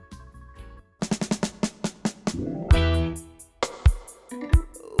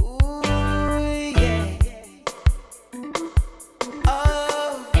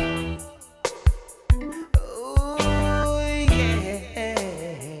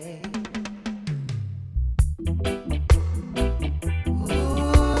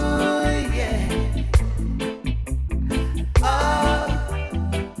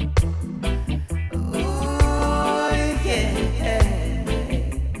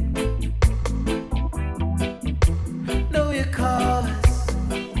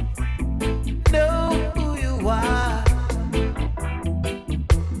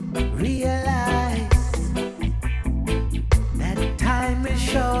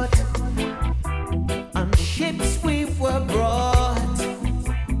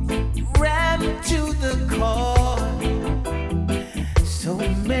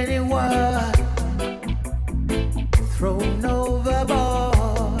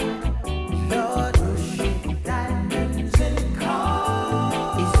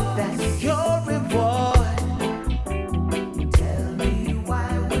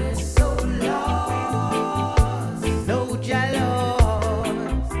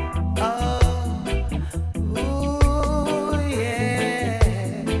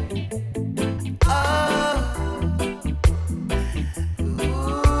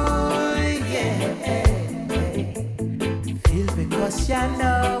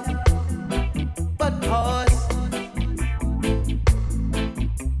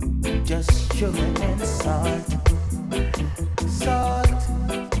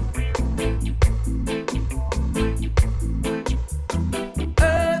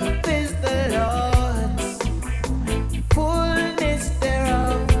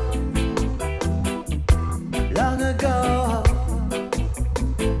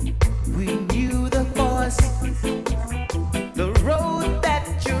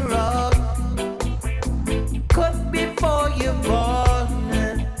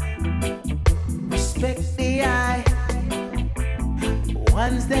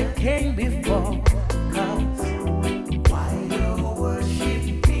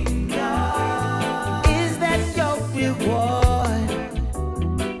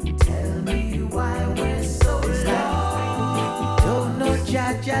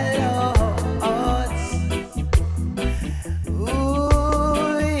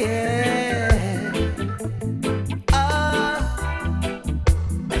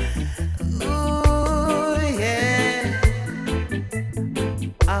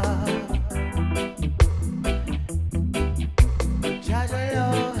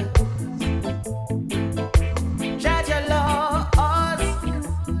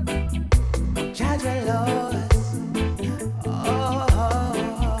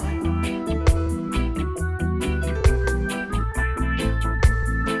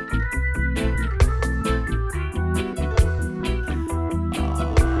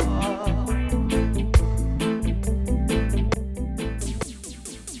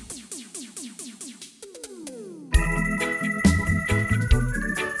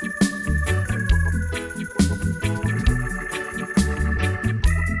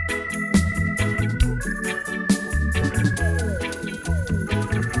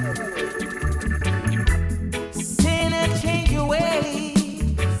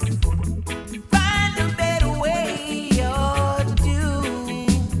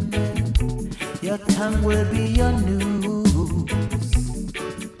tongue will be your news.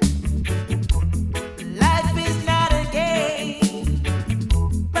 Life is not a game,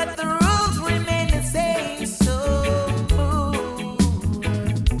 but the rules remain the same. So move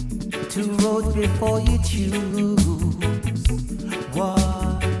two roads before you choose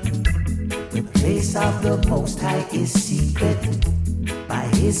one. The place of the Most High is secret. By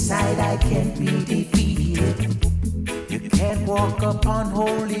His side I can't be defeated. You can't walk upon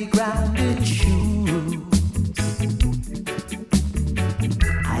holy ground in shoes.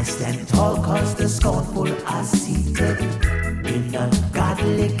 I stand tall cause the scornful are seated. In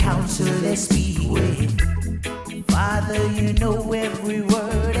ungodly counsel they speak with. Father, you know every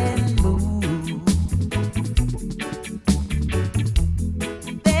word and move.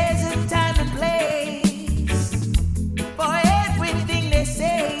 There's a time and place for everything they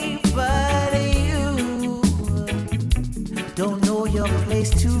say, but you don't know your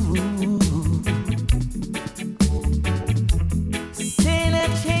place to rule. Sinner,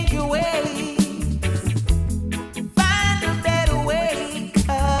 change your ways. Find a better way,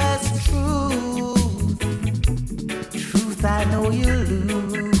 'cause truth I know you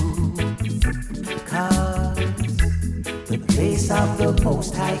lose. 'Cause the place of the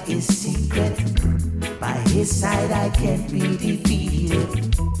Most High is secret. By His side I can't be defeated.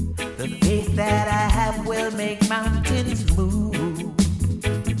 The faith that I have will make mountains move.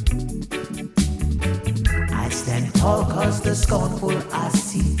 I stand tall cause the scornful are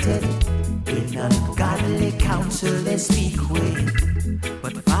seated in ungodly counsel they speak with.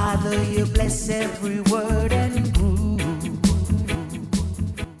 But Father, you bless every word and groove.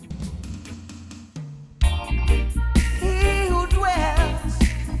 He who dwells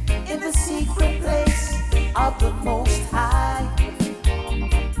in the secret place of the Most High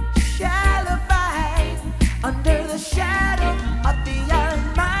shall abide under the shadow of the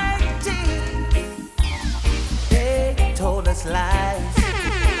Almighty. They told us lies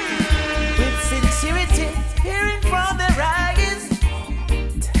with sincerity, hearing from their eyes,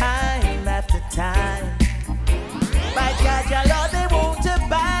 time after time. By God, your Lord, they won't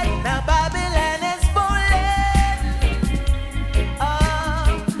abide. Now Babylon is fallen.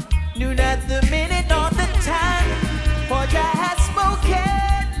 Oh, knew not the minute nor the time, for Jah has spoken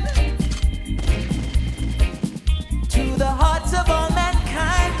to the hearts of all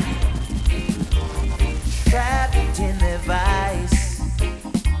mankind, trapped in their vice.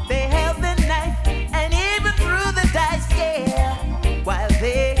 They held the knife and even threw the dice, yeah, while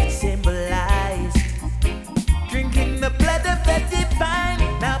they symbolized drinking the blood of the divine.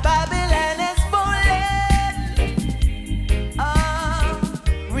 Now Babylon is fallen. Oh,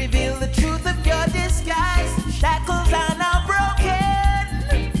 reveal the truth of your disguise. Shackles are now broken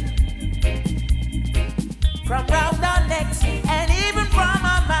from round our necks and even from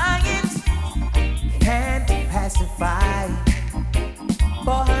our minds. Can't pacify.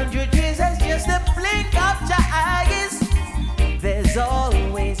 400 years is just a blink of your eyes. There's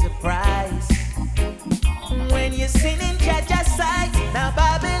always a price when you sin in Jah's sight. Now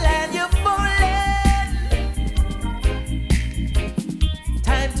Babylon, you're fallen.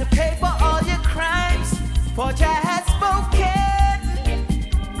 Time to pay for all your crimes, for Jah has spoken.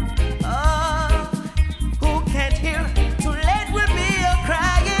 Oh, who can't hear? Too late will be your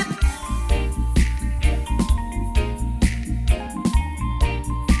crying.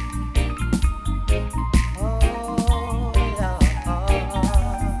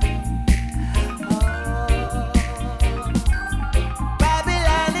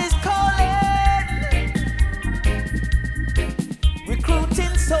 Babylon is calling,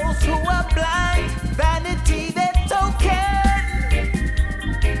 recruiting souls who are blind, vanity their token,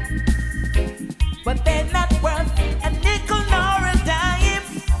 but they're not worth a nickel nor a dime.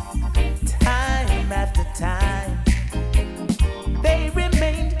 Time after time, they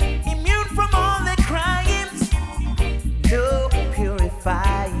remained immune from all their crimes, no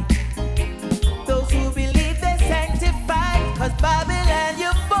purified. Those who believe they're sanctified, cause Babylon,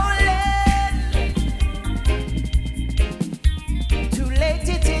 you're fallen. Too late,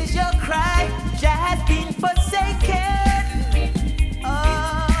 it is your cry. Jah has been forsaken.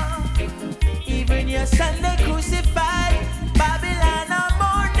 Oh, even your son they crucified. Babylon are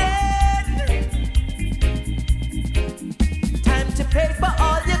mourning. Time to pay for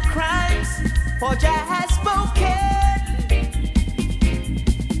all your crimes, for Jah has spoken.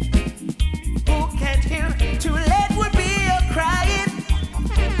 Who can't hear? Too late would be your crying.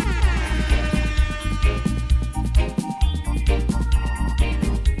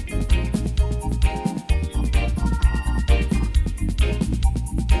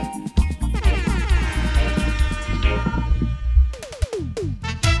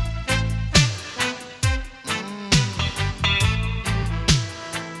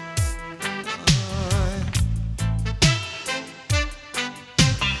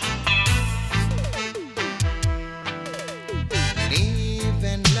 Live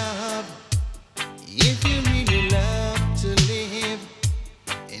and love if you really love to live.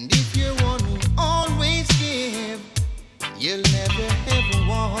 And if you're one who always give, you'll never ever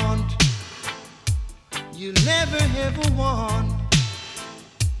want. You'll never ever want.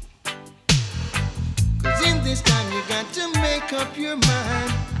 Cause in this time you got to make up your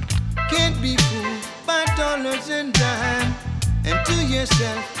mind. Can't be fooled by dollars and dime. And to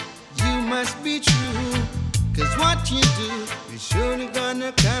yourself you must be true. Cause what you do is surely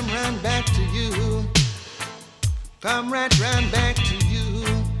gonna come round back to you. Come right round back to you.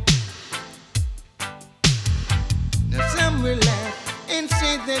 Now some will laugh and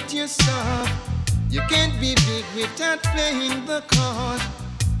say that you're soft. You can't be big without paying the cost.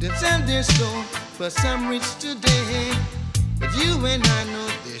 They'll sell their soul for some rich today. But you and I know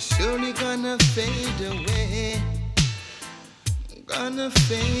they're surely gonna fade away. Gonna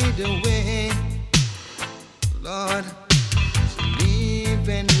fade away. Lord, so live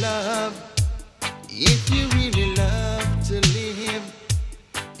and love if you really love to live.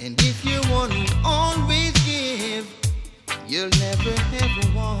 And if you're one who always give, you'll never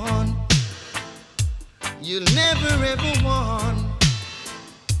ever want. you'll never ever want,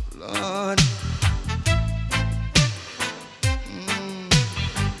 Lord.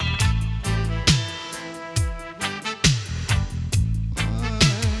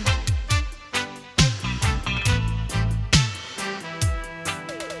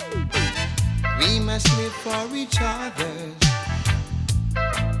 We must live for each other.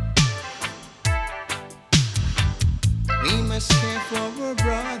 We must care for our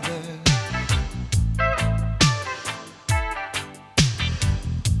brothers.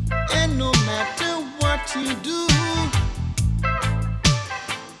 And no matter what you do,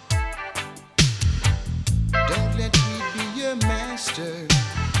 don't let greed be your master.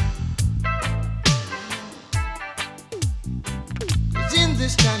 'Cause in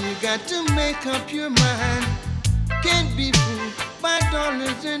this time you got to make up your mind. Can't be fooled by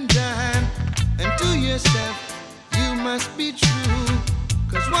dollars and dimes. And to yourself you must be true.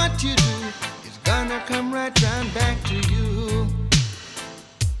 'Cause what you do is gonna come right round back to you.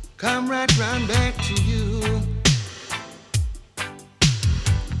 Come right round back to you.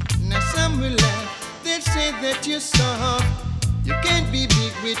 Now some will laugh, they'll say that you're soft. You can't be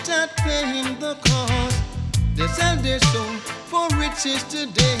big without paying the cost. They sell their soul for riches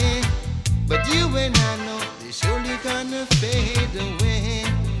today, but you and I know they're surely gonna fade away.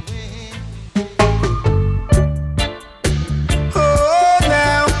 Oh,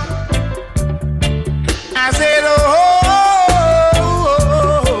 now I said, oh.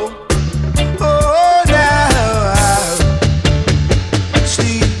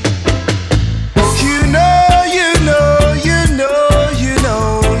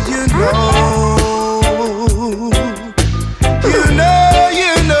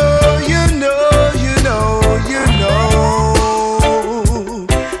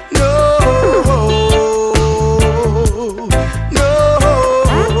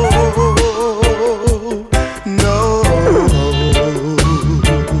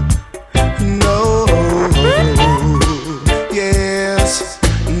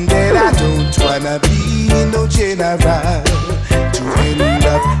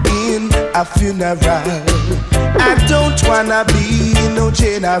 Funeral. I don't wanna be no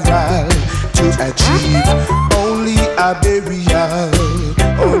general to achieve only a burial.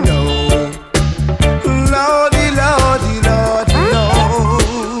 Oh no, Lordy, Lordy, Lordy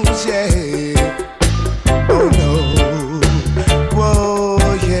knows, yeah. Oh no, whoa,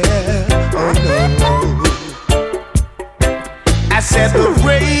 yeah. Oh no. I said the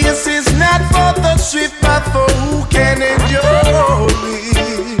race is not for the swift, but for who can endure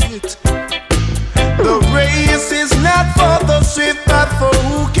it. The race is not for the swift, but for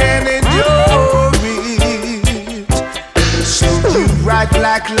who can endure it. So you ride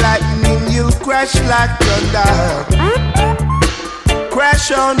like lightning, you'll crash like thunder.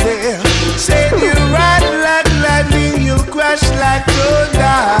 Crash on there. Said you ride like lightning, you'll crash like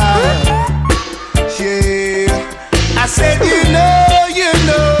thunder. Yeah. I said you know, you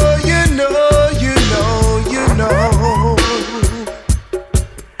know, you know, you know, you know.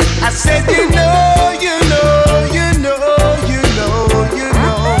 I said you know.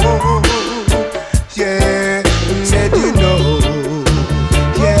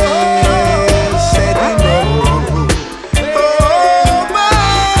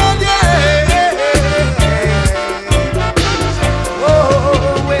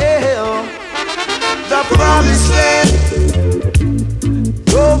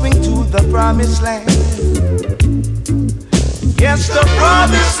 Promised land. Yes, the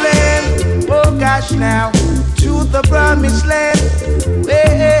promised land. Oh gosh, now to the promised land.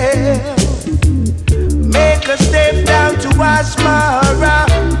 Well, make a step down to Asmara.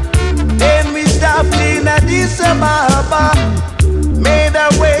 Then we stopped in Addis Ababa. Made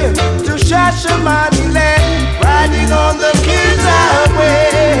our way to Shashamani land. Riding on the King's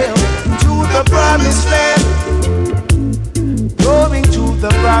Highway to the promised land. Going to the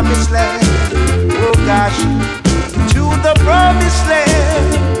promised land. Oh gosh, to the promised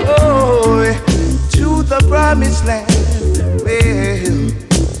land. Oh, to the promised land. Well,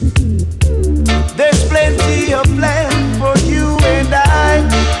 there's plenty of land for you and I.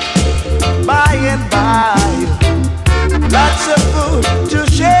 By and by, lots of food to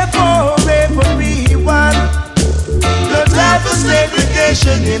share for everyone. No time for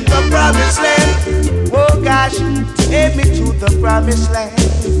segregation in the promised land. Oh gosh, take me to the promised land.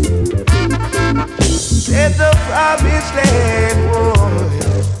 It's the promised land, oh,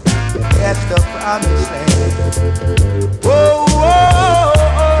 that's the promised land. Oh, oh,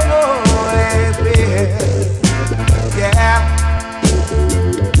 oh, oh, yeah.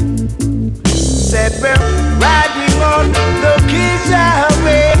 Said we're riding on the King's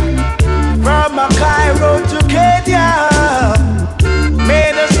Highway from Cairo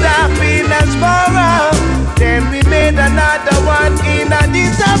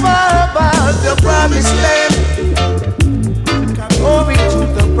promised land. Going to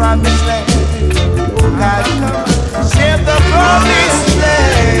the promised land. Oh God, say the promised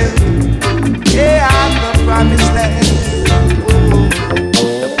land. Yeah, the promised land. Oh,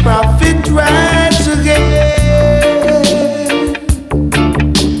 the prophet rides again.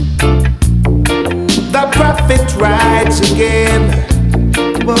 The prophet rides again.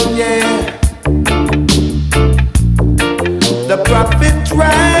 Oh yeah. The prophet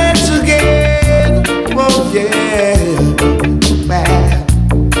rides again. Oh yeah. Man.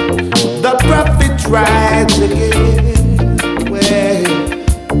 The prophet rides again. Well,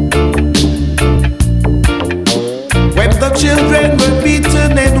 when the children were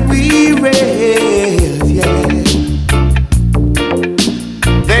beaten and weary, yeah.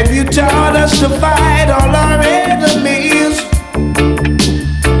 Then you taught us to fight all our enemies.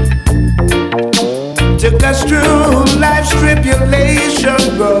 Took us through life's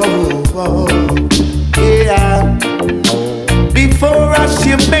tribulation road. Yeah. Before us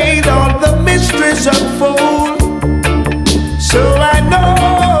you made all the mysteries unfold. So I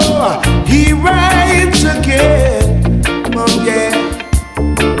know he rides again. Oh yeah.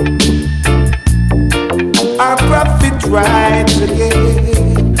 Our prophet rides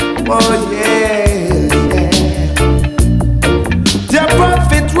again. Oh yeah, yeah. The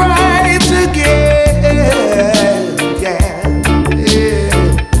prophet rides again. Yeah,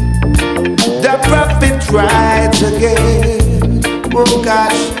 yeah. The prophet rides again. Oh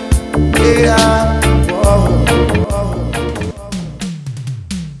gosh, yeah. Whoa, whoa.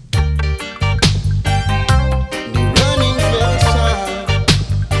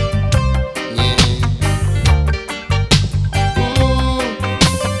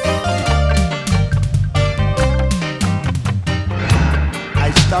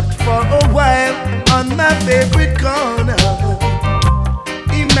 Favorite corner.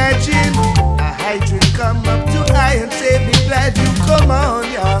 Imagine a hydrant come up to I and say, "Be glad you come on,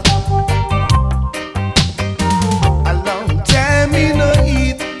 yeah." A long time me no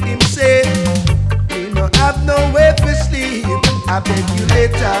eat, him say, "Me no have nowhere to sleep." I beg you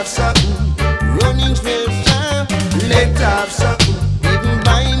let have something. Running well time, let have something. Even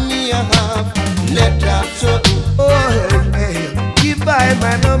buy me a half, let have something. Oh hey, give by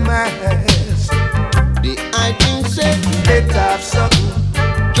man of mine. I think say let have something.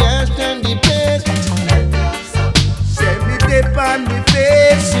 Can't stand the pace. Send me dip on the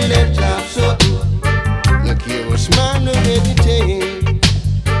face. Let have something. Look here, what's man no meditate.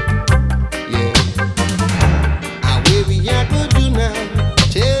 Yeah. And where we are go do now?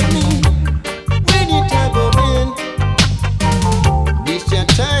 Tell me when it a go in. This your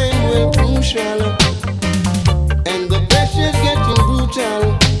time when crucial and the pressure's getting brutal.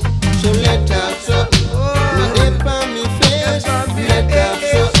 So let have something.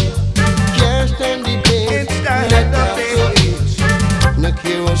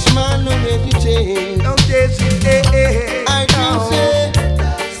 Man, no meditate. No hesitate. I can say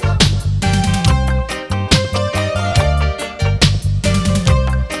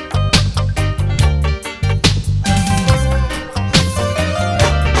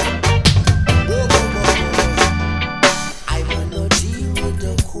I wanna deal with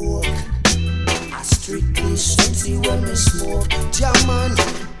the coke. I strictly sensey when we smoke. German,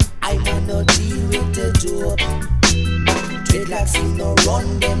 I wanna deal with the dope. Dreadlocks in no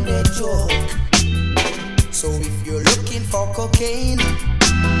run them they joke. So if you're looking for cocaine,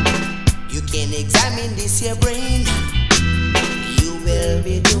 you can examine this your brain. You will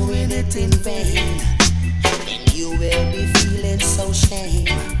be doing it in vain, and you will be feeling so shame.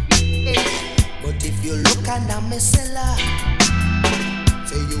 But if you look under my cellar,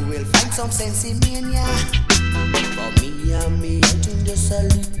 so you will find some sense in mania. For me and me, I think just a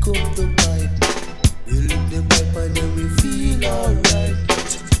lick up the pipe. We lick the pipe and then we feel alright.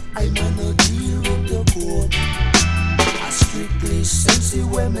 I wanna deal with the coke. I strictly sensey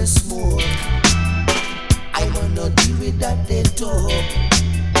when me smoke. I wanna deal with that they talk.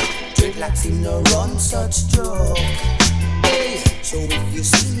 Dreadlocks in no run such joke. Hey, so if you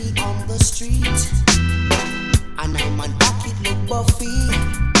see me on the street and I'm on pocket look Buffy,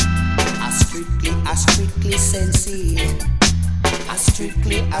 I strictly sensey. I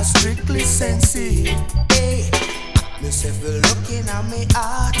strictly sensey. Hey, myself looking at me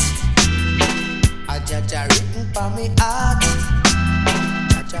heart. I Jaja written for me heart.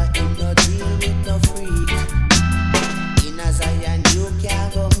 Jaja in no deal with no freak. In a Zion you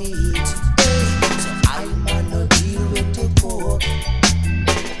can't go meet. Hey, so I'm on no deal with the coke.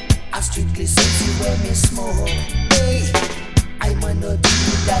 I strictly sensey when me smoke. Hey, I'm on no deal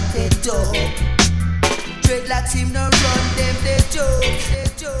with that they dope. Dreadlocks him no run them they joke.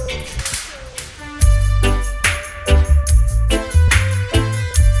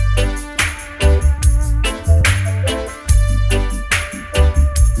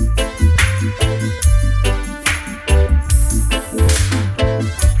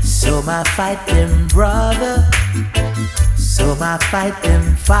 I fight them brother, so I fight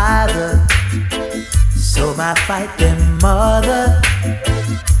them father, so I fight them mother,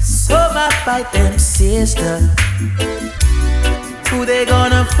 so I fight them sister. Who they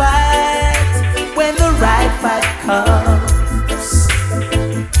gonna fight when the right fight comes?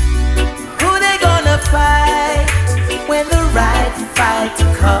 Who they gonna fight when the right fight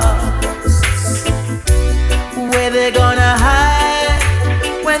comes? Where they gonna hide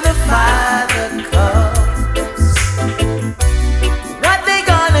when the Father comes? What they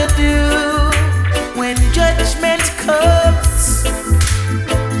gonna do when judgment comes?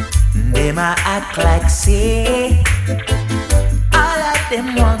 They might act like say all of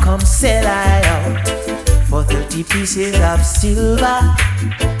them want come sell I out for 30 pieces of silver.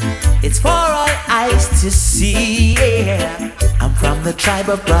 It's for all eyes to see, yeah. I'm from the tribe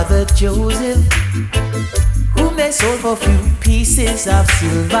of Brother Joseph, whom they sold for few pieces of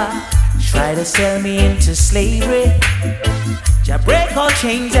silver. Try to sell me into slavery. Jah break all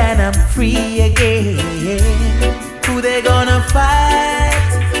chains and I'm free again. Who they gonna fight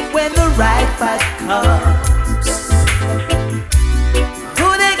when the right fight comes?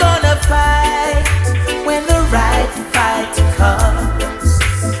 Who they gonna fight when the right fight comes?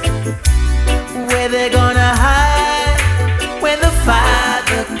 Where they gonna hide when the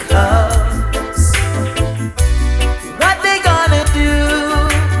Father comes? What they gonna do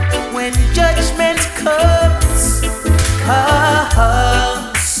when judgment comes? Oh,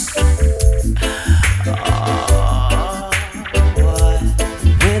 boy.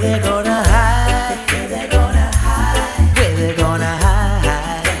 Where they gonna hide? Where they gonna hide? Where they gonna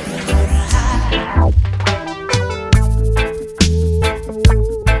hide? Where they gonna hide?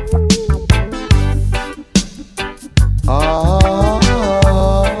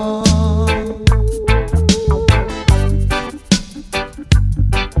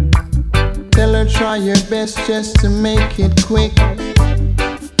 Tell her try your best just to make it quick.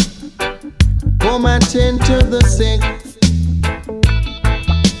 Come attend to the sick.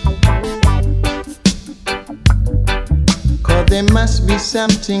 Cause there must be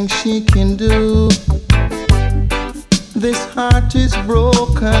something she can do. This heart is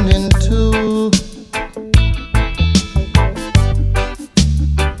broken in two.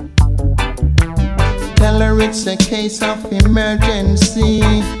 Tell her it's a case of emergency.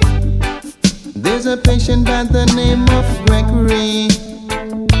 There's a patient by the name of Gregory.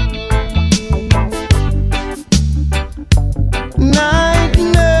 Night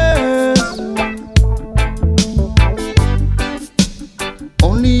nurse,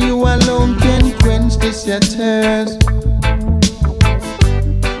 only you alone can quench this your thirst.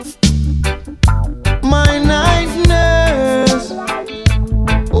 My night nurse,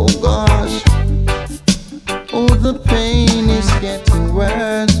 oh gosh, oh the pain is getting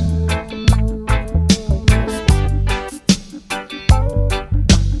worse.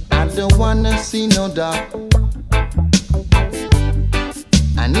 I don't wanna see no doc.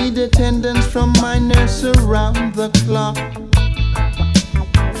 I need attendance from my nurse around the clock.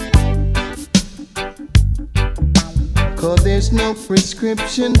 Cause there's no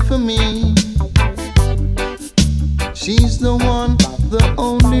prescription for me. She's the one, the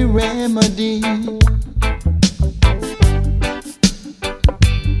only remedy.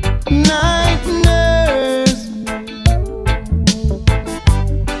 Night nurse,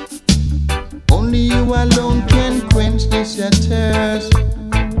 only you alone can quench this your thirst.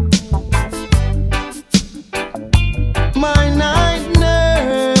 My night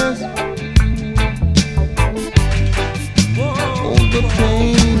nurse, oh the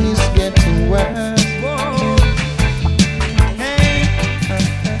pain is getting worse.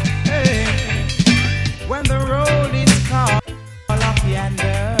 When the road is called up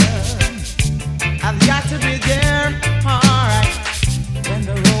yonder, I've got to be there, alright. When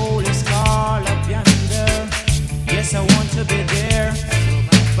the road is called up yonder, yes, I want to be there.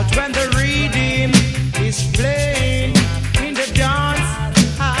 But when the redeem is playing in the dance,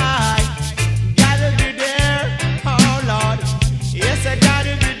 I gotta be there, oh Lord. Yes, I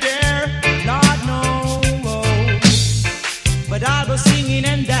gotta be there, Lord knows. But I'll be singing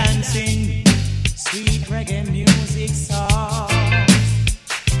and dancing sweet reggae music songs,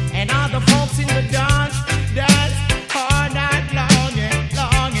 and all the folks in the dance all night long,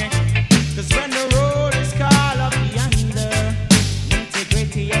 longing. Cause when the road is called up yonder,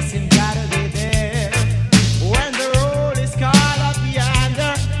 nitty-gritty, yes, and gotta be there. When the road is called up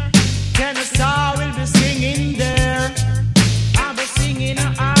yonder, Kennesaw will be singing there. I'll be singing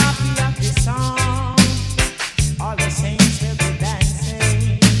a happy song. All the saints will be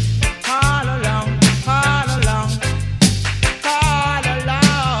dancing.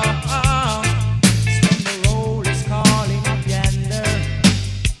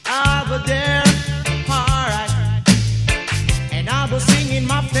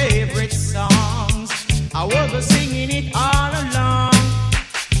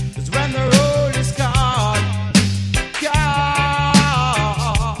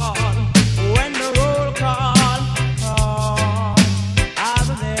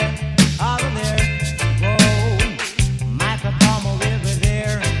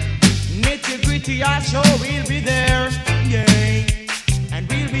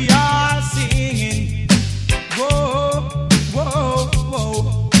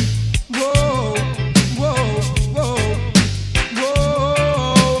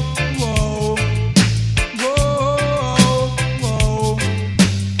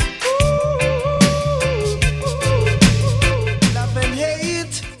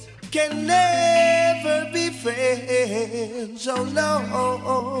 change, oh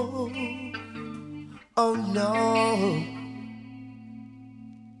no, oh no.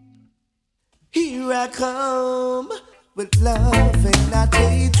 Here I come with love and not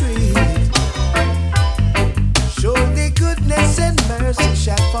hatred. Surely goodness and mercy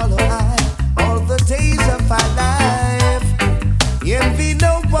shall follow I all the days of my life. Envy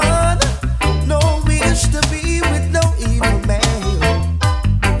no one, no wish to be with no evil man.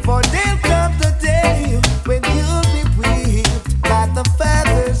 For there'll come the day when you'll be whipped by the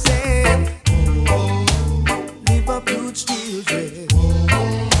feathers and leave up huge children.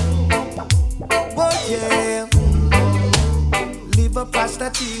 Oh yeah, leave up past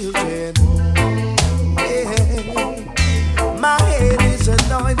children. My head is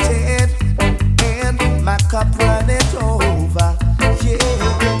anointed and my cup runneth over.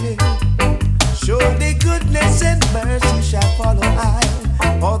 Yeah, surely goodness and mercy shall follow I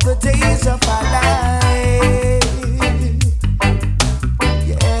all the days of my life.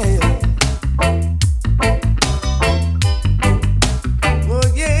 Yeah. Oh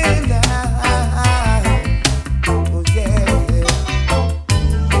yeah, now. Oh yeah.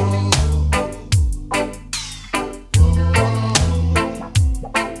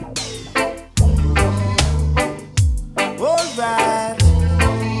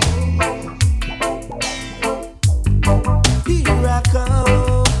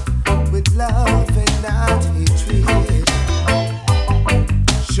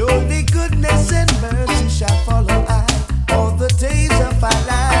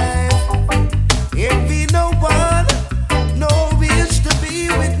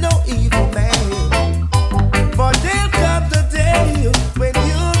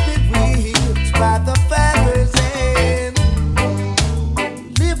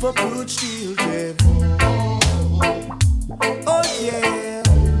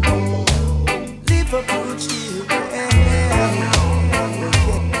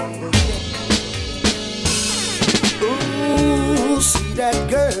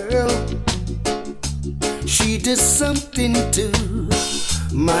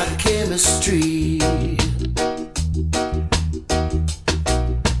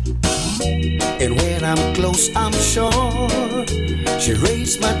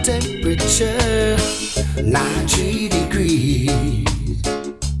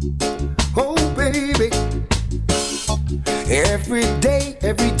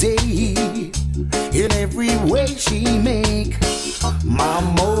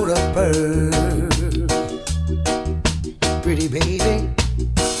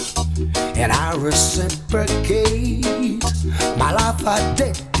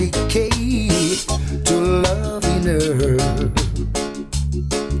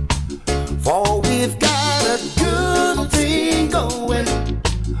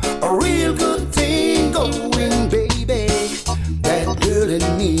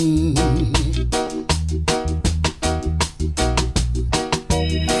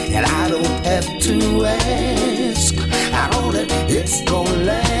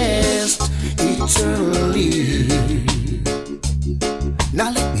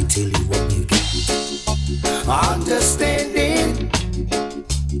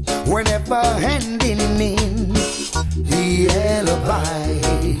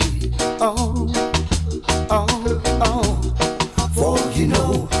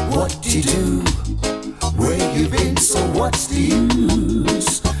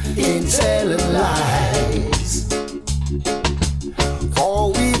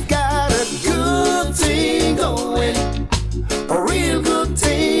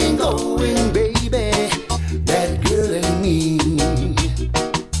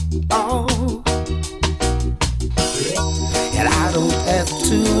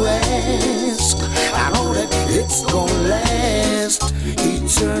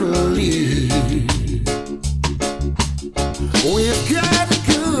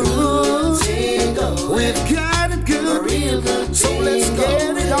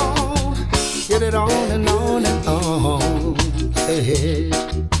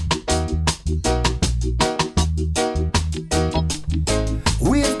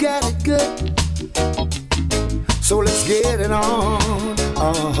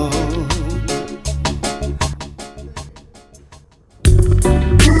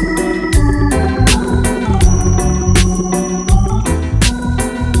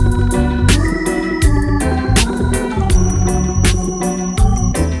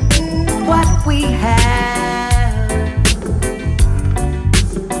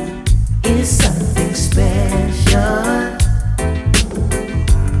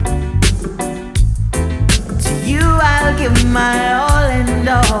 My all and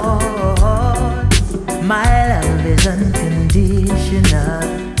all, my love is unconditional. promotional.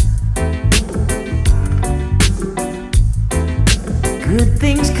 Good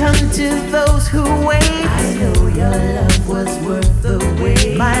things come to those who wait. I know your love was worth the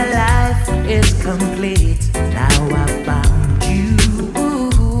wait. My life is complete. Now I found you.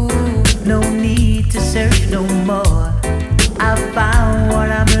 No need to search no more. I found what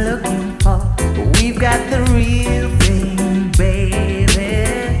I'm looking for. We've got the real thing,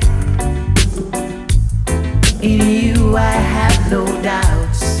 baby. In you I have no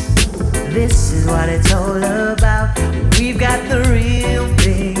doubts. This is what it's all about. We've got the real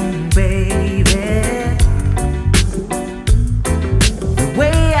thing, baby. The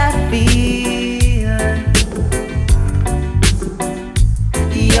way I feel,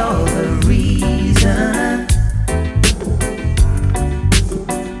 you're the reason.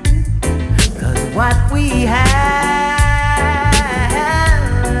 'Cause what we have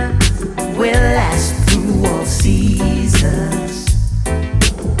will last through all seasons.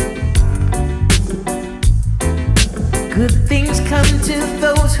 Good things come to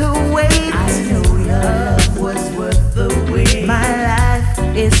those who wait. I know your love was worth the wait. My life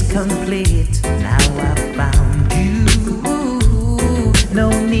is complete. Now I found you. No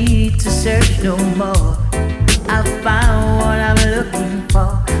need to search no more. I found what I'm looking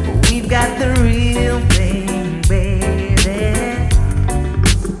for. We've got the real thing, baby.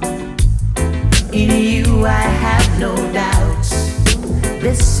 In you I have no doubts.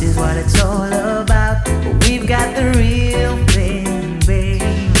 This is what it's all about. We've got the real thing, baby.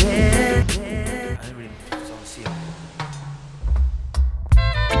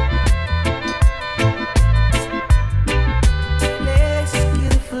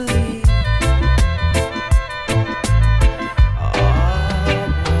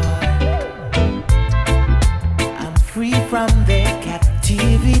 I'm free from their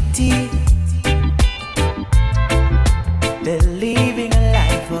captivity. They're living a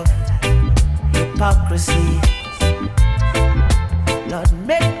life of hypocrisy. Lord,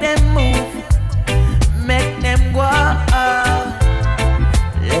 make them move, make them go.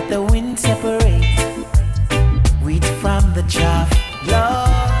 Let the wind separate wheat from the chaff.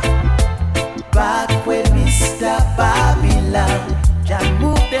 Lord, back with Mr. Babylon, just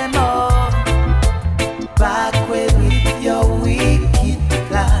move them all. Back with your wicked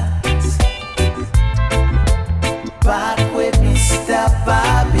plans. Back with Mr.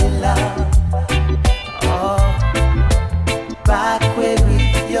 Babylon. Oh, back with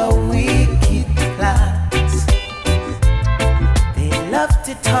your wicked plans. They love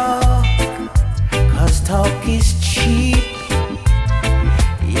to talk, 'cause talk is cheap.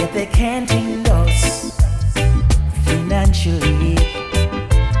 Yet they can't endorse financially.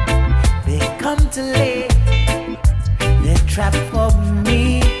 They come to lay their trap for me.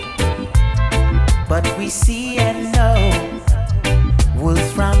 But we see and know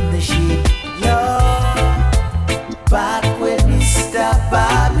wolves from the sheep. Lord, back with Mr.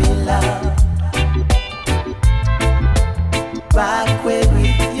 Babylon. Back with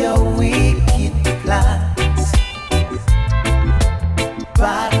your wicked plans.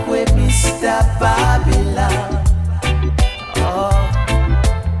 Back with Mr. Babylon. Oh,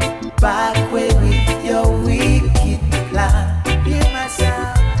 back with your wicked plan. Hear my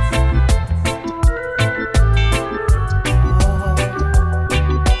sound.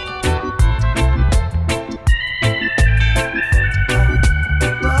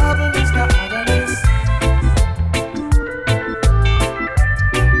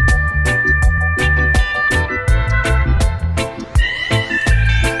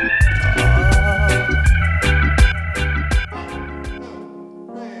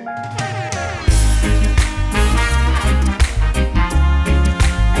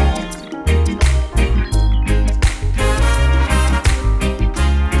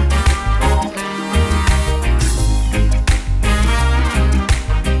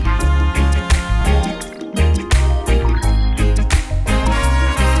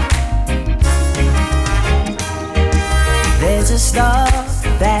 There's a star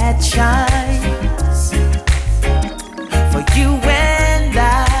that shines for you and I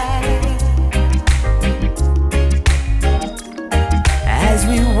as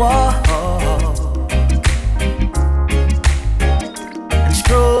we walk and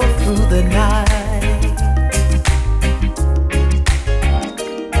stroll through the night.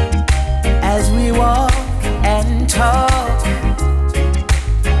 As we walk and talk,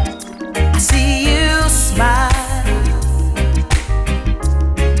 I see you smile.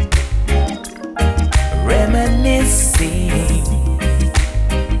 Reminiscing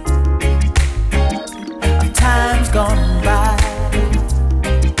of times gone by.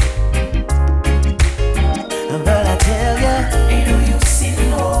 But I tell you, ain't no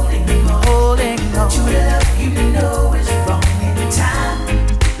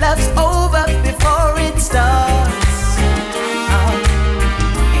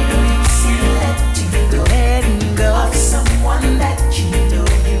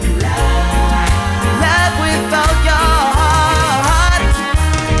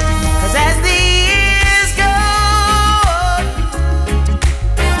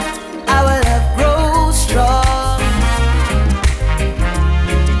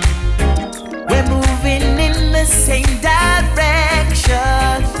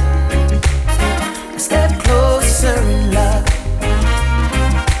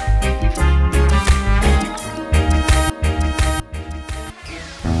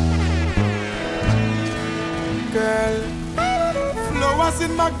flowers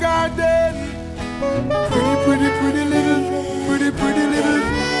in my garden. Pretty little.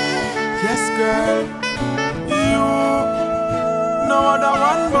 Yes, girl. You, no other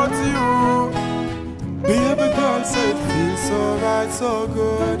one but you. Baby girl, so it feels so right, so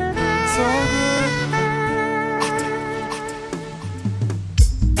good, so good.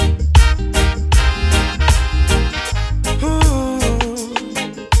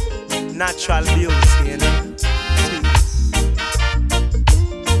 Natural beauty, you know.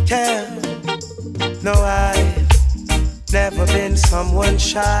 Yeah, no, I've never been someone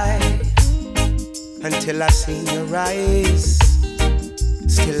shy until I seen your eyes.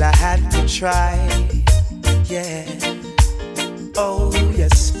 Still I had to try, yeah. Oh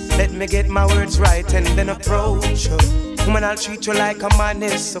yes, let me get my words right and then approach you. Woman, I'll treat you like a man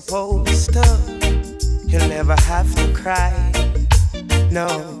is supposed to. You'll never have to cry,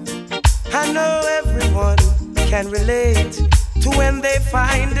 no. I know everyone can relate to when they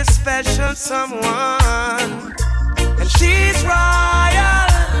find a special someone. And she's royal,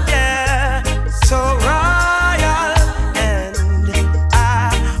 yeah, so royal. And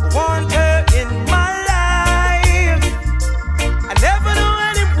I want her in my life. I never knew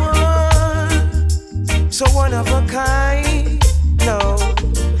anyone so one of a kind, no.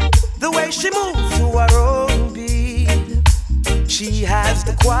 The way she moves to her own beat, she has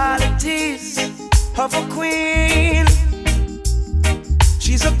the qualities of a queen.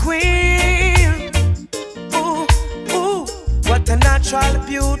 She's a queen. Ooh, ooh, what a natural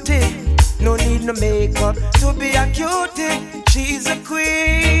beauty. No need no makeup to be a cutie. She's a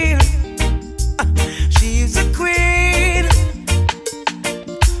queen. She's a queen.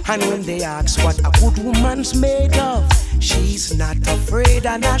 And when they ask what a good woman's made of, she's not afraid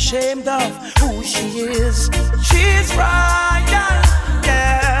and ashamed of who she is. She's royal,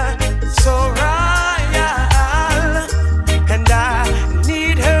 yeah, so royal. And I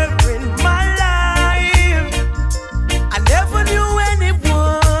need her in my life. I never knew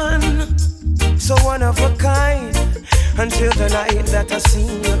anyone so one of a kind until the night that I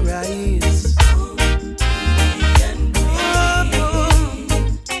seen your eyes.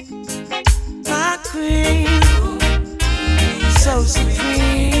 My queen, so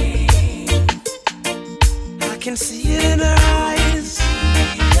supreme. I can see it in her eyes,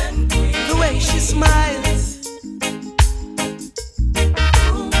 the way she smiles.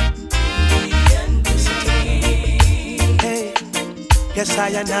 Hey, yes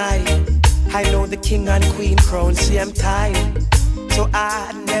I know the king and queen crown same time. So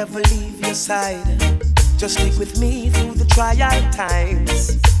I'd never leave your side. Just stick with me through the trial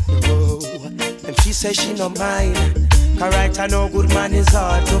times. Oh, and she says she no mind. Alright, I know good man is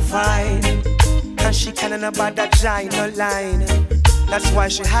hard to find. And she can't about that giant no line. That's why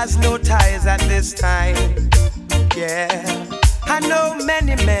she has no ties at this time. Yeah, I know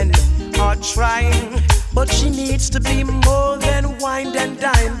many men are trying, but she needs to be more than wine and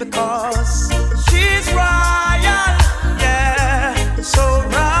dine, because she's royal, yeah, so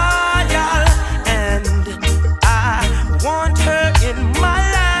royal. And I want her in my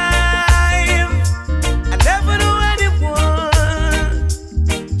life. I never knew anyone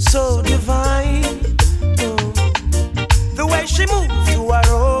so divine. The way she moves to her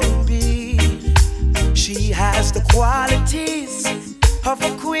own beat, she has the qualities of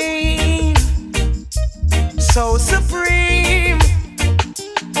a queen, so supreme.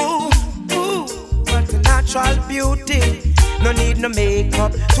 Ooh, ooh, what a natural beauty. No need no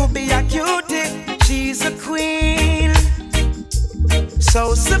makeup to be a cutie. She's a queen,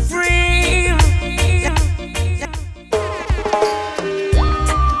 so supreme.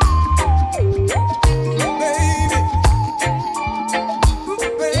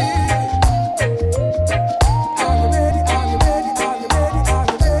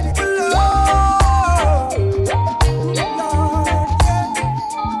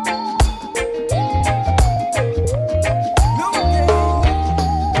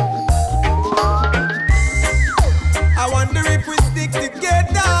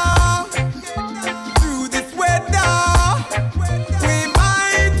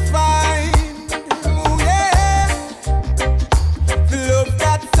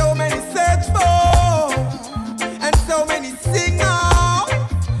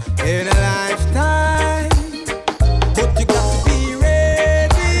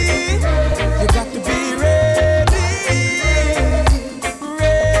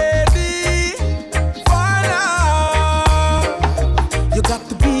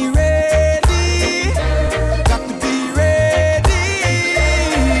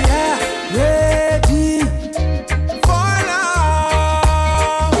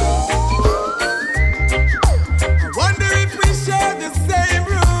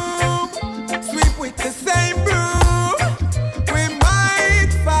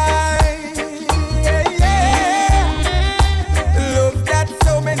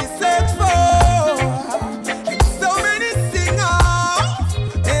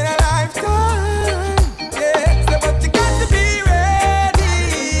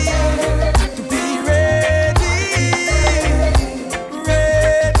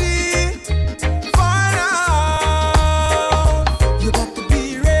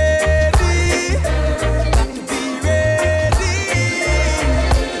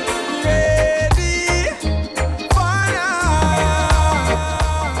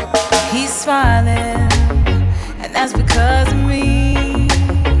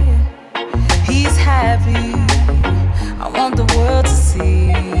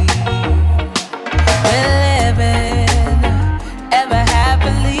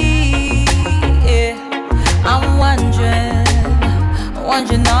 want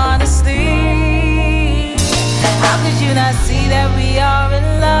you honestly. How could you not see that we are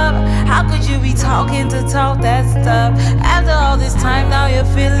in love? How could you be talking to talk that stuff? After all this time, now your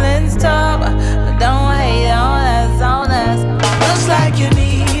feelings tough. But don't hate on us, on us. Looks like you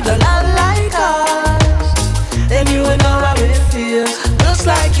need a love like us. Then you would know how it feels. Looks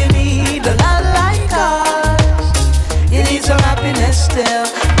like you need a love like us. You need some happiness still.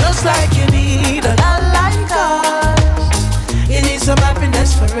 Looks like you need a love like us. You need some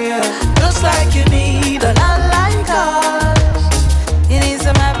happiness for real. Looks like you need a love like us. You need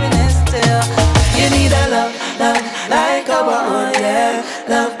some happiness still. You need a love, love like our own, yeah.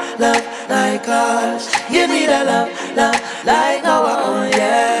 Love, love like us. You need a love, love like our own,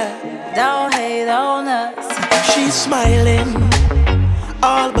 yeah. Don't hate on us. She's smiling,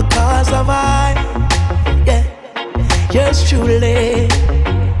 all because of I, yeah. Yours truly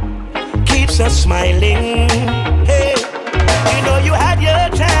keeps us smiling. Hey, you know you had your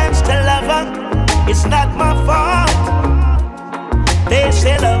chance to love her. It's not my fault. They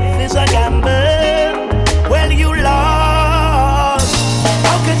say love is a gamble. Well, you lost.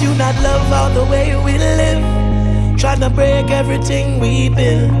 How could you not love all the way we live? Trying to break everything we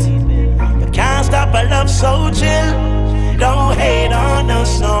built. You can't stop a love so chill. Don't hate on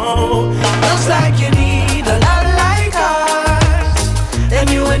us, no. Looks like you need a love like us. Then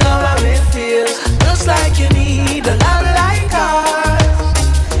you would know how it feels. Looks like you need a love like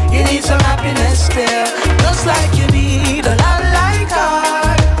us. You need some happiness still. Looks like you need a love like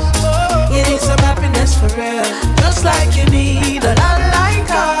us. You need some happiness for real. Looks like you need a love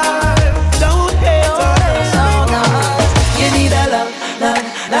like us. Don't hate on us, no. You need a love, love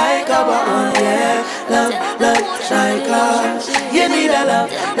like our own, yeah. Love, love like us. You need a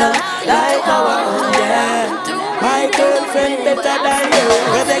love, love like our own, yeah. my girlfriend better than you,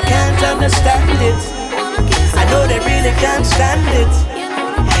 but they can't understand it. I know they really can't stand it.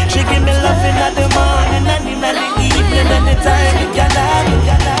 She give me loving at the morning and in the evening and the time you can have it.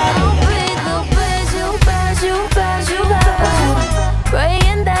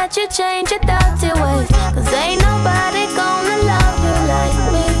 Praying that you change your dirty ways, 'cause ain't nobody gonna love you like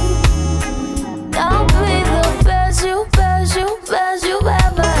me. Don't be the best you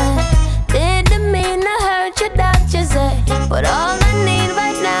ever had. Didn't mean to hurt you, that you say, but all I need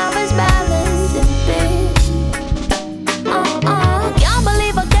right now is balance and peace. Can't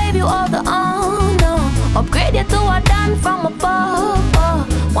believe I gave you all the honor. Upgrade you to a done from above.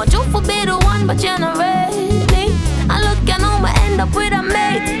 Want you for be the one, but you're not ready. I look, you know, I end up with a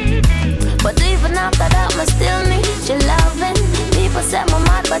mate. But even after that, I still need your loving. People say I'm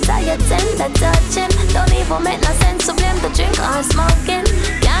mad, but I attend the touching. Don't even make no sense to blame the drink or smoking.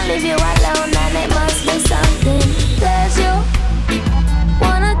 Can't leave you alone, and it must be something. Bless you,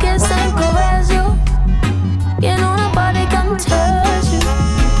 wanna kiss and caress you. You know nobody can touch you,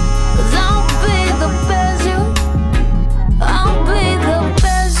 'cause I'll be the best you. I'll be the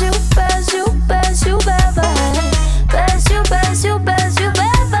best you ever had. Best you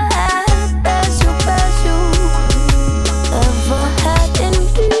ever had. Best you ever had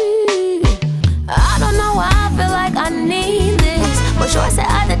indeed. I don't know why I feel like I need this, but sure say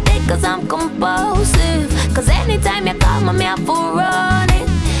I the dick 'cause I'm compulsive. 'Cause anytime you call me, I full run it.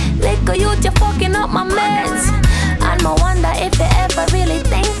 Liquor youth, you're fucking up my meds. And I wonder if you ever really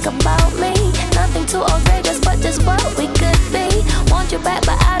think about me. Nothing too outrageous, but just what we could be. Want you back,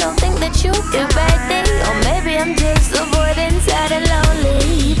 but I don't think that you can ready. Or maybe I'm just avoiding sad and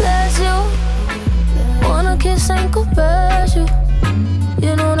lonely. Bless you, wanna kiss and caress you.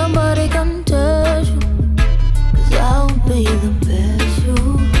 You know nobody can touch you, 'cause I'll be the best you.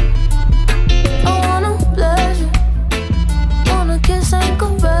 I wanna bless you, wanna kiss and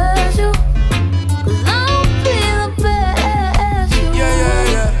caress you, 'cause I'll be the best you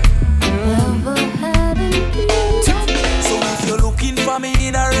ever had indeed. So if you're looking for me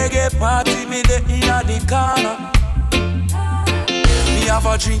in a reggae party, me there in the corner. Me have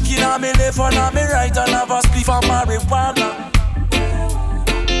a drink in a me left and a me right, and have a spliff of marijuana.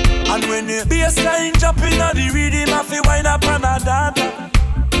 And when the bassline drop in a the rhythm, I feel wine up and a dance.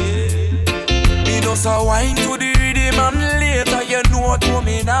 Me just a wine to the rhythm, and later you know what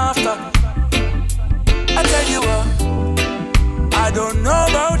coming after. I tell you what, I don't know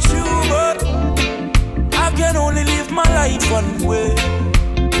about you, but I can only live my life one way.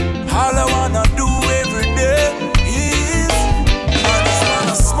 All I wanna do every day is I just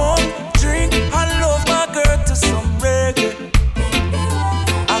wanna smoke, drink, and love my girl to some reggae.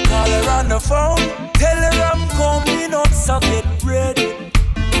 I call her on the phone, tell her I'm coming up, so get ready.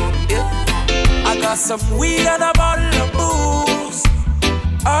 Yeah. I got some weed and a bottle of booze.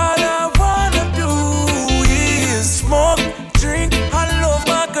 All I wanna do is smoke, drink, and love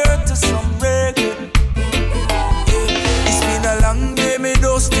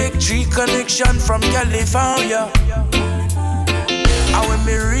location from California. And when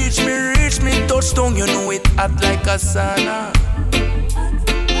me reach, me touchdown, you know it hot like a sauna.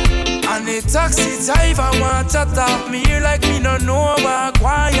 And the taxi driver want to talk me here like me no know about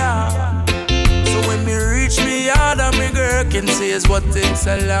choir. So when me reach me yard and me girl can say is what takes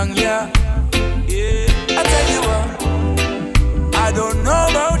so long, yeah. I tell you what, I don't know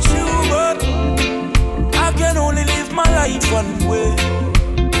about you, but I can only live my life one way.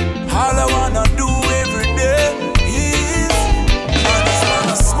 All I wanna do every day is I just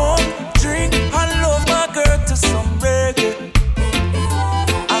wanna smoke, drink, and love my girl to some reggae.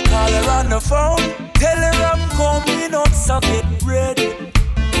 I call her on the phone, tell her I'm coming up, so get ready.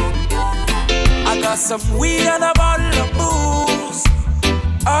 I got some weed and a bottle of booze.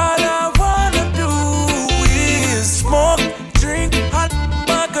 All I wanna do is smoke, drink, and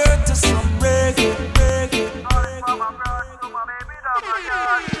my girl to some reggae, reggae.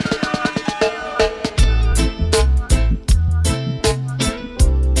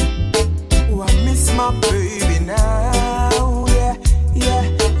 Oh, I miss my baby now, yeah, yeah,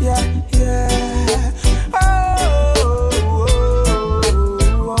 yeah, yeah.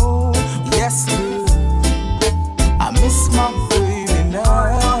 Oh, yes, I miss my baby now.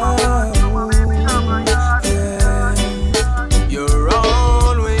 Yeah. You're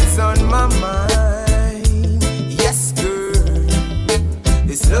always on my mind. Yes, girl.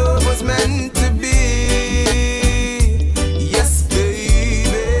 This love was meant to be. Yes,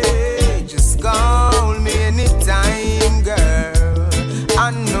 baby. Just call me anytime, girl.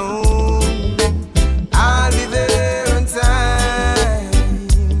 I know I'll be there on time.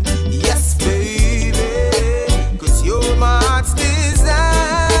 Yes, baby. 'Cause you're my heart's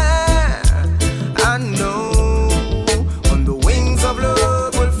desire. I know on the wings of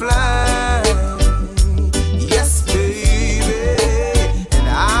love will fly. Yes, baby. And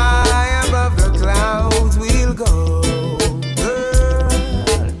high above the clouds we'll go, girl,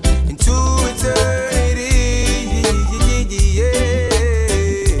 into eternity. Yeah.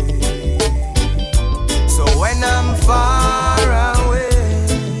 So when I'm far away,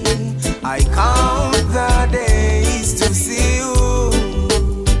 I count the days to see you.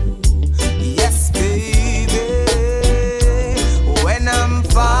 Yes, baby. When I'm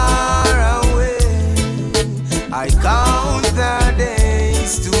far away, I count the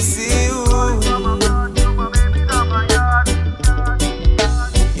days to see you.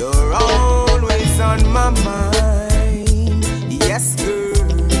 You're always on my mind. Yes, girl.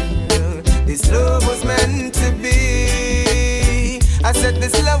 This love was meant to be. I said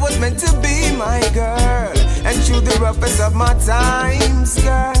this love was meant to be, my girl. And through the roughest of my times,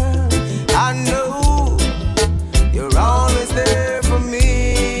 girl, I know you're always there for me.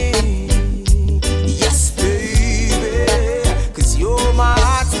 Yes, baby. 'Cause you're my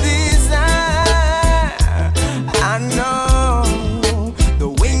heart's desire. I know the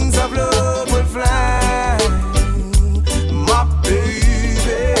wings of love will fly. My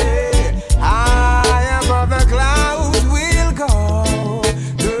baby, high above the clouds we'll go,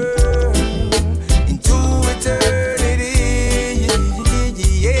 girl, into eternity.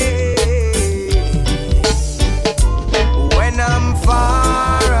 Yeah. When I'm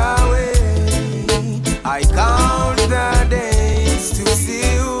far away, I count the days to see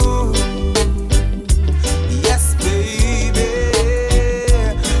you. Yes, baby.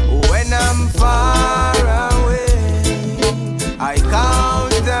 When I'm far away, I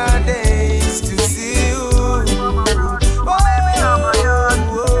count the days to see you.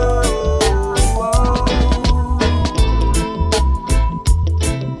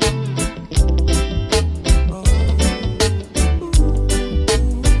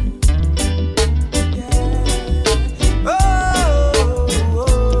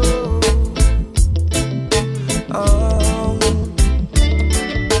 Oh,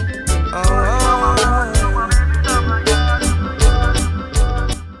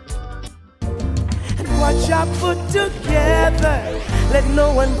 what I put together, let no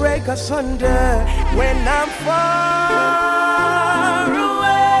one break asunder. When I'm far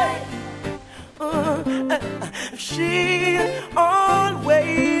away, she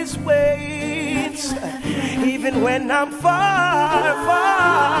always waits. Even when I'm far,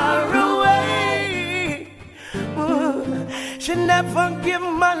 far away, she never give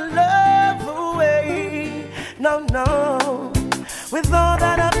my love away. No, no. With all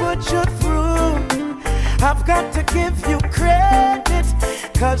that I put you through, I've got to give you credit,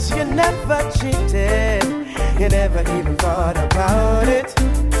 'cause you never cheated. You never even thought about it.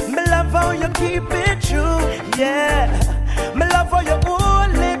 Me love how you keep it true, yeah. Me love how you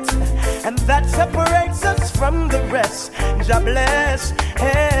hold it, and that separates us from the rest. God bless,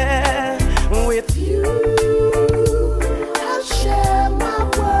 yeah. With you, I'll share my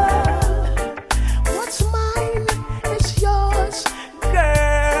world. What's mine is yours,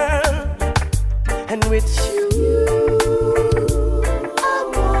 girl. And with you, I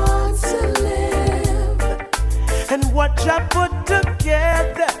want to live. And what I put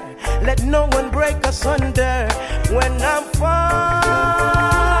together, let no one break us under. When I'm far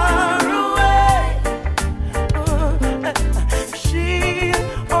away, she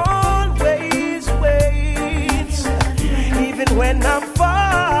always waits. Even when I'm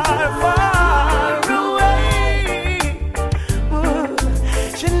far, far away,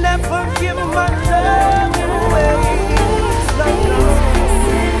 she never give my love away.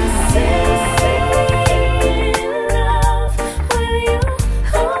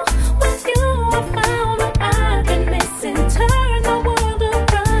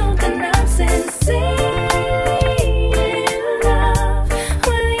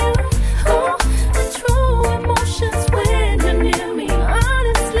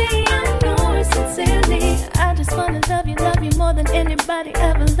 Anybody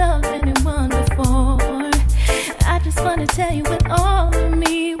ever loved anyone before? I just wanna tell you with all of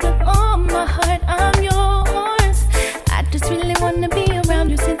me, with all my heart, I'm yours. I just really wanna be around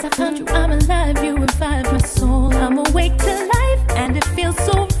you. Since I found you, I'm alive. You revive my soul. I'm awake to life, and it feels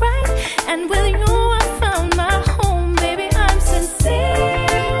so right. And with you, I found my home. Baby, I'm sincere.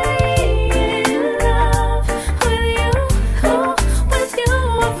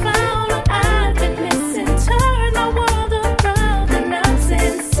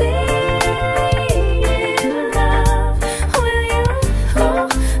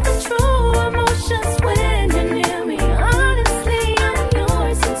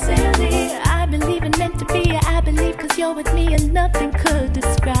 With me and nothing could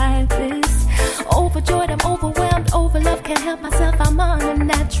describe this. Overjoyed, I'm overwhelmed, overloved, can't help myself, I'm on a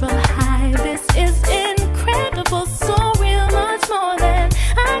natural high. This is incredible, so real, much more than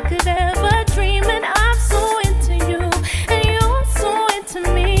I could ever dream. And I'm so into you, and you're so into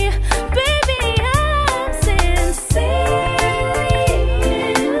me. Baby, I'm sincerely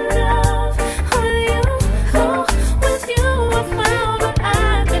in love with you. Oh, with you I found what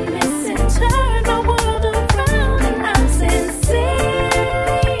I've been missing. Turn my world around, and I'm sincerely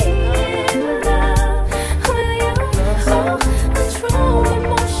in love with you. Oh, the true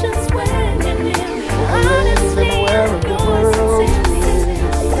emotions when you're near me. Honestly, I'm yours sincerely.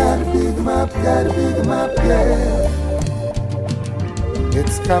 Gotta big 'em up, yeah.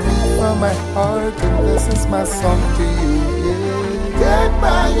 It's coming from my heart, and this is my song to you, yeah. Can't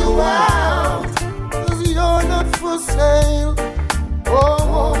buy you out, 'cause you're not for sale. Oh,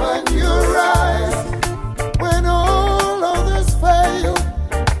 woman, you're right. When all others fail,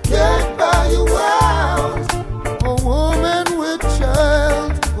 can't buy you out. A woman with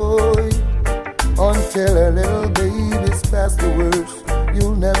child, boy. Until her little baby's past the worst,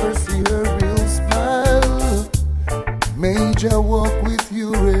 you'll never see her real smile. Major walk with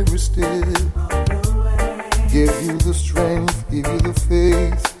you every step. Give you the strength, give you the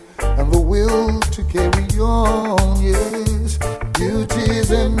faith, and the will to carry on, yes.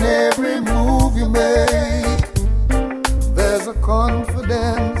 Beauty's in every move you make. There's a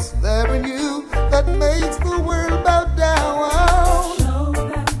confidence there in you that makes the world bow down.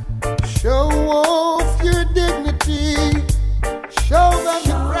 Show off your dignity, show them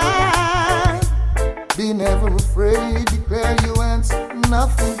your pride. Be never afraid, declare you answer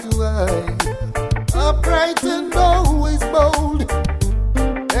nothing to hide. Upright and always bold,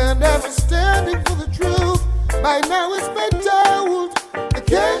 and ever standing for the truth. By now it's been told, I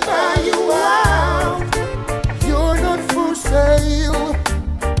can't buy you out. You're not for sale.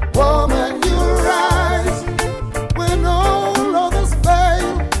 Woman, you rise when all others fail.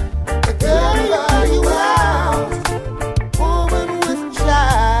 I can't buy you out. Woman with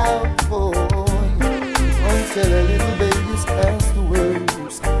child, boy. Until a little baby's past the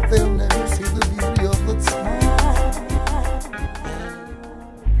worst, they'll never see the beauty of that smile.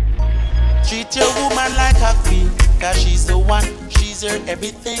 Treat your woman like a queen, 'cause she's the one, she's her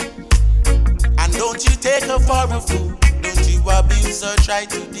everything. And don't you take her for a fool, don't you abuse her, try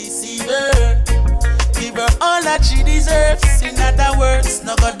to deceive her. Give her all that she deserves, in other words,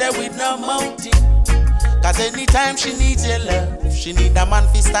 no go there with no mountain. 'Cause anytime she needs your love, she need a man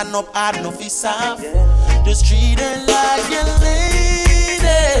fi stand up hard, no fi soft. Just treat her like your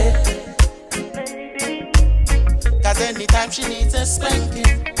lady. 'Cause anytime she needs a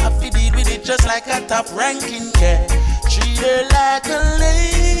spanking, I fi deal with it just like a top ranking, yeah. Treat her like a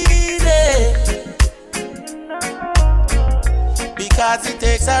lady. Because it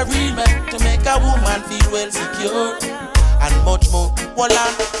takes a real man to make a woman feel well secure. and much more. Hold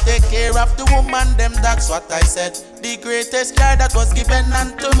on, take care of the woman, them, that's what I said. The greatest care that was given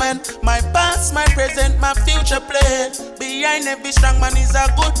unto men. My past, my present, my future plan. Behind every strong man is a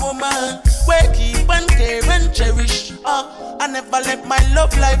good woman. We keep and care and cherish. I never let my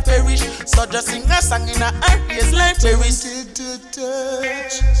love life perish. So just sing a song in a earliest life perish.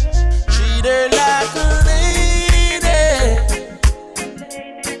 Treat her like a lady.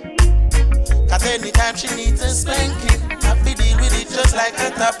 Cause anytime she needs a spanking, I be deal with it just like a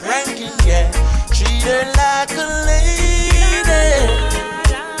top ranking, yeah. Treat her like a lady.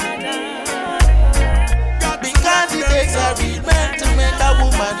 Because it takes a real man to make a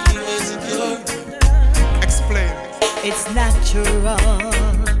woman feel insecure. Explain. It's natural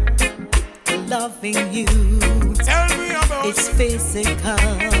loving you. Tell me about it's physical,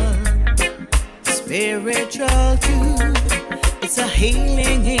 spiritual too. It's a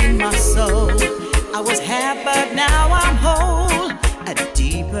healing in my soul. I was half, but now I'm whole. A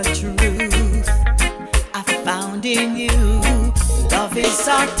deeper truth I found in you. Love is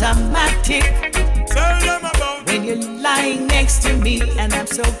automatic. Tell them about when you're lying next to me, and I'm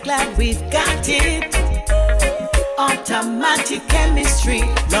so glad we've got it. Automatic chemistry.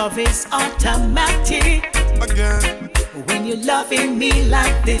 Love is automatic. Again. When you're loving me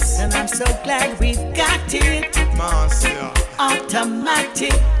like this, and I'm so glad we've got it. Marcia.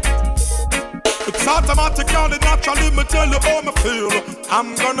 Automatic. It's automatic, now naturally me tell you how me feel.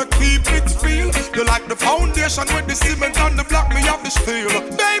 I'm gonna keep it real. You like the foundation with the cement and the block, me have the steel.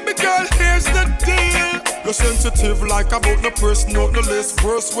 Baby girl, here's the deal. You're sensitive like about the press, not the list.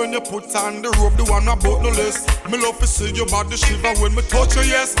 Worse when you put on the rope, the one about the list. Me love to see your body shiver when me touch you,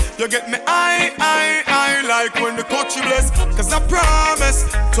 yes. You get me I like when the touch you bless. Cause I promise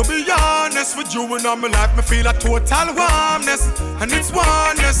to be honest with you, and all my life me feel a total warmness. And it's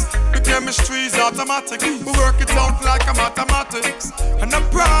oneness. The chemistry is automatic. We work it out like a mathematics. And I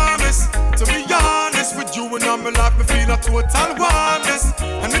promise to be honest with you, and all my life me feel a total warmness.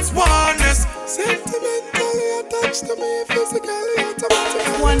 And it's oneness. Sentimentally attached to me, physically automatic.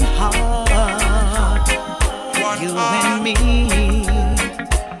 One heart, you and me.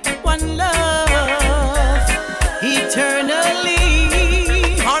 One love, eternally.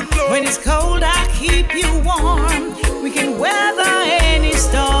 When it's cold, I keep you warm. We can weather any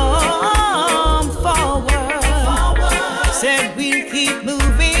storm forward. Said we'll keep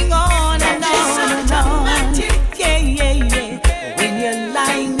moving on and on and on. Yeah. When you're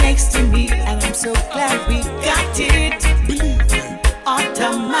lying next to me, and I'm so glad we got it.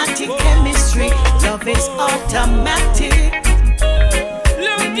 Automatic chemistry. Love is automatic.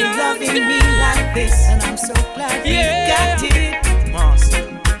 When you're loving me like this, and I'm so glad we got it.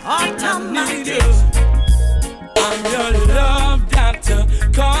 Automatic. I'm your love doctor.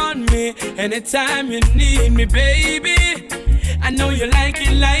 Call me anytime you need me, baby. I know you like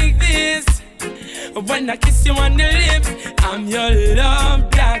it like this. When I kiss you on the lips, I'm your love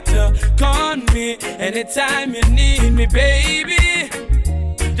doctor. Call me anytime you need me, baby.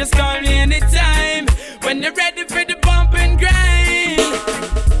 Just call me anytime when you're ready for the bump and grind.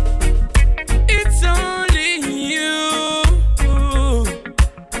 It's only you.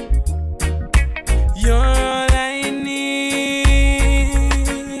 You're all I need.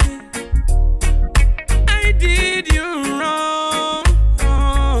 I did you wrong,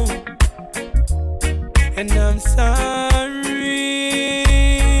 and I'm sorry.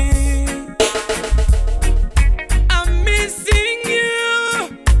 I'm missing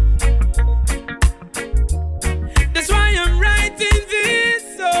you. That's why I'm writing this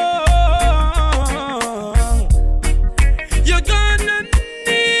song. You're gonna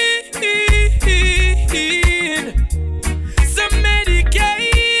need some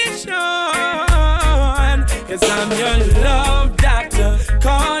medication, 'cause I'm your love doctor.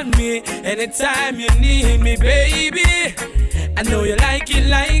 Call me anytime you need me, baby. I know you like it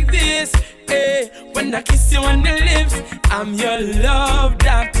like this. Hey, when I kiss you on the lips, I'm your love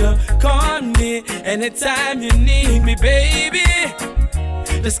doctor. Call me anytime you need me, baby.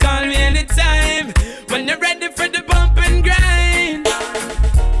 Just call me anytime when you're ready for the bump and grind.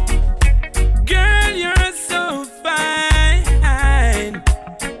 Girl, you're so fine.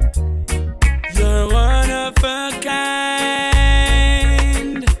 You're one of a kind.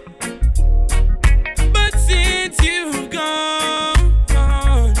 But since you've gone,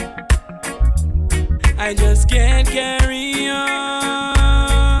 I just can't carry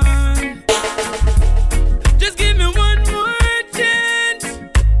on. Just give me one more chance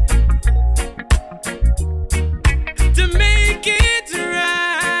to make it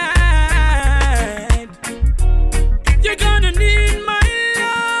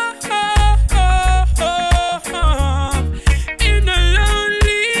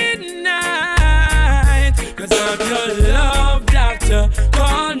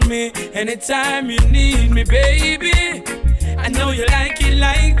Anytime you need me, baby, I know you like it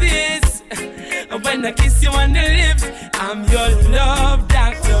like this. When I kiss you on the lips, I'm your love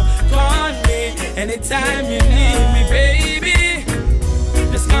doctor. Call me anytime you need me, baby.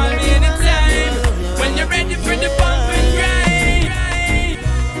 Just call me anytime when you're ready for the bump and grind.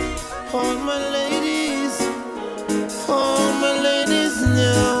 All my ladies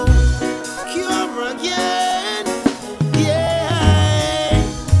now, come again, yeah.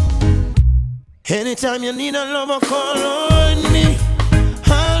 Anytime you need a lover, call on me.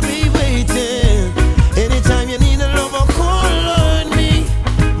 I'll be waiting. Anytime you need a lover, call on me.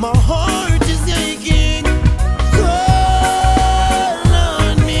 My heart is aching. Call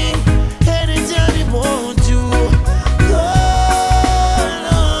on me. Anytime you want to. Call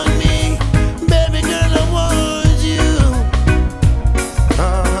on me. Baby girl, I want you.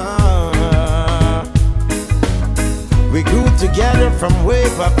 We grew together from way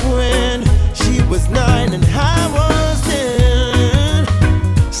back when she was 9 and I was 10.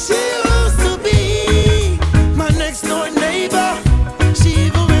 She used to be my next door neighbor. She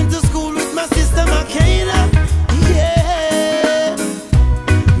even went to school with my sister Makena. Yeah.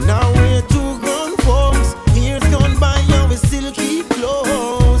 Now we're two grown folks. Years gone by and we still keep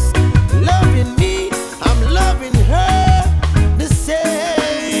close. Loving me, I'm loving her the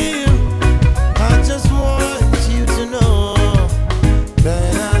same. I just want you to know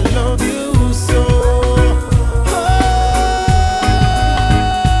that I love you so.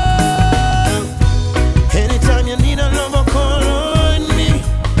 Anytime you need a lover, call on me.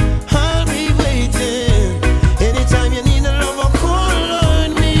 I'll be waiting. Anytime you need a lover, call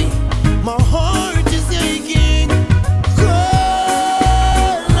on me. My heart is aching.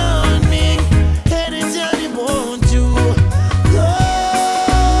 Call on me. Anytime you want to.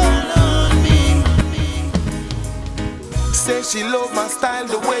 Call on me. Say she love my style,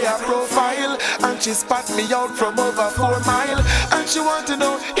 the way I profile, and she spot me out from over 4 miles. And she want to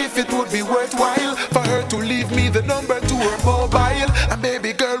know if it would be worthwhile for her to leave me the number to her mobile. And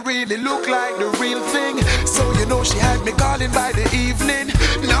baby girl really look like the real thing, so you know she had me calling by the evening.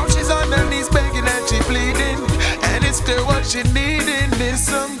 Now she's on her knees begging and she bleeding, and it's clear what she needing is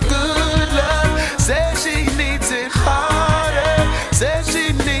some good love. Say she needs it harder, say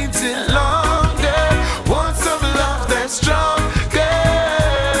she needs it longer. Want some love that's stronger.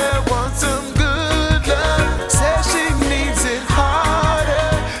 Want some good love. Say she needs it harder.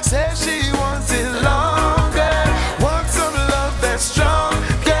 Say she wants it longer. Want some love that's stronger.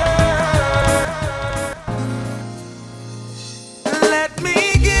 Let me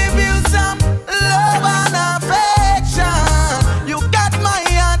give you some love and affection. You got my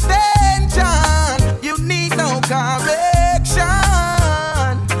attention. You need no correction.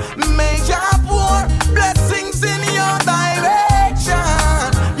 Major pour blessings in your direction.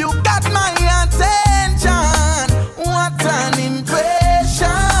 You got my attention. What an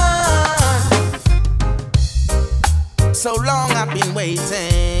impression. So long I've been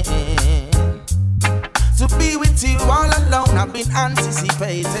waiting to be with you all alone. I've been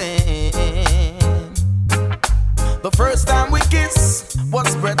anticipating. The first time we kissed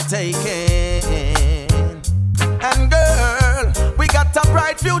was breathtaking. And girl, we got a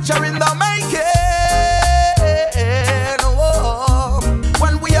bright future in the making. Oh,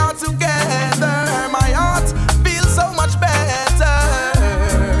 when we are together, my heart feels so much better.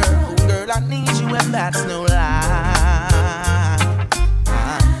 Oh, girl, I need you and that's no lie.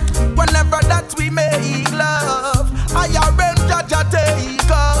 Whenever that we make love, I arrange Jaja take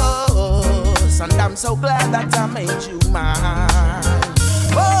us, and I'm so glad that I made you mine.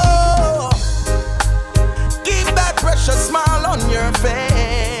 Oh, keep that precious smile on your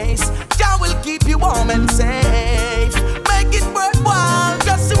face. Jah will keep you warm and safe. Make it worthwhile,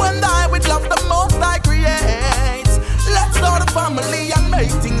 just you and I with love the most I create. Let's start a family and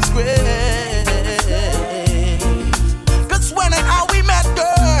make things great. Cause when and how we met,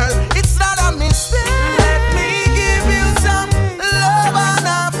 girl, it's not a mistake. Let me give you some love and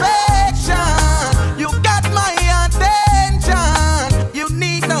affection. You got my attention. You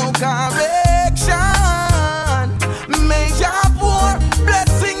need no correction. Major pour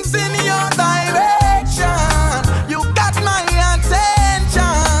blessings in your direction. You got my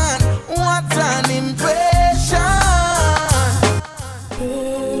attention. What an impression.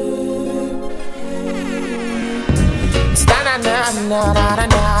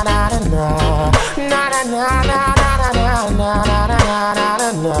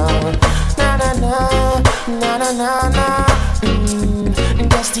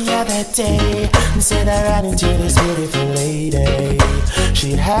 Just the other day, said I ran into this beautiful lady.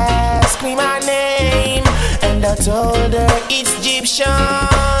 She asked me my name, and I told her it's Egyptian.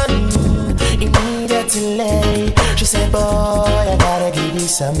 little late. She said, boy, I gotta give you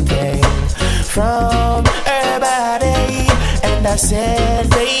something from her body. And I said,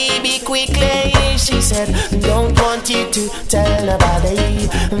 baby, quickly. She said, don't want you to tell nobody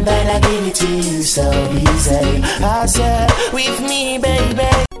that I give it to you so easy. I said, with me,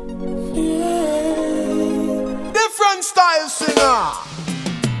 baby. Yeah. Different style singer.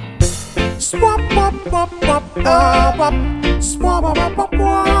 Swap, pop, pop, pop, pop. Swap, pop, pop, pop.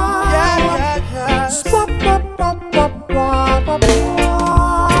 Yeah. Swap, pop, pop, pop, pop.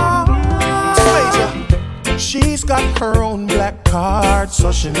 She's got her own black card,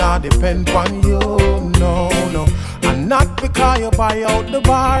 so she not depend on you. No, no. And not because you buy out the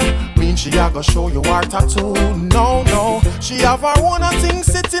bar, mean she a go show you her tattoo. No, no. She have her own thing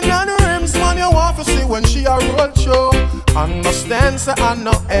sitting on the rims, man. You want to see when she a roll show. Understand, say I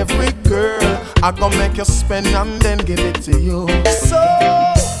know every girl I gon' make you spend and then give it to you. So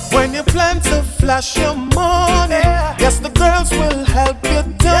when you plan to flash your money, yes, the girls will help you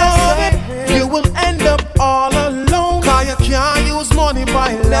do it. You will end up all alone, cause you can't use money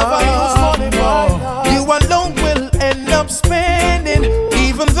by love. Never use money by love. You alone will end up spending,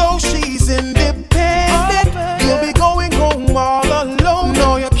 even though she's independent. You'll be going home all alone.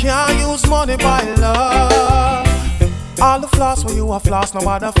 No, you can't use money by love. All the flaws where you are floss,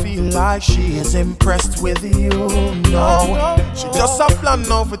 nobody feel like she is impressed with you. No, she just a plan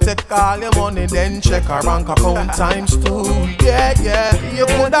now for take all your money, then check her bank account times 2. Yeah, yeah. You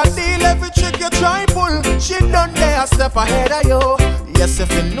coulda deal every trick you try pull. She done there a step ahead of you. Yes,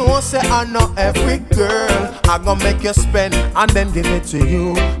 if you know, say I know every girl I gon' make you spend and then give it to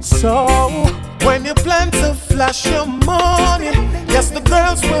you. So when you plan to flash your money, yes, the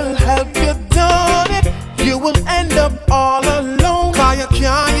girls will help you do it. You will end up all alone, cause you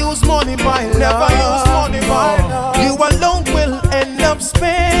can't use money by love. Never use money by love. You alone will end up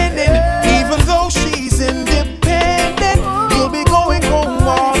spending, even though she's independent. You'll be going home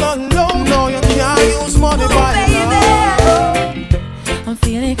all alone. No, you can't use money by love. I'm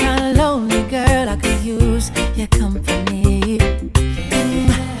feeling kinda lonely, girl. I could use your company.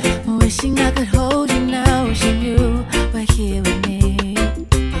 Wishing I could hold you now, wishing you were here with me.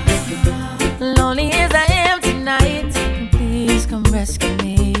 Lonely as I am tonight, please come rescue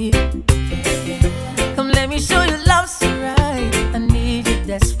me. Come let me show you love's so right. I need you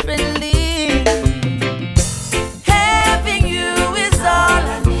desperately. Having you is all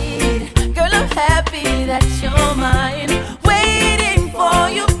I need. Girl, I'm happy that you're mine. Waiting for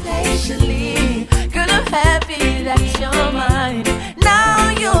you patiently. Girl, I'm happy that you're mine. Now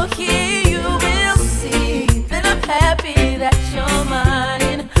you're here, you will see that I'm happy that you're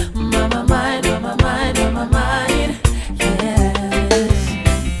mine. Mama mine, mama mine, mama mine. Yes.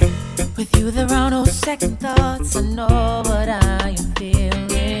 With you there are no second thoughts. I know what I am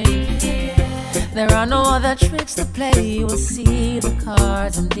feeling. There are no other tricks to play. You will see the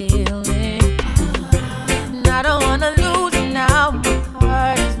cards I'm dealing. And I don't wanna lose it now. My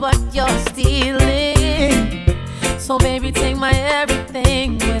heart is what you're stealing. So baby, take my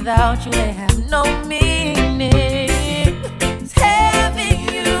everything. Without you, they have no meaning. Having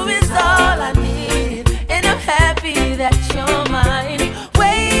you is all I need, and I'm happy that you're mine.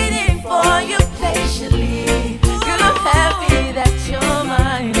 Waiting for you patiently. Girl, I'm happy that you're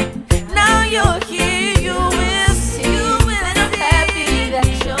mine. Now you're here, you will see, and I'm happy that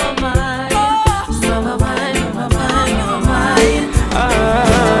you're mine. Mama mine, mama mine, mama mine.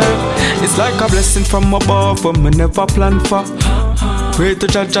 It's like a blessing from above, but me never planned for. Pray to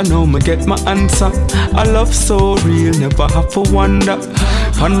judge, I know me get my answer. I love so real, never have to wonder.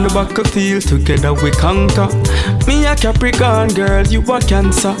 On the back of field, together we conquer. Me a Capricorn girl, you a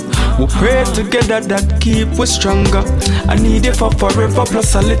Cancer. We pray together that keep we stronger. I need you for forever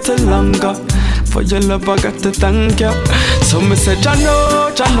plus a little longer. For your love I got to thank you. So me say,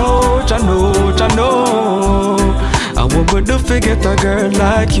 Jano, Jano, Jano, Jano. I would do forget a girl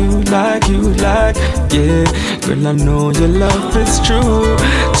like you, like you, like, yeah. Girl, I know your love is true.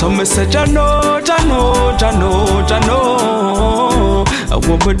 So me say, Jano, Jano, Jano, Jano. I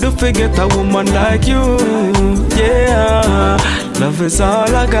would do forget a woman like you, yeah. Love is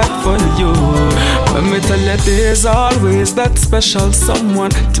all I got for you. When me tell you there's always that special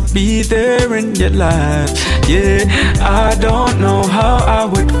someone to be there in your life, yeah. I don't know how I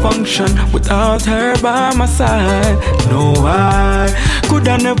would function without her by my side. No, I could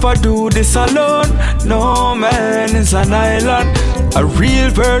I never do this alone. No man is an island. A real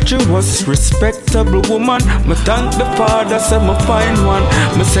virtuous, respectable woman. Me thank the Father, say me find one.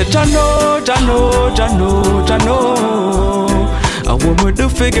 Me say Jano, Jano, Jano, Jano. I want me to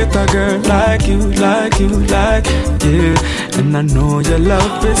forget a girl like you, like you, like, yeah. And I know your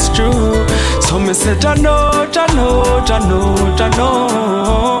love is true. So me said, I know.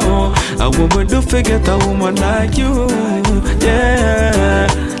 A woman do forget a woman like you. Yeah,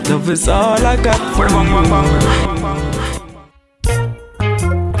 love is all I got for you.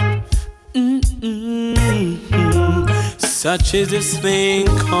 Such is this thing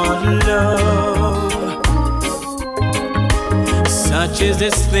called love. Such is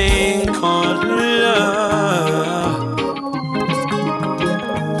this thing called love.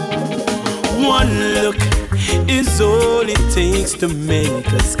 One look is all it takes to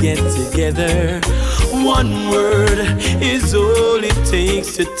make us get together. One word is all it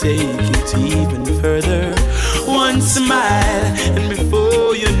takes to take it even further. One smile, and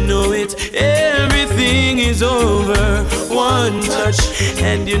before you know it, everything is over. One touch,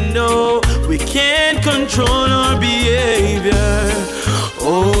 and you know we can't control our behavior.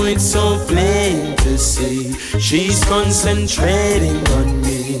 Oh, it's so plain to see she's concentrating on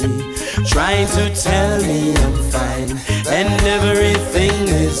me, trying to tell me I'm fine and everything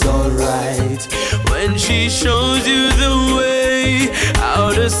is alright. When she shows you the way,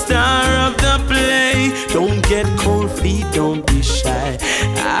 out the star of the play. Don't get cold feet, don't be shy.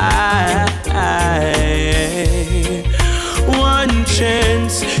 One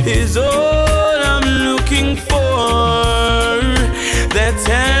chance is all I'm looking for. That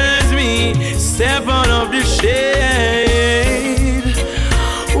tells me step out of the shade.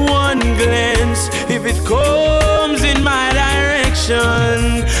 One glance, if it comes in my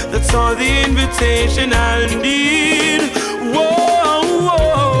direction, that's all the invitation I need. Whoa,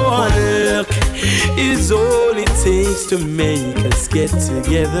 one look is all it takes to make us get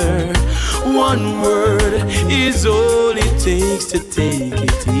together. One word is all it takes to take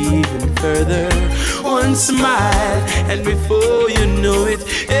it even further. One smile, and before you know it,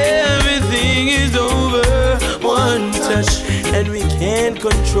 everything is over. One touch, and we can't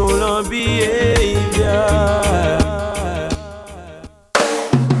control our behavior.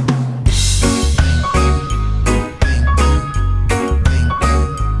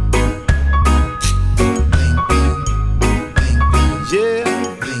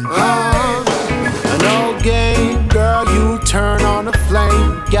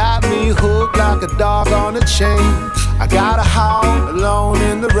 Got me hooked like a dog on a chain. I got a howl alone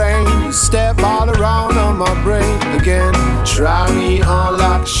in the rain. You step all around on my brain again. Try me on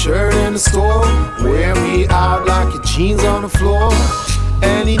like a shirt in the store. Wear me out like your jeans on the floor.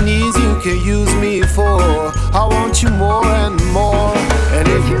 Any needs you can use me for. I want you more and more. And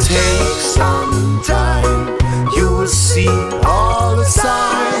if you take some time, you will see all the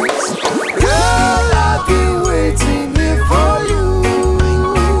signs. Girl, I've been waiting here for you.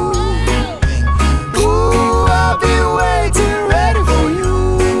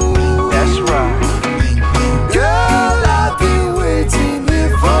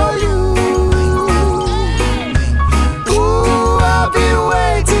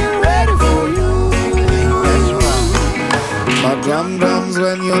 Dum-dums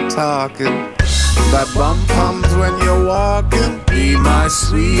when you're talking, that bum-pums when you're walking. Be my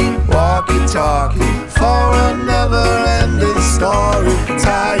sweet walkie-talkie for a never-ending story.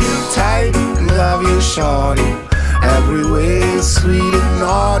 Tie you tight, love you shorty. Every way is sweet and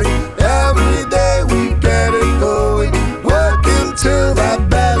naughty. Every day we get it going, working till that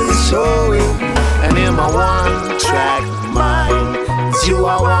belly's showing. And in my one-track mind, it's you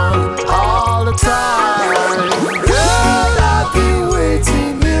I want all the time. Girl, I've been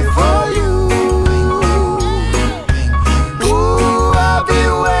waiting here for you. Ooh, I've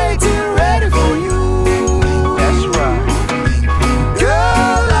been waiting, ready for you. That's right.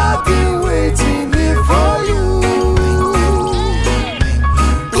 Girl, I've been waiting here for you.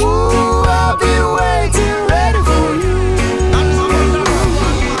 Ooh, I've been waiting, ready for you.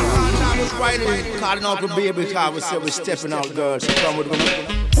 Calling Uncle Baby, because we said we're stepping out, girls. So come with me.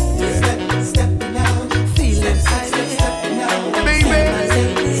 Stepping out, feeling stepping out, baby.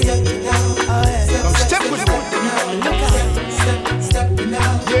 Come step with me. Stepping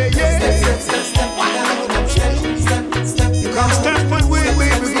out, yeah, yeah. Come step with me,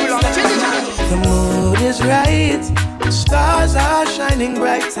 baby. The mood is right, stars are shining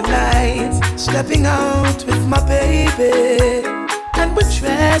bright tonight. Stepping out with my baby, and we're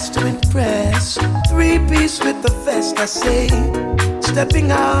dressed to impress. Three-piece with the vest, I say.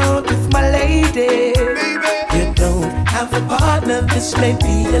 Stepping out with my lady. Baby. You don't have a partner, this may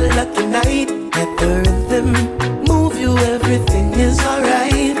be a lucky night. Let the rhythm move you, everything is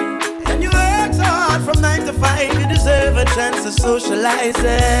alright. And you work so hard from 9 to 5, you deserve a chance to socialize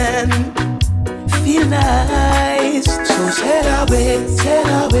and feel nice. So sail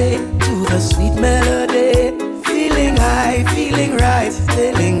away to the sweet melody. Feel feeling high, feeling right,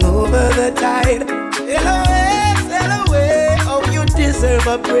 sailing over the tide. Sail away, oh you deserve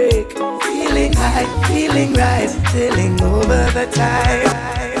a break. Feeling high, feeling right, sailing over the tide.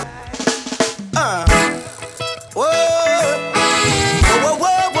 Whoa, whoa,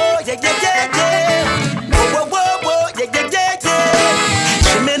 whoa, whoa, yeah, yeah, yeah, yeah. Whoa, whoa, whoa, yeah, yeah, yeah, yeah.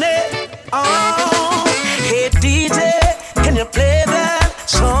 Chimney, oh, hey DJ, can you play that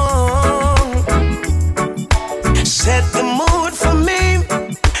song? Set the mood for me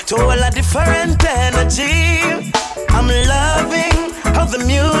to all a different energy. I'm loving how the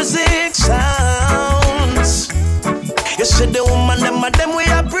music sounds. You see the woman, them we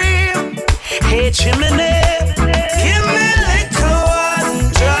are breathe. Hey Chimney, give me little one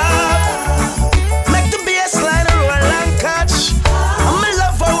drop. Make the bass line roll and catch. I'm in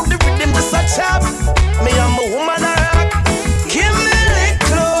love how the rhythm just a tap. Me I'm a woman a rock. Give me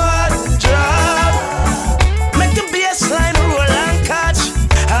little one drop. Make the bass line roll and catch.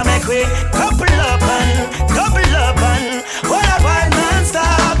 I make we couple up and what a vibe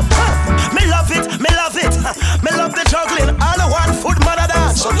non-stop. Me love it. Me love the juggling. All I want food mother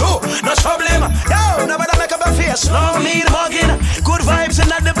dance. So do no problem. Yo, nobody make up a face. No need mugging. Good vibes in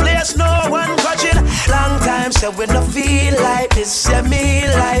the place. No one grudging. Long time said we no feel like this. Yeah, me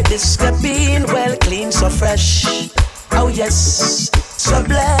like this. The bean well clean, so fresh. Oh yes, so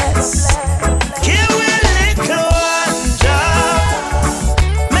blessed. Give me a little one drop.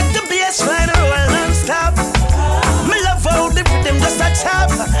 Make the bass line roll non-stop. Me love how the rhythm just a tap.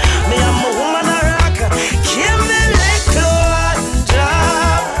 Me I'm a woman a rock. Give me a little one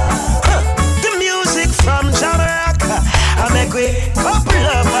drop. The music from Jamaica. I make we couple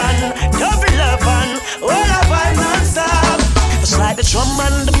up and double up and all up and non-stop. Slide the drum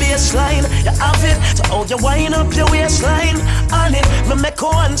and the bass line. You have it, so how you wind up your waistline. On it, me make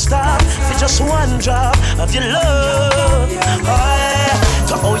one stop for just one drop of your love. Oh, yeah.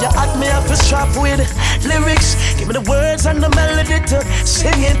 So how you act me up a strap with lyrics. Give me the words and the melody to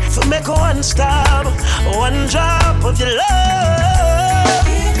sing it. For make one stop, one drop of your love.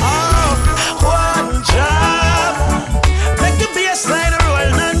 Oh, one drop. Make the bass line roll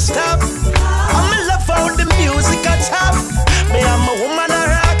non-stop. I'm in love how the music a tap. Me I'm a woman a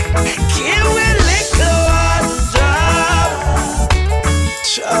rock. Give me a little one drop.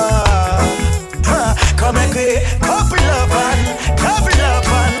 Come and get couple up and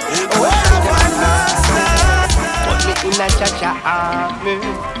what up and put me in a cha-cha army,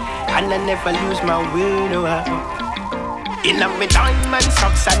 and I never lose my way no how. In a me diamond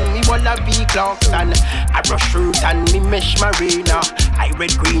socks and me wallaby clocks and I brush fruit and me mesh marina. I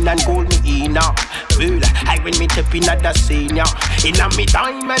red, green and gold me in well, I when me tip in at the senior. In a me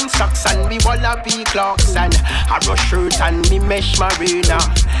diamond socks and me wallaby clocks and I brush fruit and me mesh marina.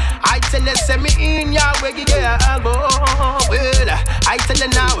 I tell you say me in ya where you get go. Well, I tell you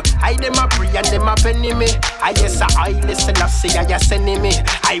now, I dem a pray and dem a penny me. I yes I listen I say I sending me.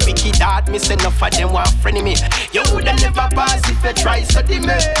 I wicked heart me say enough of them want friend me. You woulda never pass if you try study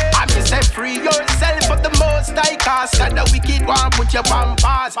me. I me say free yourself of the most I cast. And the wicked one put your palm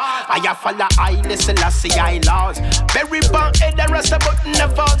pass. I a follow I listen I say I laws. Very bang head the rest of button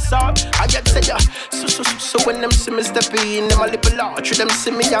never stop. I get say ya so when them see me step in, them a little large. Them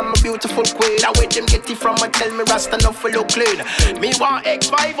see me I'm a beautiful queen. Now where them get it from and tell me Rasta no for look clean. Me want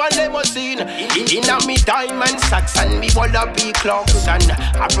X5 and limousine. In a me diamond socks and me wallaby clocks and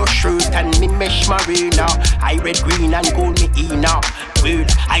I brush shirt and me mesh marina. I red, green and gold me in well,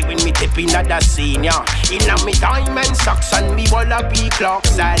 I win me tip in the senior. In a me diamond socks and me wallaby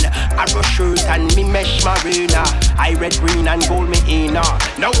clocks and I brush shirt and me mesh marina. I red, green and gold me in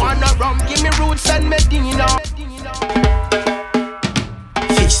no one rum, give me roots and Medina.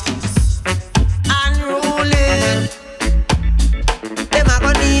 Fix this. Unruly. Them a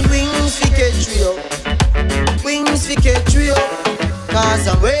gonna need wings fi catch we up. Wings fi catch we up. Cause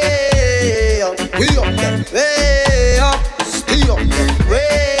I'm way up. We up them. Way up. Stay up them.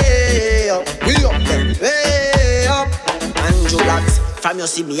 Way up. We up them. Way up. And Juggling. From you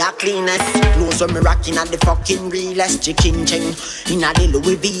see me a cleanest. Clothes when me rockin' at the fucking realest. Chicken chain in a the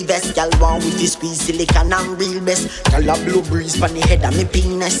Louis V vest. Y'all want with this squeeze silicone and real best. Y'all a blow breeze pon the head of me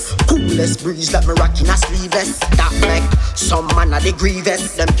penis. Coolest breeze that me rockin' a sleeveless. That make some man a the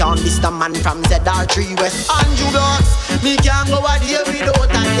grievous. Them can't miss the man from ZR3 West. And Juggling, me can't go a day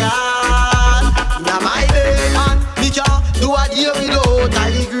without a yard. Inna my bed and me can't do a day without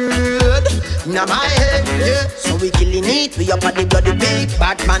a good. Inna my head, yeah. So we killing it, we up at the bloody beat.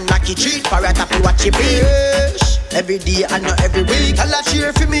 Bad man lucky treat, for a tappy watch it be. Every day and not every week. All a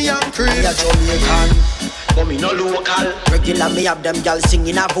cheer for me and Chris. Me a Jamaican, but me no local. Regular me have them girls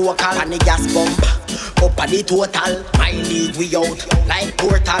singing a vocal. And the gas bump, up at the total. My league we out like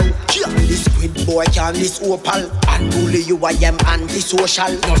portal. This squid boy can this opal. And bully you I am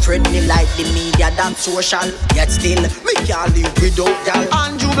antisocial. No friendly like the media that social. Yet still me can't live without y'all.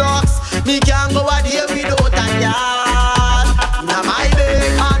 Andrew Blocks, me can't go a day without a y'all. Now my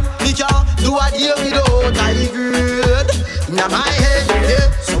bed and me can't do a day without a good. Now my head,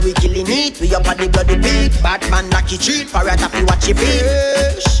 yeah. So we killing it, we up at the bloody beat. Batman lucky treat, parrot happy watch your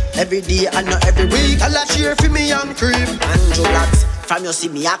fish. Every day and not every week, I'll cheer for me and creep. Andrew Blocks, from you see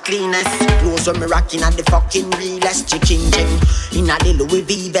me a cleanest. Clothes when me rocking at the fucking realest. Chicken ching, in a the Louis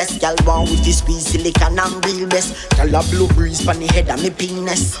V vest. Y'all want with the squeeze silicon and real best. Y'all a blue breeze pan the head of me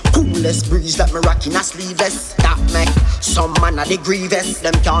penis. Coolest breeze that me rocking a sleeveless. That make some man a the grievous.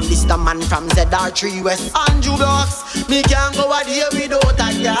 Them can't list a man from ZR3 West. Andrew Blocks, me can't go a day without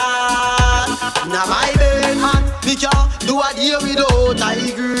a girl. Now my bed man, me can't do a day without a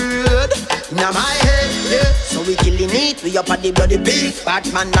good. Now my head, yeah. So we killing it, we up at the bloody beat.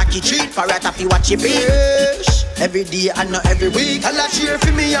 Batman lucky treat, parrot happy watch your fish. Every day and not every week, I'll cheer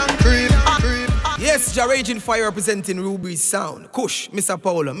for me and creep. Yes, Raging Fyah representing Ruby's sound. Kush, Mr.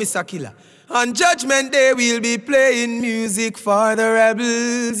 Paolo, Mr. Killer. On Judgment Day we'll be playing music for the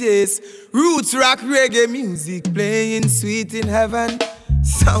rebels, yes. Roots rock reggae music playing sweet in heaven.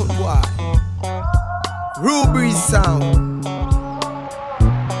 Sound why? Ruby's sound.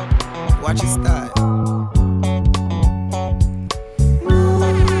 Watch his style.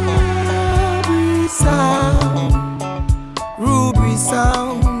 Ruby sound. Ruby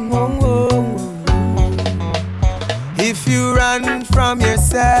sound. Oh, oh, oh. If you run from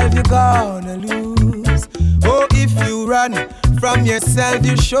yourself, you're gonna lose. Oh, if you run from yourself,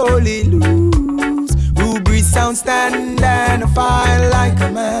 you surely lose. Ruby sound stand and fight like a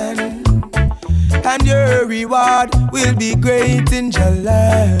man. And your reward will be great in your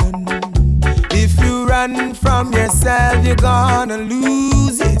land. If you run from yourself, you're gonna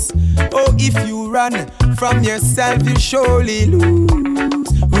lose it. Oh, if you run from yourself, you surely lose.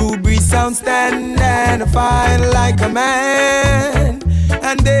 Ruby sound stand and fight like a man.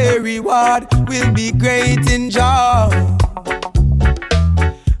 And their reward will be great in joy.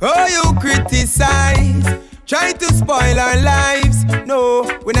 Oh, you criticize, trying to spoil our lives. No,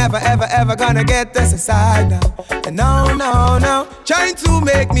 we're never, ever, ever gonna get this aside now. And no, no, no, trying to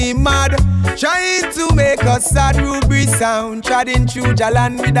make me mad, trying to make us sad. Ruby sound, treading through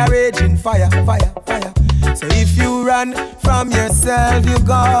Jalan with a raging fire, fire, fire. So if you run from yourself, you're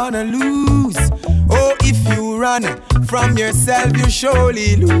gonna lose. Oh, if you run from yourself, you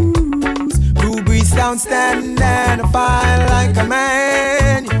surely lose. Ruby sound stand and fight like a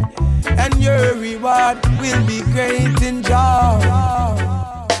man. And your reward will be great in joy.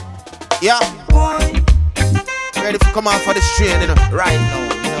 Yeah, boy, ready to come out for this train, you know, right now,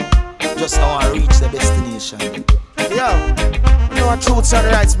 you know. Just now I reach the destination. Yeah, you know, truths and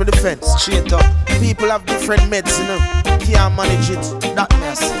rights my defense. Straight up, people have different meds, you know. Can't manage it. That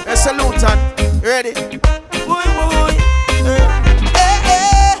mess. A salute and ready. Boy, boy.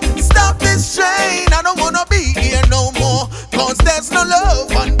 Hey, stop this train. I don't wanna be here no more. Cause there's no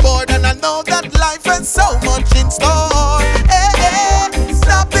love on board. And I know that life has so much in store. Hey,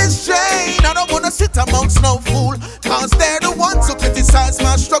 stop this train. I don't wanna sit amongst no fool. Cause they're the ones who criticize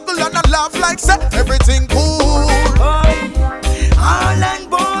my struggle. And I laugh like say everything cool. All on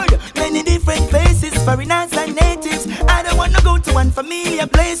board, many different faces, foreigners and natives. I don't wanna go to unfamiliar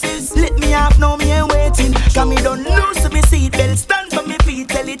places. Let me off, now me ain't waiting. Cause me don't lose me seatbelt, stand for me feet.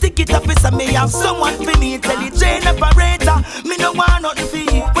 Tell the ticket officer me have someone for me. Tell the train operator, me no want nothing for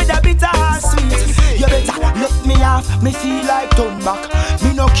you. With a bitter or sweet, you better let me off, me feel like turn back.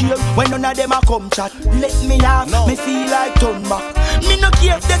 Me no care when none of them a come chat. Let me off, me feel like turn back. Me no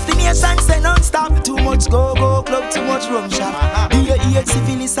care if destination say non-stop. Too much go-go club, too much rum shot. Do you hear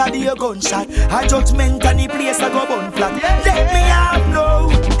syphilis or do you gunshot? A judgment and the place I go bun flat. Let me off now.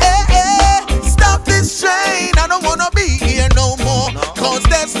 Hey, stop this train. I don't wanna be here no more. Cause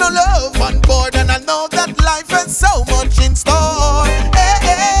there's no love on board. And I know that life has so much in store.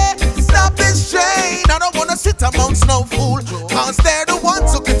 Hey, stop this train. I don't wanna sit amongst no fool. Cause they're the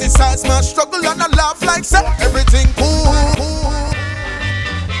ones who criticize my struggle. And I laugh like say everything cool.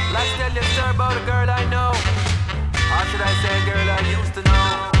 Let's tell you a story about a girl I know. Or should I say a girl I used to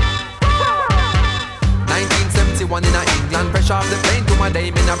know? 1971 in England, fresh off the plane to my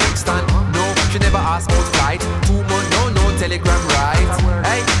dame in a Brixton. No, she never asked about flight. 2 months, no telegram right.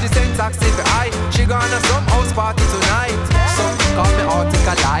 Hey, she sent taxi for I. She gonna some house party tonight. So call me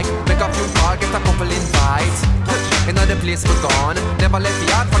article like, make a few calls, get a couple invites. Another place we're gone. Never left the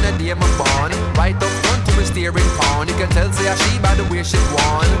yard from the day I'm born. Right up front to a steering pound. You can tell say she by the way she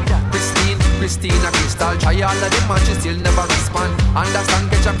won. Christine, Christina, Crystal, try all of them and she still never respond. Understand,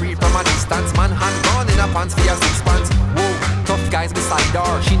 catch a breathe from a distance. Man, hand gone in her pants for your 6 months. Whoa, tough guys beside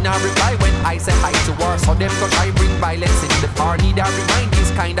her. She not reply when I say hi to her. So them go try bring violence in the bar. Need a remind this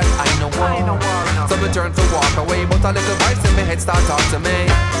kind that I know war. So me turn to walk away, but a little voice in my head start talk to me.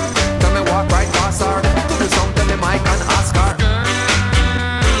 Tell me walk right past her. Do the song, tell me Mike and ask her.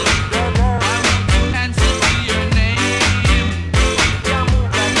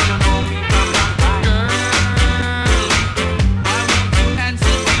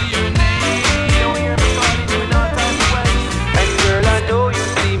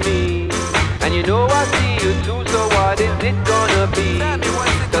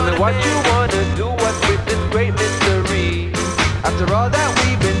 What you wanna do, what's with this great mystery? After all that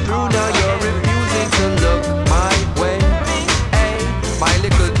we've been through, now you're refusing to look my way. Hey, my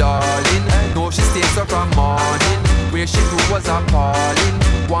little darling, no, she stays up from morning. Where she grew was appalling.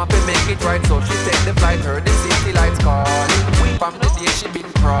 Want to make it right, so she take the flight. Heard the city lights calling. From the day she been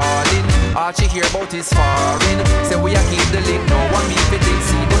crawling, all she hear about is foreign. Say we a keep the link, no one me fit it.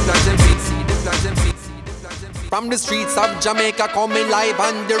 See the plans them fit, see the plans them fit. From the streets of Jamaica coming live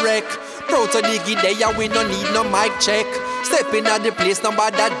and direct. Protoje there, we no need no mic check. Stepping at the place,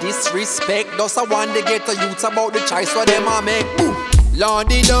 nobody disrespect. Just I want to get the youths about the choice what them a make. Ooh.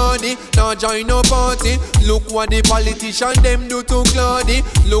 Lordy, lordy, now join no party. Look what the politician them do to Claudy.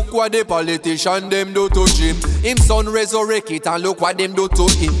 Look what the politician them do to Jim. Him son resurrect it and look what them do to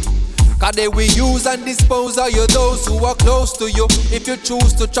him. Cause they will use and dispose of you, those who are close to you. If you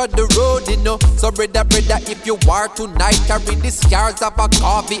choose to tread the road, you know. So brother, if you are tonight, carry the scars of a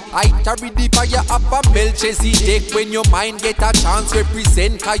coffee. I carry the fire of a Melchizedek. When your mind get a chance,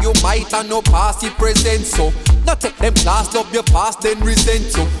 represent. Cause you might have no past, it present. So, not take them class, love your past, then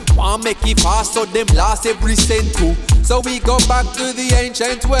resent. So, want make it fast, so them last every cent too. So we go back to the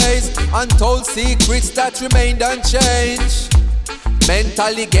ancient ways. Untold secrets that remained unchanged.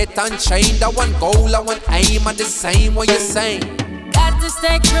 Mentally get unchained. I want goal, I want aim, and the same what you're saying. Got to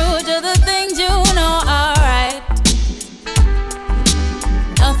stay true to the things you know, alright.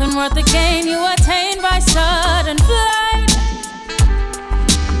 Nothing worth the gain you attain by sudden flight.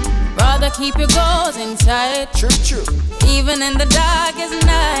 Rather keep your goals in sight. True. Even in the darkest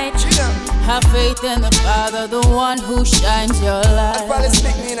night. Have faith in the Father, the one who shines your light.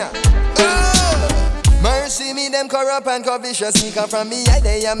 Mercy me, them corrupt and covetous. Sneak up from me, I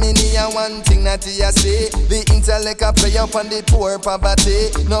they am in here. One thing that you say, the intellect a play up on the poor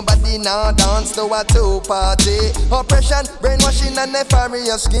poverty. Nobody now dance to a two-party. Oppression, brainwashing and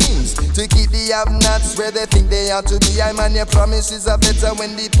nefarious schemes to keep the have-nots where they think they ought to be. I man, your promises are better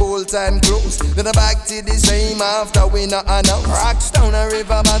when the poll time close. Then I back to the same after we not announce. Rocks down a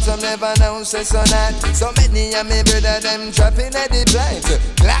river bottom, never know say so not. So many of me brother them trapping at the blind.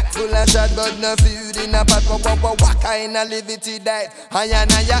 Black full of shot but no food in a pot. What kind of liberty died? Higher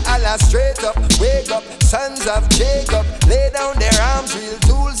and higher, Allah straight up. Wake up, sons of Jacob. Lay down their arms, real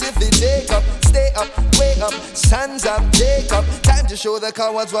tools if they take up. Stay up, wake up, sons of Jacob. Time to show the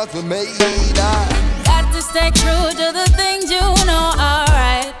cowards what we made of. Got to stay true to the things you know,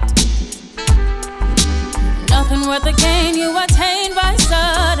 alright. Nothing worth the gain you attain by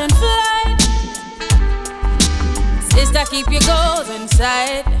sudden flight. Sister, keep your goals in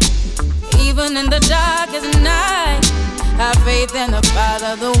sight. Even in the darkest night, have faith in the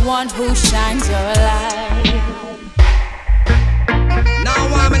Father, the one who shines your light. Now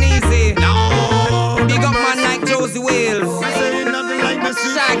I'm an easy. No. Big up man like Josie Wales.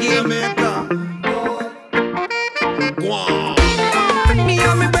 Shaggy. Me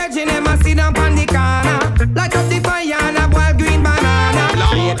and me brethren, them a sit down on the corner. Light up the fire and a wild green banana.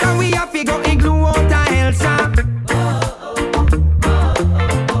 Later we have to go igloo out of Elsa.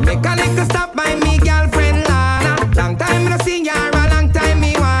 Stop by me girlfriend Lana. Long time no see her, a long time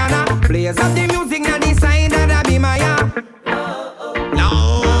me wanna. Players of the music now decide that I be my No.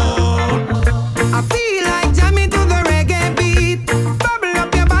 I feel like jamming to the reggae beat. Bubble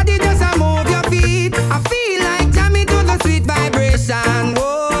up your body, just a move your feet. I feel like jamming to the sweet vibration.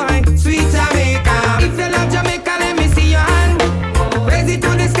 Boy, sweet Jamaica. If you love Jamaica, let me see your hand. Raise it to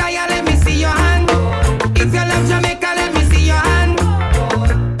the sky and let me see your hand. If you love Jamaica, let me see your hand.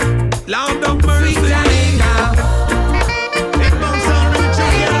 Lord of mercy, sweet Jamaica. It bounce on the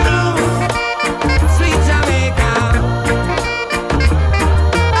tree now. Sweet Jamaica.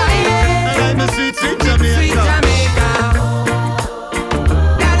 I like the sweet Jamaica. Sweet Jamaica.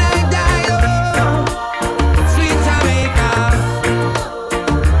 Die, oh. Sweet Jamaica.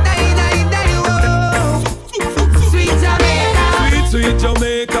 Die, oh. Sweet Jamaica. Sweet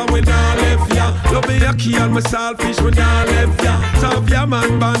Jamaica, we not left ya. So me a kill me selfish, we nah left ya. Savia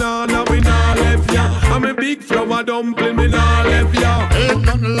man banana, we nah left ya. I'm a big flower dumpling, me nah left ya. Ain't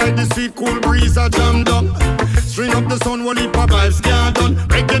nothing like the sweet cool breeze a jam down. String up the sun, while heap of vibes can't done.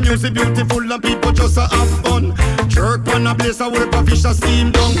 Reggae music beautiful and people just a have fun. Jerk on a place, I work a fish a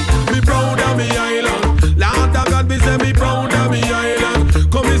steam down. Me proud of me island. Lord of God, me say me proud of me island.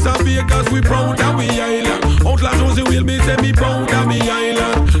 Come is a Vegas, we proud of me island. Outlaw Josie will me say me proud of me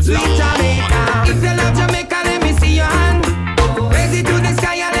island. Sweet Jamaica, if you love Jamaica, let me see your hand. Raise it to the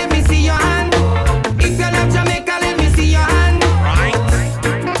sky and let me see your hand. If you love Jamaica, let me see your hand. Right,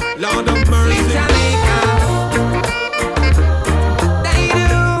 Lord of mercy. Sweet Jamaica, they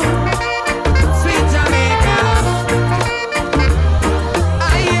do. Sweet Jamaica,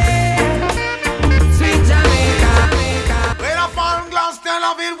 ah yeah. Sweet Jamaica. When a foreign glass tell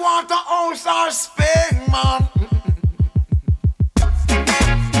of it water, house or Spain, man.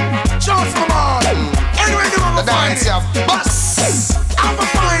 Just come on. Anyway, you have a find it. Bus. I'm a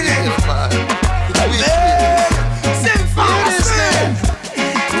find it. Sing fast.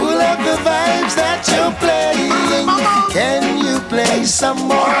 Pull up the vibes that you're playing. Can you play some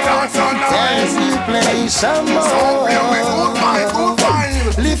more? Can you play some more?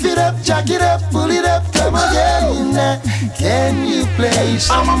 Lift it up, jack it up, pull it up, come again. Can you play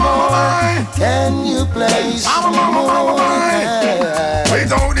some more? Can you play some more?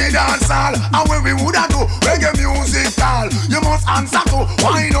 Without the dance hall, and when we woulda do reggae music hall, you must answer to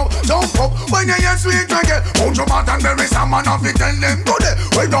wind up, jump up. When you hear sweet reggae, put your mouth and bury some man off it, tell them to the.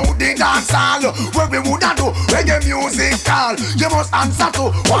 Without the dance hall, when we woulda do reggae music hall, you must answer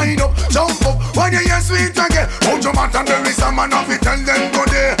to wind up, jump up. When you hear sweet reggae, put your mouth and bury some man off it, tell them to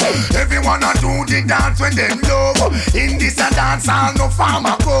the. Everyone a do the dance when them love. In this a dance hall, no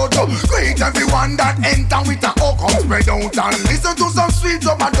farmer go to. Greet everyone that enter with a hook on spread out and listen to some sweet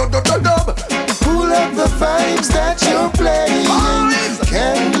dub and dub. Pull up the vibes that you're playing.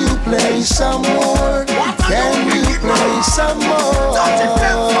 Can you play some more? Can you play some more?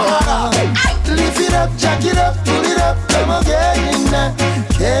 Lift it up, jack it up, pull it up, come again.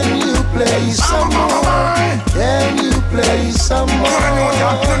 Can you play some more? Can you play some more?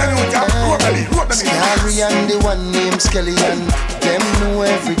 Scary and the one named Skelly and them know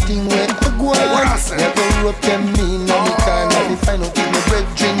everything where I go on. Never rope them in on the corner. They find out if my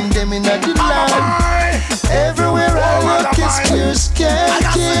brethren them in the land. Everywhere I look is clear sky.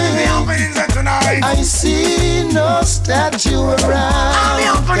 I see no statue around.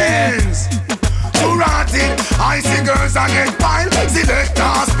 To rot it, I see girls and get wild. Select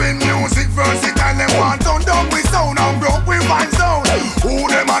spin music versatile. Them want to down with sound and broke with vibes down. Who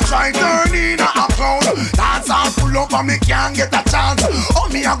them a try turn in a clown? Dance all full up and me can't get a chance. Oh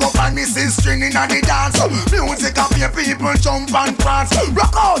me a go find me string in the dance. Music up here people jump and prance.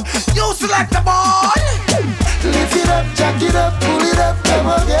 Rock out, you select the boy. Lift it up, jack it up, pull it up, come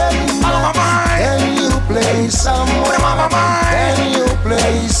again. Can you play some more? Can you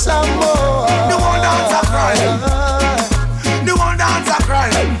play some more? The one dance a cry. The one dance a cry.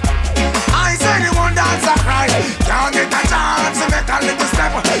 I say the one dance a cry. Can't get a chance to make a little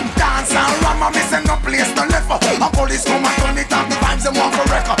step. Dance and ram and missing no place to left. A police come and turn it up, the vibes them want for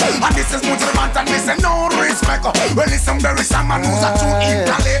record. And this is much remand and missing no respect. Well listen, Beres, some man who's a true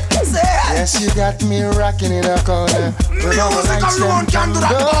intellect. Yes, you got me rocking in a corner. Music alone can do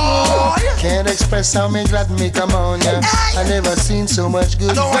that, boy. Can't express how me glad me come on, yeah. I never seen so much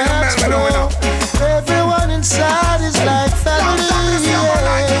good vibes flow. Everyone inside is like family,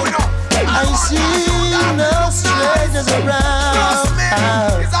 yeah. I see no strangers around.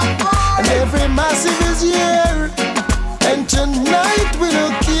 And every massive is here. And tonight we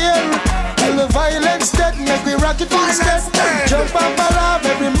don't care. Till the violence that make we rock it instead. Jump up around,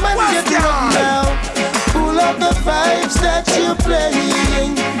 every man get up now. Pull up the vibes that you're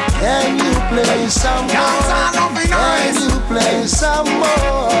playing. Can you play some more? Can you play some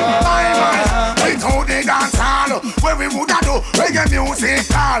more? Without the dance hall, where we woulda do reggae music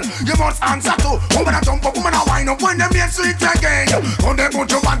hall, you must answer to woman a jump up, woman a wind up when them hear sweet reggae. Go there,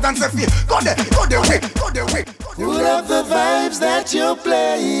 put your band and say feel. Go there, way. Pull up the vibes that you're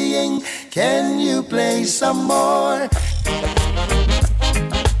playing. Can you play some more?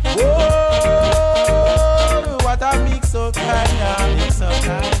 Whoa, what a mix up time,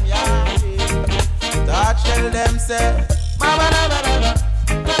 yeah. Touch tell them say, mama na na na na.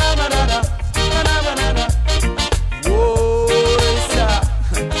 Whoa, sir.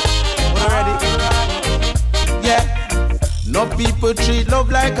 Already. Yeah. No people treat love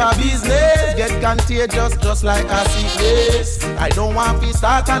like a business. Get contagious just like a sickness. I don't want to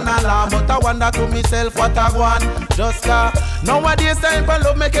start an alarm, but I wonder to myself what I want. Just Nowadays time for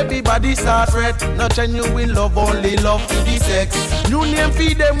love make everybody start fret. Not genuine love, only love for the sex. New name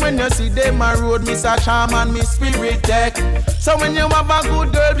feed them when you see them a road. Miss a charm and Miss Spirit Tech. So when you have a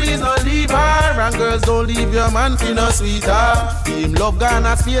good girl, please don't leave her. And girls don't leave your man for no sweetheart. Him love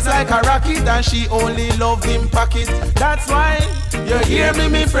Ghana space like a rocket, and she only love him pocket. That's why you hear me,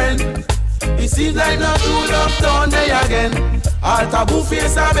 my friend. It seems like no true love down there again. All taboo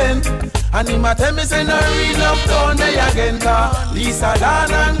face a bend. And him a tell me say no real love down there again. Cause Lisa,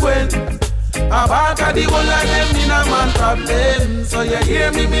 Dan and Gwen a back of the whole of them in a man problem. So you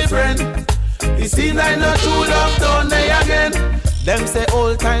hear me, my friend. It seems like no true love down there again. Them say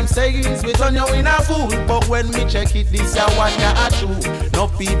old time sayings, we turn you in a fool. But when we check it, this ya one ya a true. No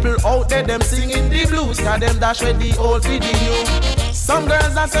people out there, them singing the blues. Cause them dash with the old video. Some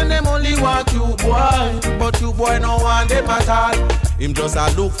girls that say them only want you boy, but you boy no want them at all. Him just a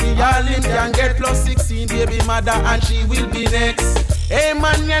look for y'all, him can get plus 16 baby mother and she will be next. Hey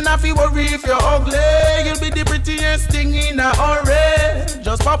man, you not fi worry if you're ugly. You'll be the prettiest thing in a hurry.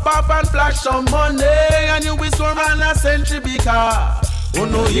 Just pop up and flash some money, and you will swarm on a century because oh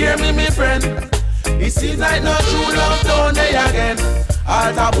no, hear me, my friend. It seems like no true love down there again.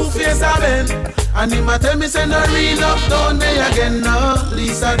 All taboo face a bend. And him a tell me say no real love down there again. No,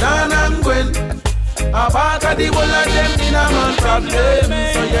 Lisa, Dan and Gwen a back of the whole of them in a man problem.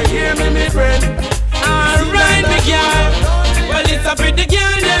 So you hear me, my friend. Alright, me girl. Well, it's a pretty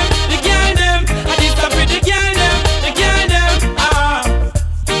girl them, the girl them. And it's a pretty girl them, the girl them. Ah,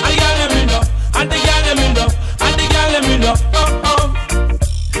 and the girl them in love, and the girl them in love, and the girl them in love. Oh, oh.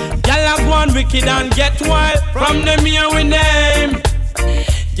 Girl a go on wicked and get wild. From them here we name.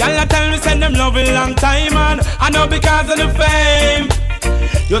 Girl a tell me send them love a long time, and I know because of the fame.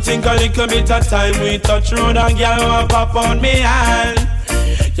 You think a little bit of time we touch road and girl want pop on me hand.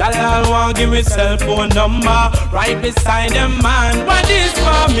 Y'all all want give me cell phone number right beside them man. What is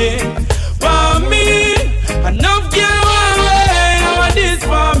for me? For me. Enough girl want way. What is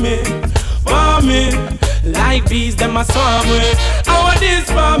for me? For me. Like bees them a swarm way. What is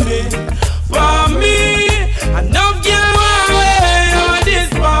for me? For me. Enough girl want way. What is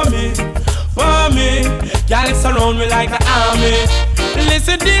for me? For me. Y'all surround me like an army.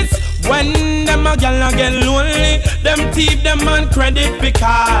 Listen this. When them a gal a get lonely, them thief them on credit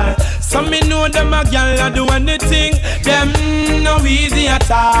because some me know them a gal a do anything, them no easy at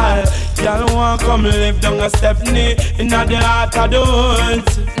all. Gal want come live down a Stephanie inna the heart of the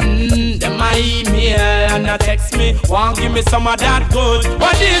woods. Them a email and a text me, want give me some of that good.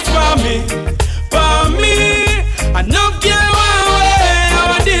 What is for me? For me. Enough gal want way.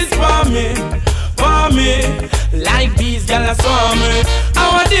 What is for me? For me. Like bees gal a swarm me.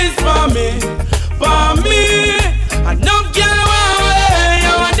 What is for me? For me. Enough gal want way.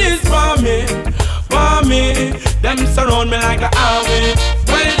 What is for me? For me. Them surround me like a army.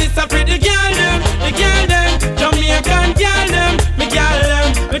 Well, this a pretty girl them, the girl them, Jamaican girl them, me girl them,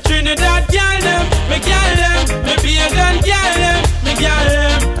 me Trinidad girl them, me girl them, me Bajan girl them, me girl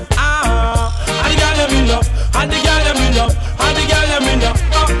them. Ah, and the girl them in love, and the girl them in love, and the girl them in love.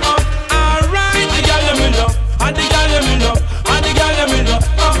 Oh oh, alright, the girl them in love, and the girl them in love, and the girl them in love.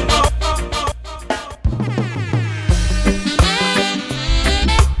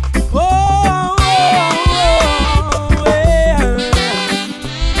 Oh oh.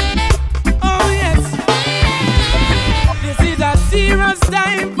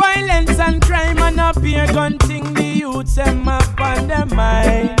 Beer gun thing, the youths them up on their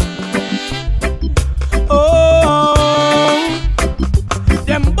mind. Oh,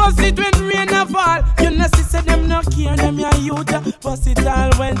 them bust it when rain a fall. You know see say them no care, them your youth bust it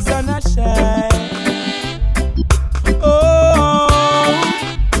all when sun a shine. Oh,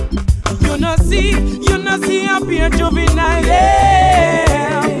 you know see a beer juvenile.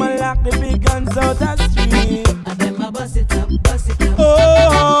 Yeah, I'ma lock the big guns out the street. And them a bust it up, bust it up.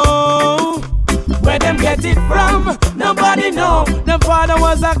 Oh. Where them get it from, nobody know. Them father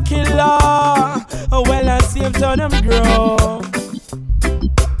was a killer. Oh, well, I see him so them grow.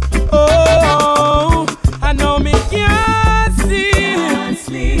 Oh, I know me can't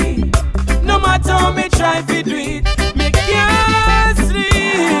sleep. No matter how me try to do it, me can't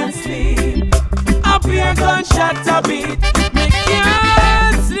sleep. A beer gunshot a beat. Me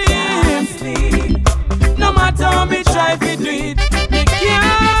can't sleep. No matter how me try to do it, me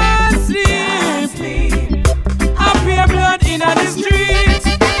can't sleep. I pure blood in the streets.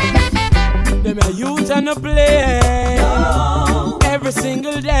 Them a youth on the play every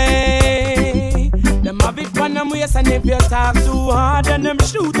single day. Them have it on them waist, and if you talk too hard, then them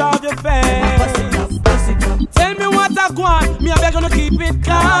shoot off your face. Tell me what I want, me I beg you to keep it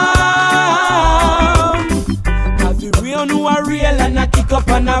calm. Cause we don't know for real and I kick up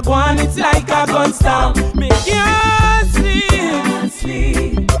and I go on. It's like a gun storm. Me can't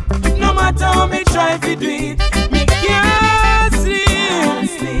sleep. No matter how me try to do it. Me can't sleep.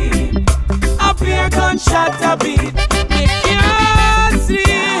 I fear gunshot a beat. Me can't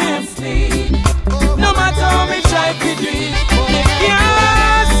sleep. No matter how me try to do it. Me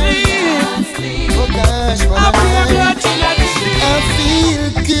can't sleep. Oh gosh, I fear blood in the street. I feel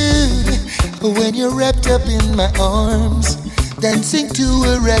good when you're wrapped up in my arms, dancing to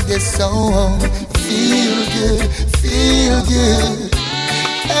a reggae song. Feel good.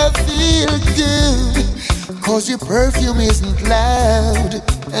 I feel good, cause your perfume isn't loud,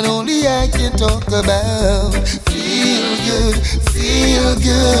 and only I can talk about. Feel good.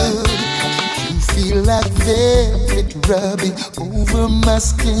 You feel like velvet rubbing over my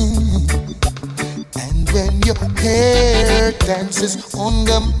skin, and when your hair dances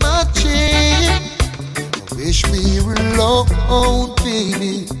under my chin, I wish we were alone,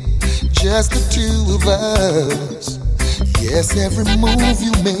 baby, just the two of us. Yes, every move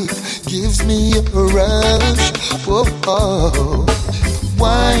you make gives me a rush. Whoa,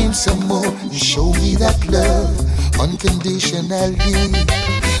 wine some more and show me that love unconditionally.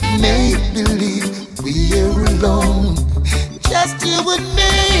 Make believe we're alone, just you and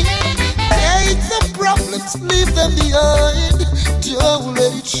me. Take the problems, leave them behind. Don't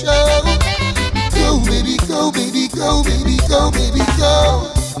let it show. Go, baby, go, baby, go, baby, go, baby, go.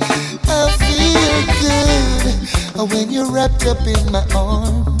 I feel good when you're wrapped up in my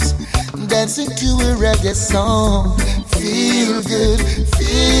arms, dancing to a reggae song. Feel good.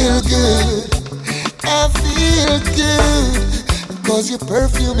 I feel good, cause your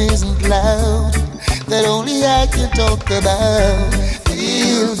perfume isn't loud, that only I can talk about.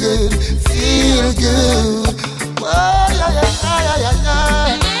 Feel good. Oh,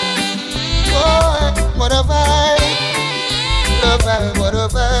 yeah. Oh, what a vibe. What a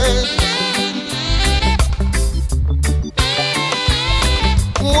vibe.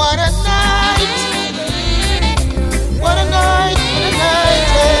 What a night,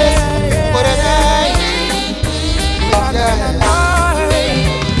 yes. What a night.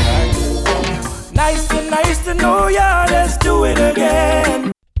 Nice to know ya, let's do it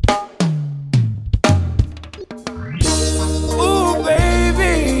again. Ooh,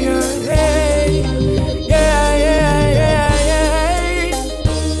 baby, yeah.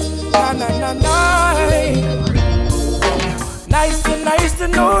 Nice to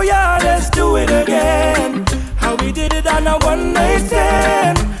know ya, let's do it again. How we did it on a one night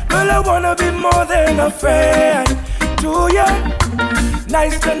stand. Girl, I wanna be more than a friend to ya.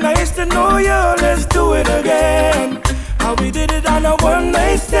 Nice to know ya, let's do it again. How we did it on a one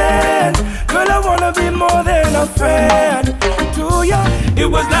night stand. Girl, I wanna be more than a friend to ya. It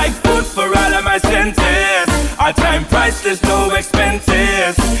was like food for all of my senses. Our time priceless, no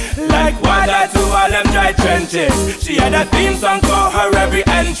expenses. Like water to all them dry trenches. She had a theme song for her every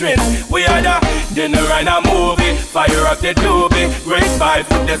entrance. We had a dinner and a movie. Fire up the doobie. Great vibes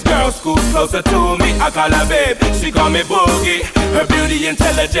with this girl, school closer to me. I call her babe, she call me Boogie. Her beauty,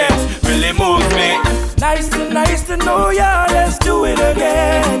 intelligence really moves me. Nice to know ya, let's do it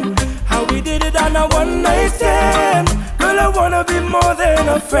again. How we did it on a one night stand. Girl, I wanna be more than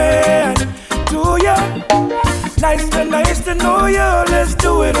a friend to ya. Nice to know ya, let's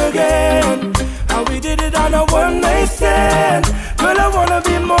do it again. How we did it on a one night stand. Girl, I wanna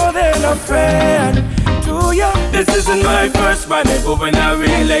be more than a friend to ya. This isn't my first rendezvous in a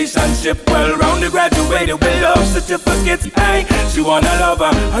relationship. Well rounded, graduated with love certificates. Hey, she want a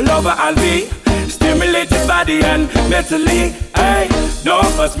lover I'll be. Stimulate your body and mentally. Hey,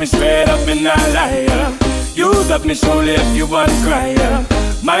 don't fuss me straight up in a liar. Use up me shoulder if you want cry.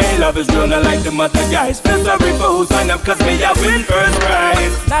 My love is real, not like the other guys. Feel sorry for who signed up, cause me I win first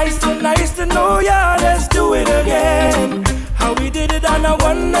prize. Nice to know ya, let's do it again. How we did it on a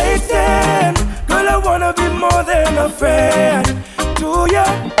one night stand. Girl, I wanna be more than a friend to ya.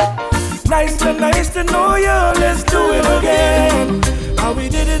 Nice to know ya, let's do it again. How we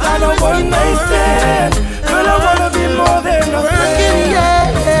did it on a one night stand. Girl, I wanna be more than a friend.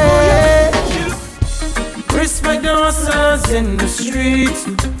 Respect the hustlers in the streets,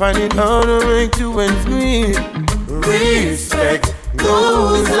 finding how to make two ends meet. Respect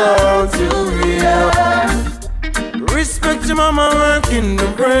goes out to real. Respect your mama working the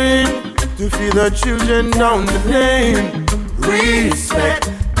brain to feed the children down the lane. Respect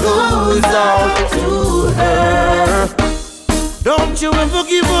goes out to her. Don't you ever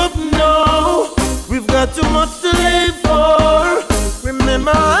give up, no. We've got too much to live for.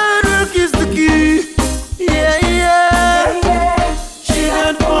 Remember, hard work is the key. Yeah. She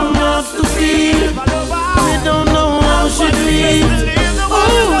had 4 mouths to feed. We don't know how she do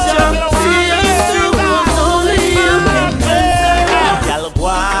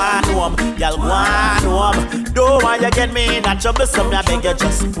trouble, so me I beg you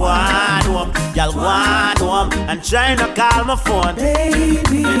just go on home. Y'all go on home and try to call my phone.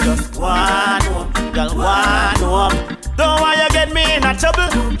 Baby, you just go on home. Y'all go on home. Don't want you get me in a trouble.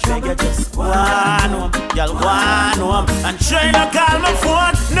 Beg you just go on home. Y'all go on home and try to call my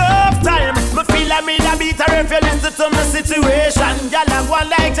phone. No time. Me feel like me da beat her if you listen to my situation. Y'all a go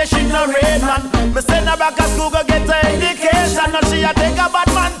like say she no rain man. Me send her back to school go get her education. Now she a take a bad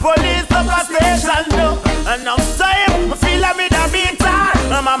man police up a station. No, enough time. Me feel like me da beat her.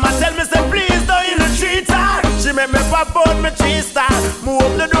 My mama tell me say please don't ill treat her. She make me pop out me 3-star.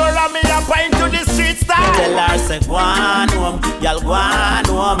 Move the door and me a point to the street star. Tell her say go on home, y'all go on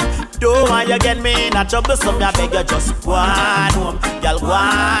home. Don't want you get me in a trouble, so me I beg you just go on home. Y'all go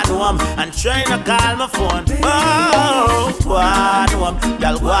on home and try to call my phone. Oh, go on home,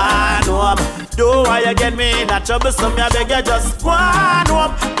 y'all go on home. Don't want you get me in a trouble, so me I beg you just go on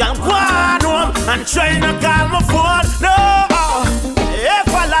home. Y'all go on home and try to call my phone. No, if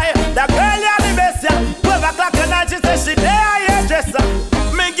I lie, that girl you the best, yeah. 12 o'clock at night she say she there, yeah, dresser.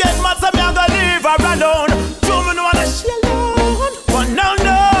 Me get mad, so me I go leave her alone. True, me no wanna she alone. But no,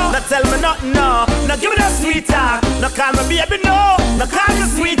 no tell me nothing, no. No give me that sweet talk. No call me baby, no. No call me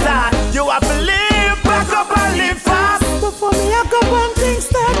sweetheart. You have to live back up and live fast. Before me I go on things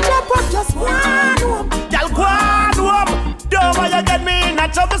start drop up, just go on home. Y'all go on home. Don't want you get me in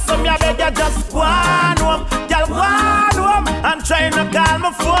a trouble, so me I beg you just go on home. Y'all go on home. I'm trying to call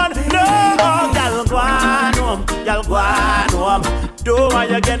my phone. No, y'all go on home. Y'all go on home. Don't want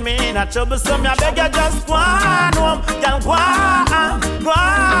you get me in a trouble, so me I beg you just go on home. Y'all go on, go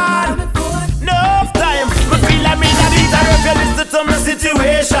on. No time, me feel like me da beat her if you listen to my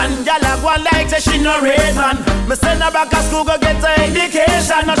situation. Y'all a go like say she no rain man. Me send her back to school go get her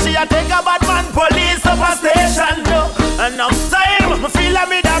education. Now she a take a bad man police up a station. No, enough time, me feel like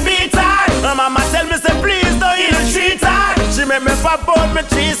me da beat her. My mama tell me say please don't ill treat her. She make me pop out me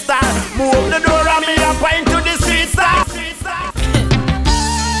 3-star. Move the door and me a point to the street star.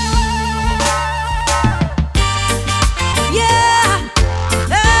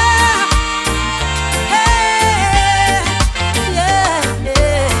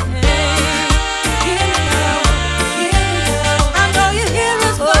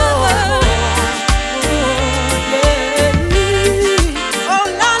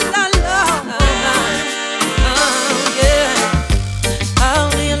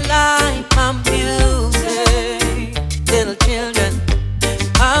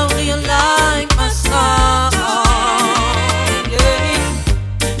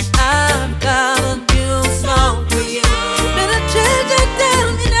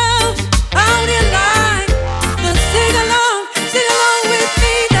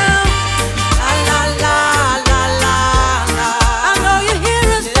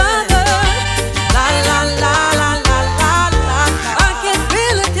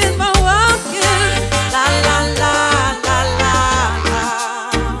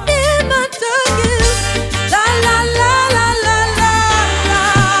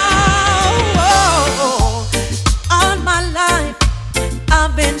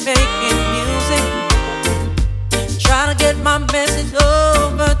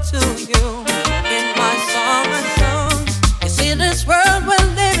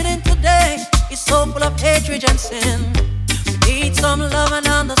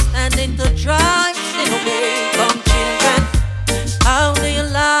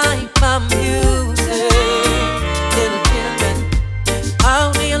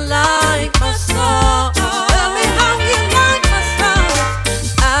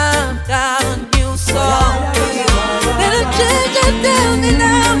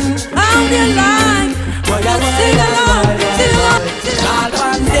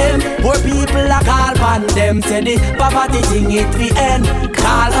 Say the poverty thing it fi end.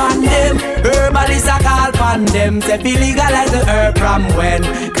 Call on them. Herbalists a call on them. Say fi legalize the herb from when.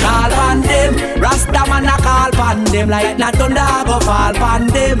 Call on them. Rasta man a call on them. Like not thunder go fall on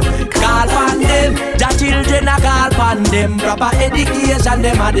them. Call on them. The children a call on them. Proper education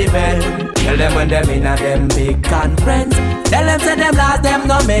them a defend. Tell them when them in a them big conference. Tell them say them laws them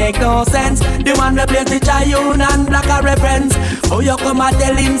no make no sense. The one we place the Chayun and black a reference. Oh you come and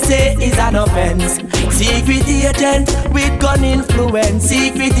tell him say is an offense. Secret agent with gun influence.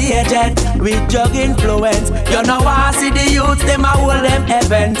 Secret agent with drug influence. You know want see the youths them a hold them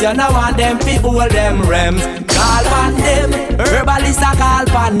events. You know want them fi hold them rems. Call on them. Herbalists a call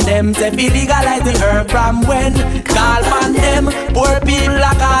on them. Say fi legalize the herb from when. Call on them. Poor people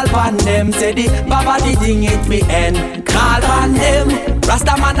a call on them. Say the poverty thing it fi end. Call on them.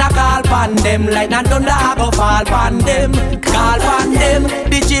 Rasta man a call on them. Like not thunder a go fall on them. Call on them.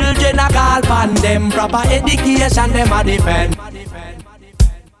 The children you not call pan them. Proper education them a defend.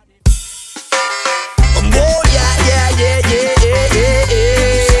 Oh yeah, yeah, yeah, yeah, yeah, yeah,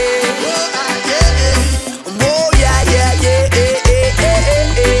 yeah. Oh yeah, yeah, yeah, yeah, yeah, yeah,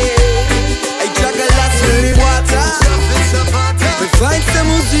 yeah. I juggle lots of the water. We find some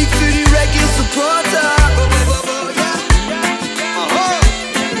music for the reggae supporter.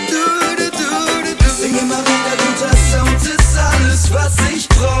 Sing immer wieder, guter Sound ist alles, was ich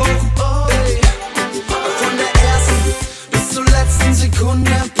brauch. Von der ersten bis zur letzten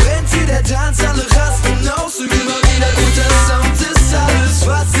Sekunde brennt hier der Tanz, alle rasten aus. Und immer wieder, guter Sound ist alles,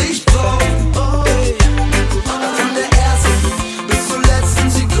 was ich brauch. Von der ersten bis zur letzten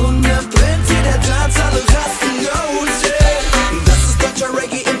Sekunde brennt hier der Tanz, alle rasten aus. Das ist deutscher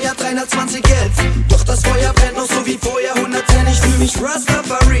Reggae im Jahr 320 jetzt. Doch das Feuer brennt noch so wie vorher 110. Ich fühl mich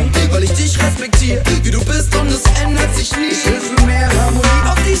Rastafari, weil ich dich respektiere, wie du bist und es ändert sich nie. Ich will für mehr Harmonie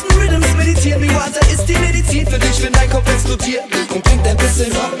auf diesen Rhythms meditieren. Wie Water ist die Medizin für dich, wenn dein Kopf explodiert. Und bringt ein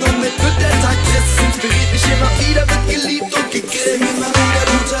bisschen Ordnung mit, wird der Tag trist. Es inspiriert mich immer wieder, wird geliebt und gegrillt. Immer wieder,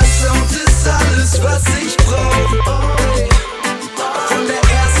 guter Sound ist alles, was ich brauch. Von der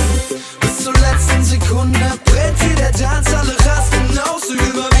ersten bis zur letzten Sekunde brennt hier der Tanz, alle rasten aus. Und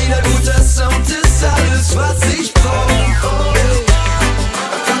immer wieder, guter Sound ist alles, was ich brauch.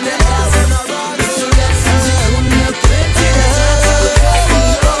 Von der ersten bis zur letzten Sekunde brennt hier der Tanz, alle rasten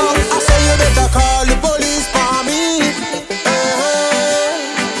aus. I say you better call the police for me,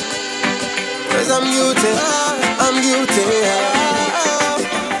 'cause I'm guilty, I'm guilty.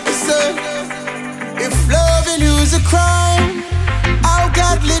 So, if loving you's a crime, I'll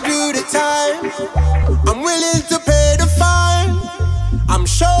gladly do the time. I'm willing to pay the fine. I'm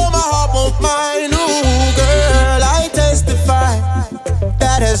sure my heart won't mind. Ooh, girl, I testify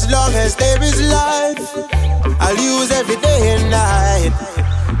that as long as there is life, I'll use every day and night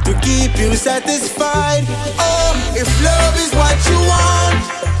to keep you satisfied. Oh, if love is what you want,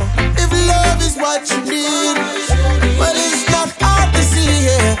 if love is what you need, well, it's not hard to see,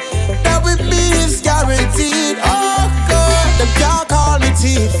 yeah, that with me is guaranteed. Oh, God, them can't call me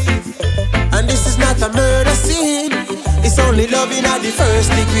thief, and this is not a murder scene. It's only loving at the first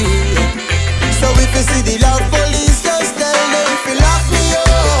degree. So if you see the love police, just tell them if you lock me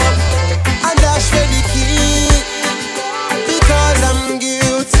up and dash for the key, because I'm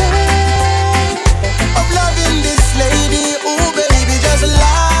guilty of loving this lady. Oh baby, just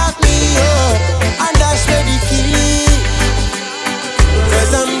lock me up and dash for the key,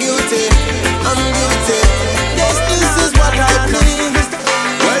 'cause I'm guilty, I'm guilty. Yes, this is what I need.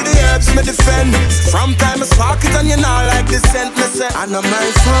 Well, the herbs me defend. From time I spark it and you not like the scent, me say I know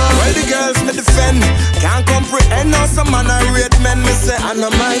my fault. Well, the girls me defend. Can't comprehend how some man I rate men, me say I know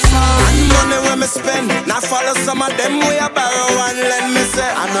my fault. And money when me spend, not follow some of them way I borrow and lend, me say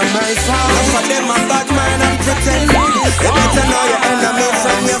I know my fault. Enough of them a bad mind and pretend. You better know your enemy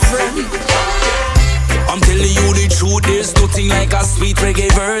from your friend. I'm telling you the truth, there's nothing like a sweet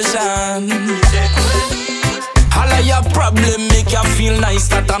reggae version. All of your problem make you feel nice,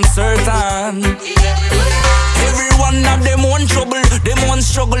 that I'm certain. Every one of them one trouble, them one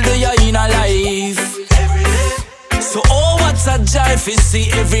struggle do you in a life. So oh, what's a jive, you see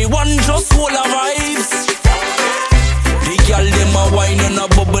everyone just full of vibes. The girl them a wine and a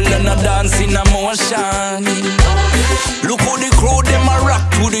bubble and a dance in a motion. Look how the crowd them a rock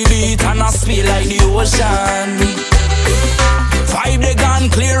to the beat and a spill like the ocean. Vibe they gone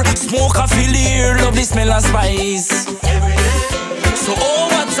clear, smoke a fill the air, love the smell of spice. So oh,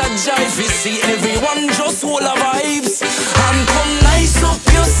 what's a jive, you see everyone just full of vibes. And come nice up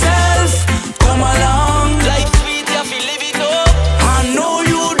yourself, come along like sweet, you feel live it up. I know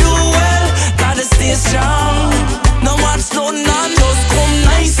you do well, gotta stay strong. No what's done and just come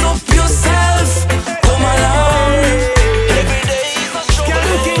nice up yourself, come along. Every day is a show.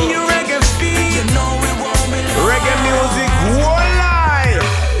 Skanking your reggae feet, you know we want me love. reggae music, whole life.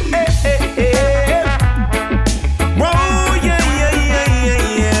 Hey, hey, hey. Whoa, yeah, yeah, yeah, yeah,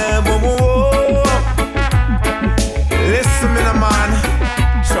 yeah. Whoa, whoa, whoa. Listen, me, man.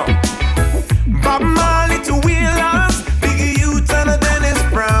 So, Bob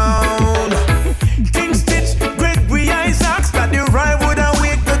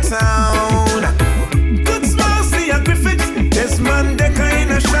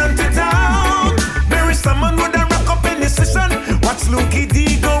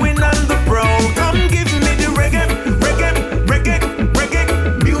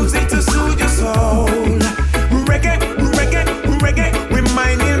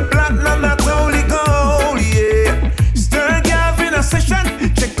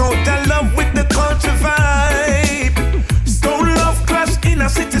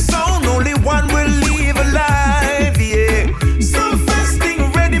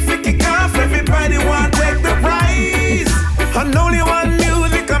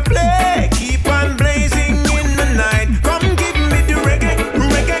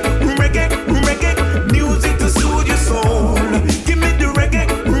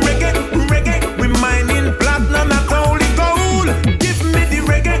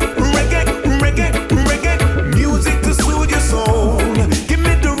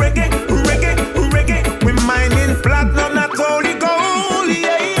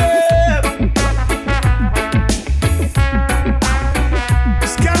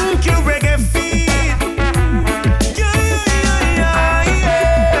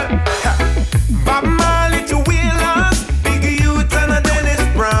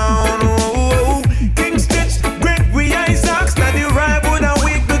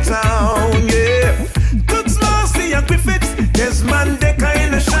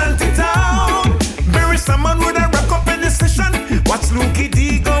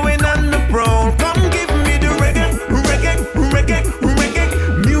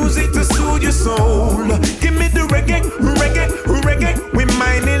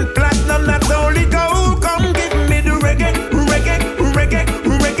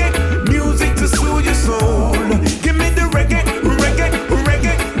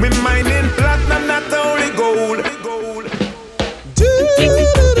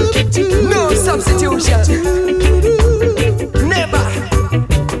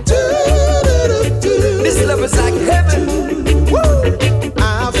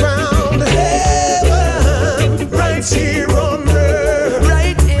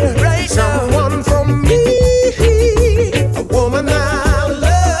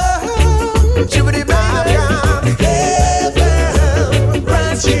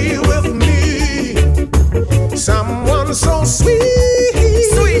Someone so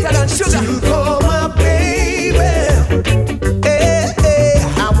sweet, sweeter than sugar, to call my baby. Hey, hey.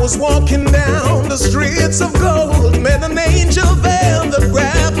 I was walking down the streets of gold, met an angel there that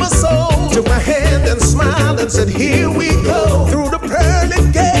grabbed my soul, took my hand and smiled and said, here we go, through the pearly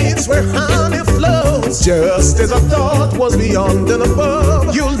gates where honey flows. Just as I thought was beyond and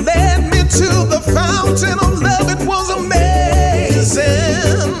above, you led me to the fountain of love. It was amazing,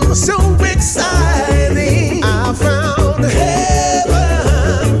 so exciting. I found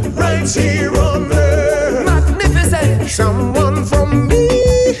heaven right here on earth. Magnificent. Someone for me,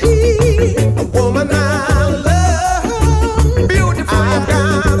 a woman I love. Beautiful. I've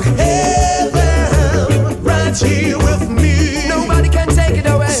got heaven right here with me. Nobody can take it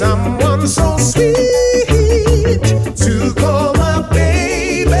away. Someone so sweet to call my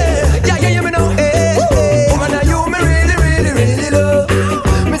baby. Yeah, yeah, you know. Hey, hey. Woman, are you me really, really, really love?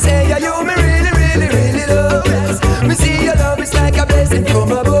 Me say, are you me really, really, really love? Yes. Me see your love is like a blessing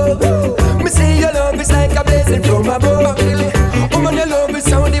from above. Me see your love is like a blessing from above. Woman, your love is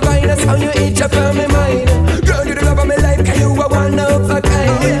so divine. That's how you itch up on my mind. Girl, you the love of my life, 'cause you are one of a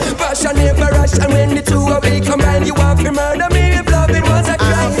kind. Passion never rush, and when the two of we combine, you want to murder me if loving was a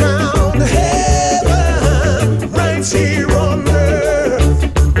crime. I found heaven right here on earth.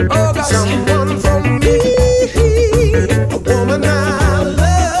 Oh gosh. Someone for me, a woman I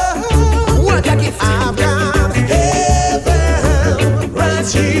love. What a gift. I've got heaven right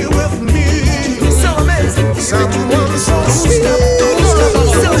here with me. So amazing. Someone so sweet,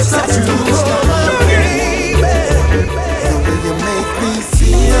 so excited to call my baby. The way you make me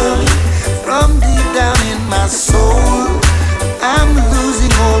feel from deep down in my soul, I'm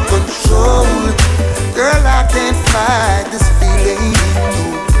losing all control. Girl, I can't fight this feeling.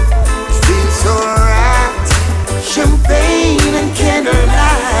 It feels so right. Champagne and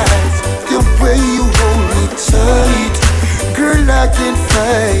candlelight, the way you hold me tight. Girl, I can't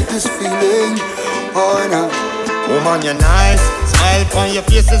fight this feeling. Oh no. Woman, you're nice. Smile on your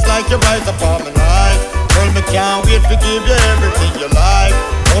face is like you're right upon my life. Girl, me can't wait to give you everything you like.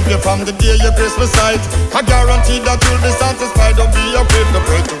 Hope you from the day your Christmas sight. I guarantee that you'll be satisfied. Don't be afraid to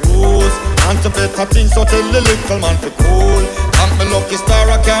break the rules and to better things, so tell the little man to cool. I'm my lucky star,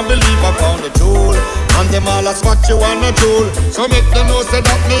 I can't believe I found a jewel. And them all ask what you wanna do, so make them know say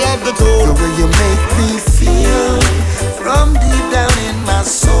that me have the tool. The way you make me feel from deep down in my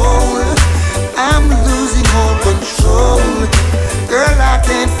soul, I'm losing all control. Girl, I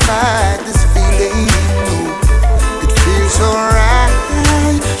can't fight this feeling. No, it feels so right.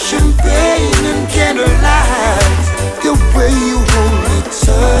 Champagne and candlelight, the way you hold me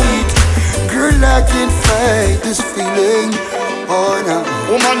tight. Girl, I can't fight this feeling. Oh no.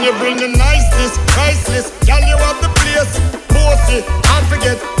 Woman, you bring the niceness, priceless. Girl, you have the place, bossy. Can't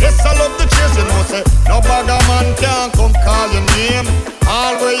forget, yes, I love the chase. You know, say, no bagger man can't come call your name.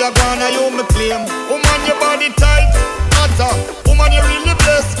 All where you gonna, you me claim. Woman, your body tight, matter. Woman, you really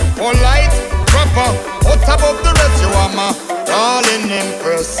blessed, polite, proper. Out above the rest, you are my darling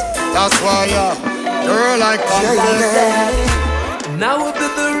empress. That's why, girl, I come back. Now would be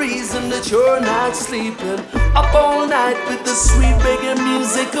the reason that you're not sleeping up all night with the sweet reggae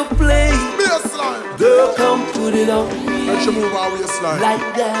music a play. Girl, come put it on me. Let you move our waistline like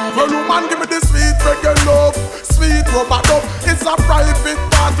that. Well, woman, give me the sweet reggae love, sweet rubber dub. It's a private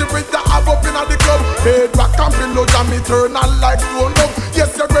party with the ab up in the club. Made rock and pillow jam, eternal like phone love.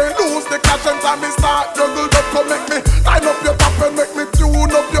 Yes, you're going to lose the cash and time me start juggle up. Come make me line up your top and make me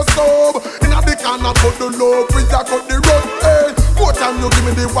tune up your sub. In the corner, put the love, we got the road. Hey, more time you give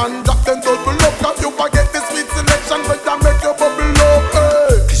me the one drop, then double up. Cause you forget the sweet selection, but I make you bubble up.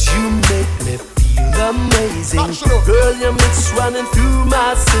 Hey, cause you make me feel amazing. Girl, your mix running through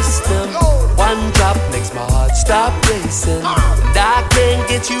my system. One drop makes my heart stop racing. And I can't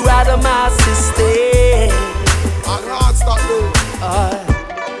get you out of my system. I can't stop though.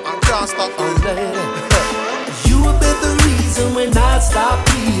 I can't stop though. You will be the reason when I stop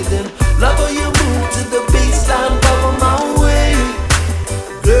breathing. Love how you move to the baseline, cover my way.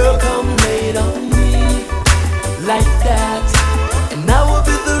 Girl, come lay it on me like that. And I will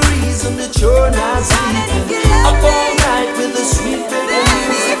be the reason that you're not sleeping up all night with the sweet reggae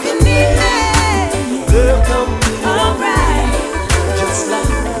music. Girl, come put it on me, just like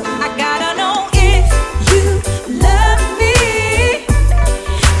that. I gotta know if you love me.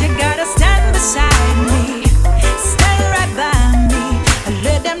 You gotta stand beside me, stand right by me, and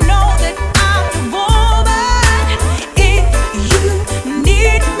let them know that I'm the woman. If you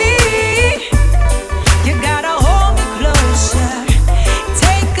need me, you gotta hold me closer,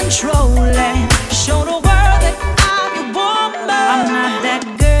 take control and show the world that I'm your woman. I'm not that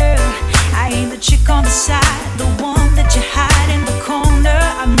girl, I ain't the chick on the side, the one that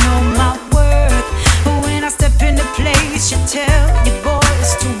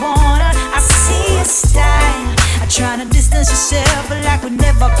would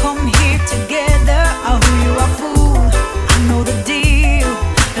never come here together. Oh, you are fool, I know the deal.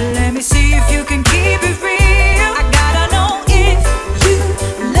 Let me see if you can keep it real. I gotta know if you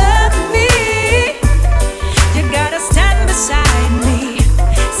love me. You gotta stand beside me,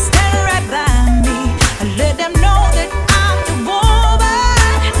 stand right by me, and let them know that I'm the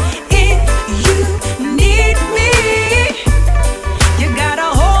woman. If you need me, you gotta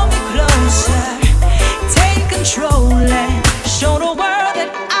hold me closer, take control and show the world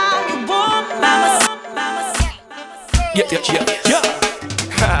that I'm the woman. Yeah.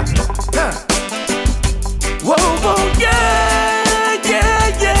 Whoa, whoa, yeah.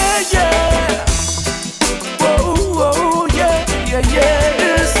 Whoa,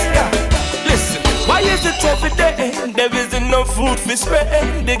 yes. Listen, why is it every day there isn't no food for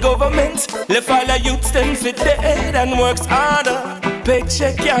spread? The government left all the youths them for dead and works harder.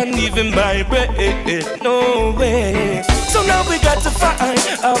 Paycheck can't even buy bread, no way. So now we got to find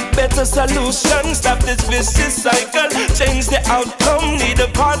a better solution. Stop this vicious cycle, change the outcome. Need a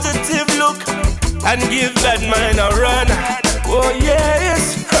positive look and give that mind a run. Oh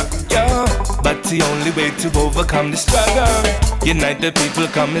yes, yeah. But the only way to overcome the struggle, unite the people,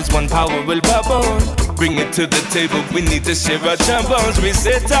 come as one power will bubble. Bring it to the table, we need to share our troubles.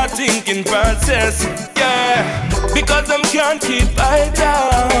 Reset our thinking process, yeah. Because I can't keep I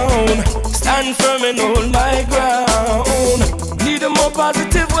down. Stand firm and hold my ground. Need a more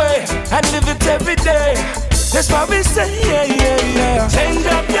positive way and live it every day. That's why we say, yeah. Change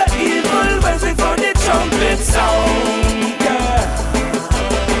up your evil ways before the trumpet sound, yeah.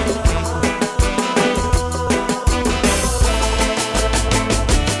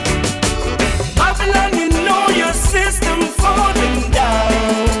 Babylon, you know your system falling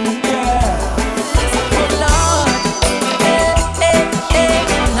down, yeah. Lord,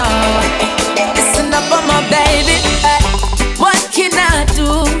 no. Listen up on my baby. What can I do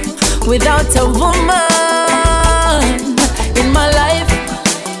without a woman?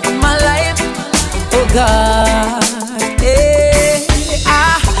 God,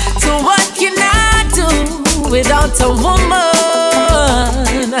 so what can I do without a woman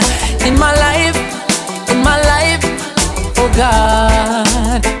in my life, oh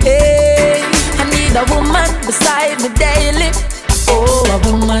God, I need a woman beside me daily, oh, a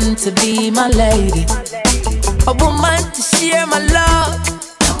woman to be my lady, a woman to share my love,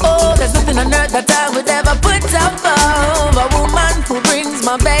 oh, there's nothing on earth that I would ever put above, a woman who brings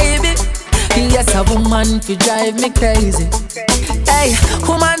my baby. Yes, a woman to drive me crazy. Hey,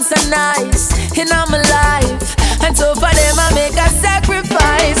 woman so nice in my life, and so for them I make a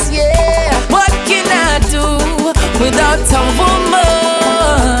sacrifice. Yeah, what can I do without a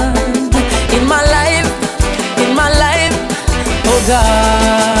woman in my life, oh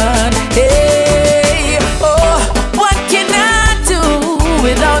God. Hey, oh, what can I do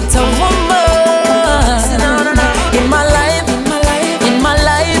without a woman in my life?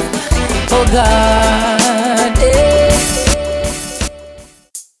 Oh God,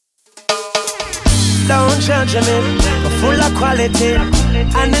 Don't judge me, I'm full of quality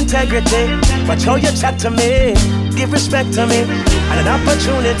and integrity. Watch how you chat to me, give respect to me, and an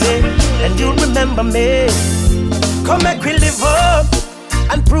opportunity, and you'll remember me. Come make we live up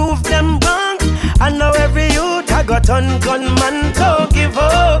and prove them wrong. I know every youth I got on gunman, don't give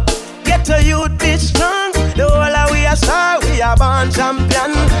up. Get a youth, be strong. The whole of we are star, we are born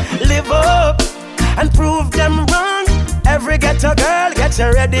champion. Live up and prove them wrong. Every ghetto girl get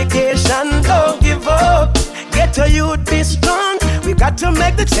your education, don't give up. Ghetto youth, be strong. We got to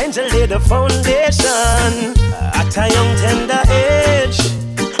make the change and lay the foundation. At a young tender age,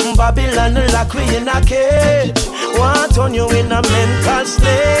 Babylon lock we in a cage. Want on you in a mental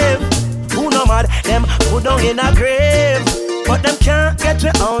slave. Who no mad, them put down in a grave. But them can't get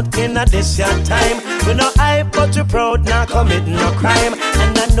you out in a this your time. We no hype but we proud, not commit no crime.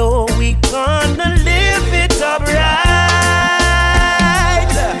 And I know we gonna live it up right.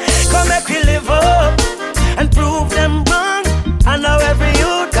 Come make we live up and prove them wrong. I know every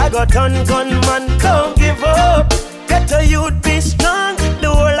youth I got gunman, don't give up. Get a youth, be strong. The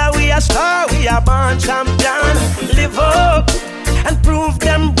whole of we are star, we are born champion. Live up and prove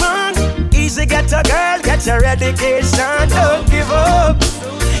them wrong. Easy get a girl, get your education, don't give up.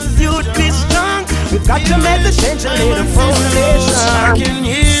 Youth, be strong. We've got to make the change and lay the foundation. I can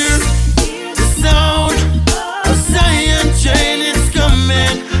hear the sound of Zion train is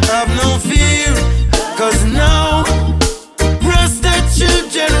coming. Have no fear, cause now Rasta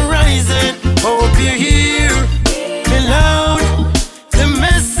children rising. Hope you hear me loud. The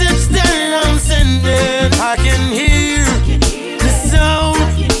message that I'm sending, I can hear the sound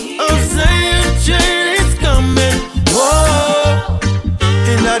of Zion train is coming. Whoa,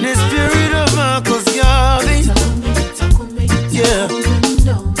 the spirit of Marcus Garvey. Yeah.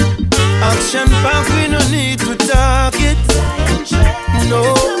 Action back, we no need to talk it. No.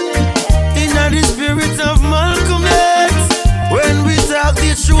 In the spirit of Malcolm X, when we talk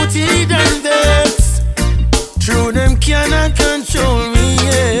the truth, he done vex. True, them cannot control me,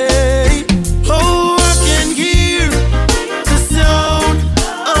 yeah. Oh, I can hear the sound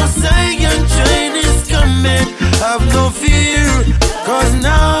of Zion train is coming. Have no fear, cause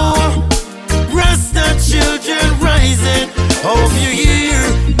now Rasta children rising. Hope you hear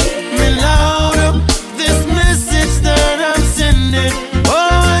me loud up this message that I'm sending.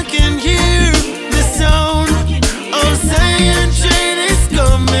 Oh, I can hear the sound of Zion train is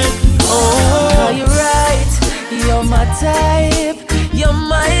coming. Oh, you're right, you're my type, you're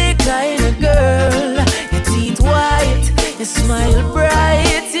my kind of girl. Your teeth white, your smile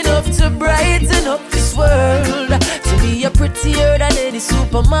bright enough to brighten up this world. To me you're prettier than any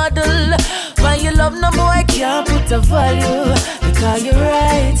supermodel. Why you love no boy can't put a value. Because you're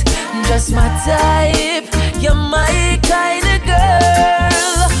right, just my type, you're my kind of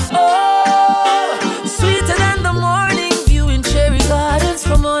girl. Oh, sweeter than the morning view in Cherry Gardens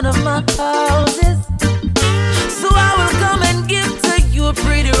from one of my houses. So I will come and give to you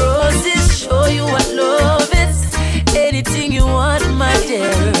pretty roses, show you what love is. Anything you want, my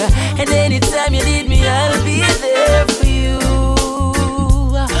dear, and anytime you need me, I'll be there for you.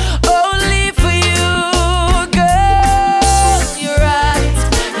 Only for you, girl. You're right,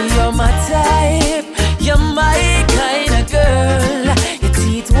 you're my type, you're my kind of girl. Your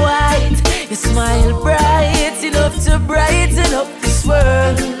teeth white, your smile bright enough to brighten up this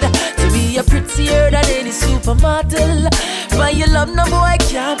world. To me you're prettier than any supermodel. But you love no boy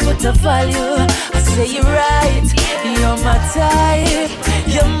can't put a value. I say you're right, you're my type,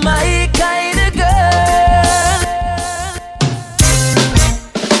 you're my kind of girl.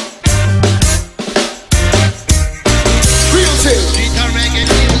 Real thing. Reggae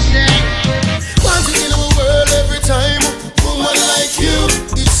music. Want to in our world every time. Woman like you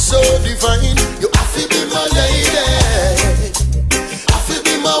is so divine. You have to be my lady. Have to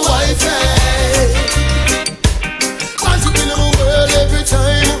be my wife. Want to in our world every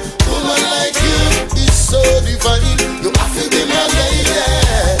time. Woman like you is so divine. You have to be my lady.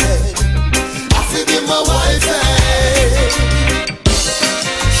 Have to be my wife.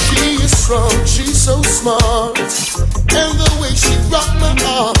 She is strong. She's so smart. And the way she rocked my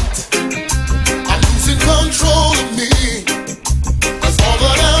heart, I'm losing control of me. That's all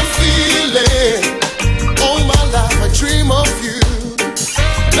that I'm feeling. All my life I dream of you.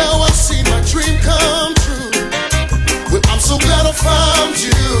 Now I see my dream come true. Well, I'm so glad I found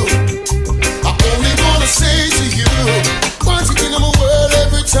you. I only wanna say to you, want to in my world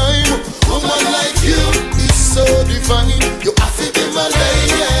every time. Woman like you is so divine. You have to be my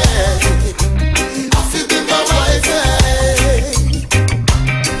lady. I feel be my wife.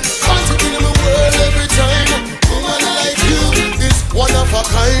 One of a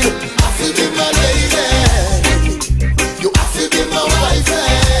kind, I feel be my lady. You have to be my wife.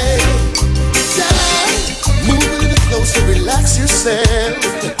 Yeah. Move a little closer, relax yourself.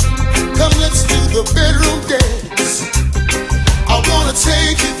 Come, let's do the bedroom dance. I wanna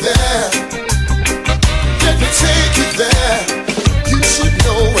take you there. Let me take you there. You should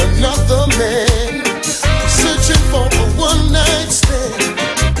know another man searching for a one night stand.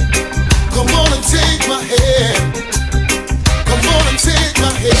 Come on and take my hand. Come on and take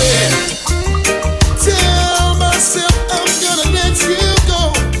my hand. Tell myself I'm gonna let you go.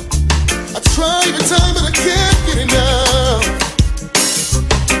 I try every time but I can't get enough.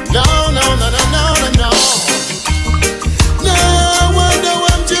 No, no, no, no, no, no, no. Now I know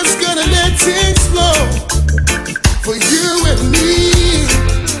I'm just gonna let things flow for you and me.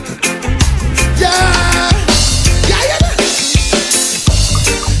 Yeah, yeah, yeah.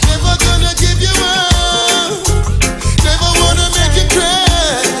 Never gonna give you up. Never wanna make you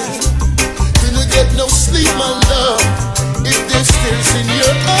cry. Gonna get no sleep, my love. If there's tears in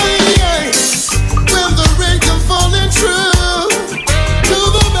your eyes, when the rain come falling through, do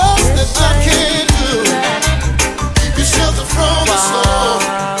the best that I can do. Keep you shelter from the storm.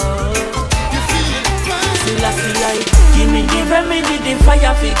 You feel it right. Give me the remedy, the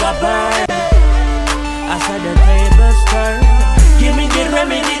fire figure burn. I said the tables turn. Give me the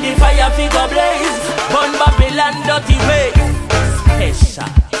remedy, the fire figure blaze. Burn Babylon dirty way.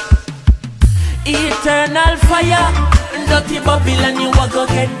 Special eternal fire. Dirty Babylon, you a go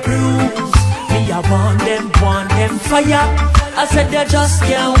get bruised. Me a want them fire. I said they just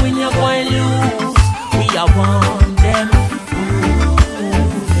can't win, you going lose. Me a want them. Ooh,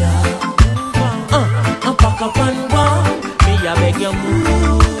 yeah. Pack up and walk. Me a beg you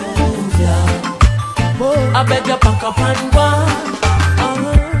move. I beg you pack up and go.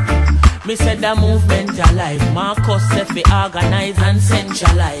 Me said the movement alive. Marcus said fi organize and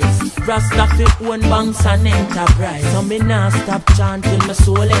centralize. Rasta fi own banks and enterprise. So me nah stop chanting my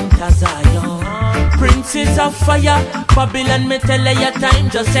soul enter Zion. Princes of fire, Babylon me tell her your time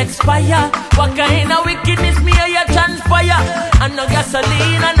just expire. What kind of wickedness me or you transpire? And no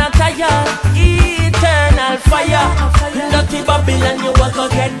gasoline and no tire. Eternal fire. Dirty Babylon you walk or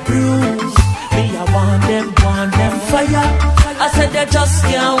get bruised. Me I want them fire. I said they just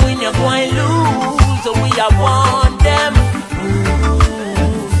can't win, you're going to lose. So we I want them. Move,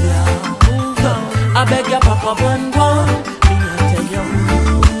 yeah, move on. I beg you pack up and go. Me I tell you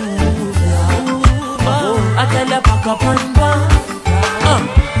move, yeah. I tell you pack up and go.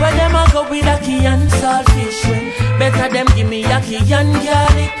 Where them a go with a key and saltfish way. Better them give me a key and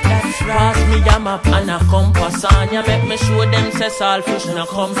garlic. That's right. Pass me a map and a compass on ya. Make me show them say saltfish no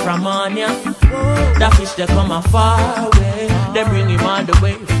come from on ya. That fish they come a far away. They bring him all the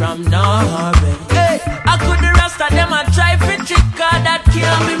way from Norway. Hey, I could the rest of them a try for trick. That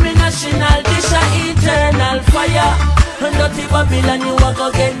can't be me national dish a eternal fire. And dirty Babylon you a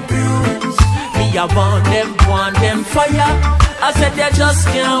go get bruised. Me I want them fire. I said they just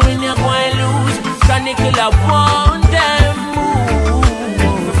can't win, you're going to lose. Chronixx I want them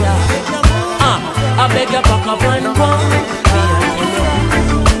move. I beg you pack up and go.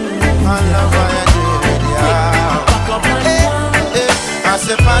 Pack up and go. I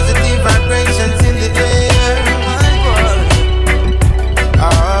say positive vibrations in the air. I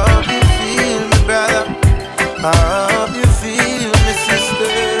hope you feel me, brother. I hope you feel me,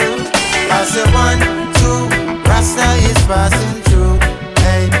 sister. I say 1, 2, Rasta is passing through.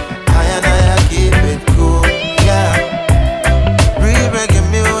 Hey, I keep it cool. Yeah, real reggae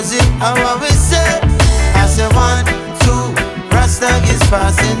music, how I will say. I say 1, 2, Rasta is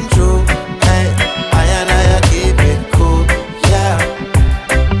passing through. Hey, I keep it cool. Yeah,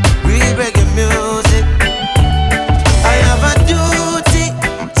 real reggae music. I have a duty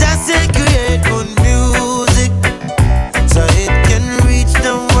just to create good music, so it can reach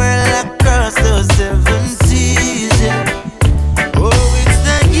the world across those 7 seas. Yeah. Oh, it's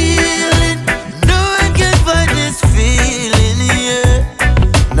the healing. No one can find this feeling here.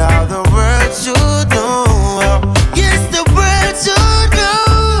 Now the world should know. Yes, the world should know.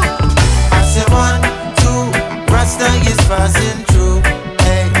 I say 1, 2, Rasta is passing through.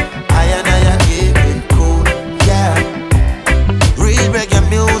 Hey, I keep it cool. Yeah, real reggae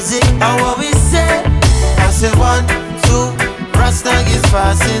music, how we say. I say 1, 2, Rasta is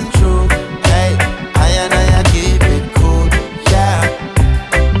passing through. Hey, I keep it cool. Yeah,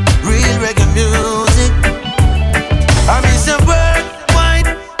 real reggae music. I miss a word wide.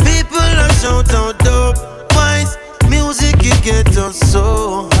 People are shout out dope wise. Music you get us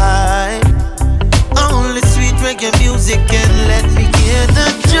so high. Only sweet reggae music can let me hear the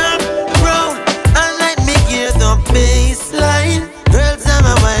drum round and let me hear the bass line. Girls I'm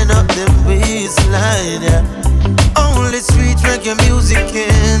a wind up the waistline. Yeah. Only sweet reggae music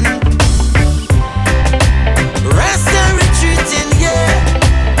can. Rasta retreating, yeah.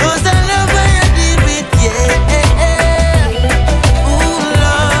 Cause I love how you deal with, yeah. Ooh,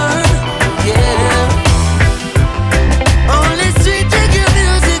 Lord, yeah. Only sweet reggae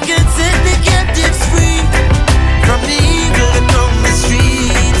music can set the captives free from the evil and on the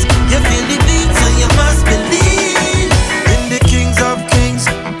streets. You feel the beat so you must believe in the kings of kings,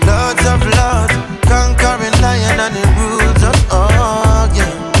 lords of lords, conquering lion and the rules of all,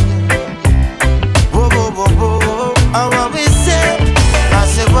 yeah. Whoa, whoa, whoa, whoa, how we say? I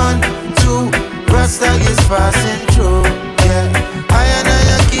say 1, 2, Rasta is passing through. Yeah, I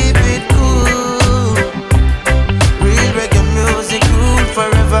keep it cool. Real reggae music rule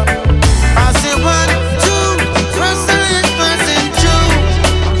forever. I say 1, 2, Rasta is passing through.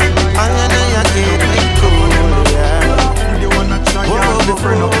 I keep it cool. Yeah. You wanna try your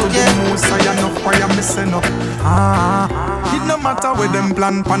different up to the moon, so you know why I'm missing up. It no matter where them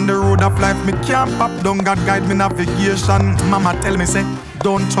plan on the road of life, me can't pop down, God guide me navigation. Mama tell me say,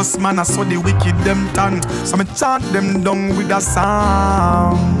 don't trust man, I saw the wicked them turn. So me chant them down with a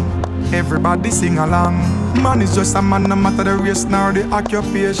song. Everybody sing along. Man is just a man, no matter the race nor the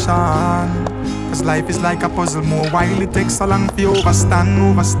occupation. Cause life is like a puzzle, more while it takes so long for you overstand.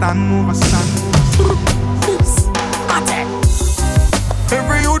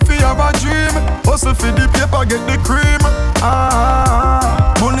 Every youth fi have a dream. Hustle for the paper, get the cream.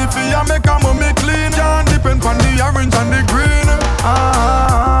 Money for ya make a mommy clean. Can't depend on the orange and the green.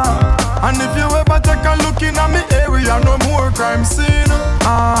 And if you ever take a look in at me area, no more crime scene.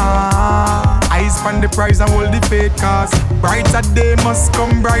 Eyes on the prize and hold the faith cause Brighter day must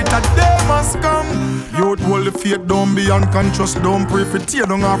come, brighter day must come. Youth hold the faith, don't be unconscious. Don't pray for tear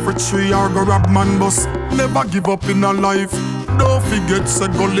down off a tree or go rob man bus. Never give up in a life. Don't forget say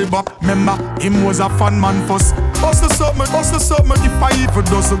gully back. Remember, him was a fan man first. Bust the something, if I even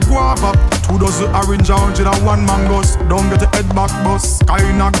does a guava. 2 dozen orange, 101 mangoes. Don't get the head back bus.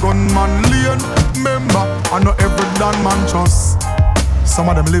 Kinda gunman lane. Remember, I know every damn man trust. Some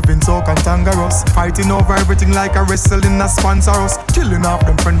of them living so cantankerous, fighting over everything like a wrestling a sponsor us. Killing off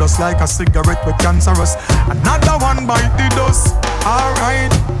them friend us like a cigarette with cancerous. Another one bite the dust.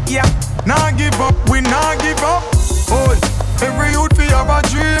 Alright, yeah. Nah give up, we nah give up. Oh, every youth fi have a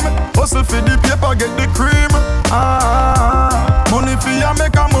dream. Hustle for the paper, get the cream. Money fi ya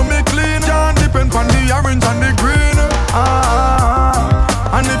make a mummy clean. Can't depend on the orange and the green.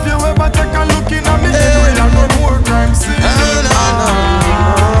 And if you ever take a look in a me, we are no more crime scene.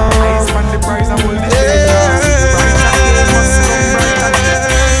 I spend the price and hold the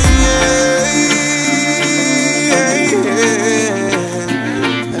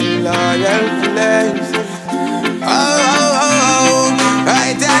loyal flames.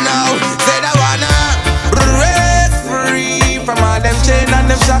 Right there now, said I wanna break free from all them chain and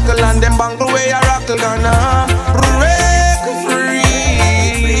them shackle and them bungle way I rockle gonna break free.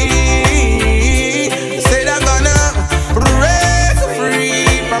 Said I gonna break free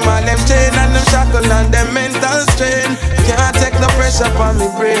from all them chain and them shackle and them mental strain. Can't take no pressure from me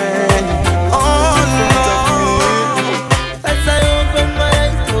brain. Oh no. As I open my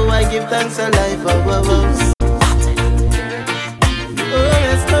eyes, oh I give thanks to life.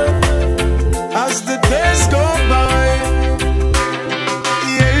 As the days go by,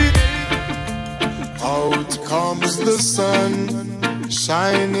 yeah. Out comes the sun,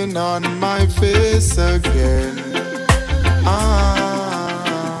 shining on my face again.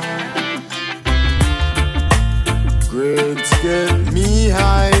 Grades get me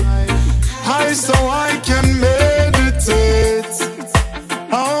high, high so I can meditate.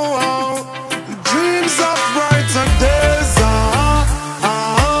 Oh, dreams of brighter days.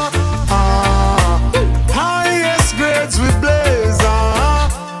 Highest grades we blaze.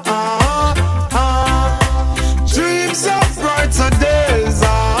 Dreams of brighter days.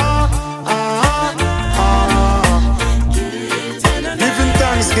 Giving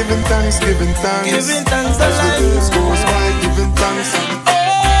thanks, giving thanks, giving thanks. Giving thanks as the days goes by, giving thanks.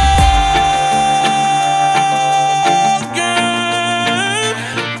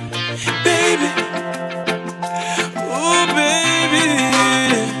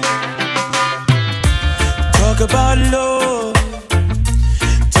 Talk about love,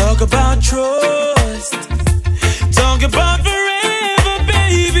 talk about trust, talk about forever,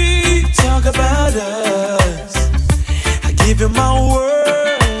 baby. Talk about us. I give you my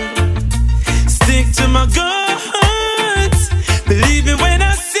word, stick to my guns. Believe me when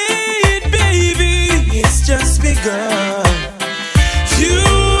I say it, baby. It's just begun. You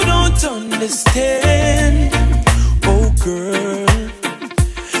don't understand, oh girl.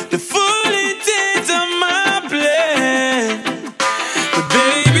 The full intent of my plan. But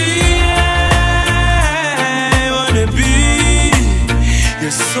baby, I wanna be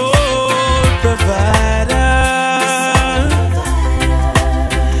your sole provider.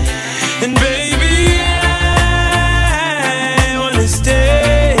 And baby, I wanna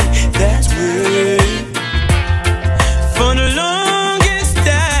stay that way for the longest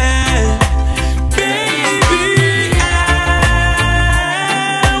time. Baby, I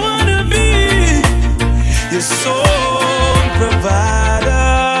wanna be your sole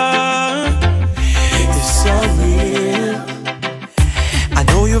provider. It's so real. I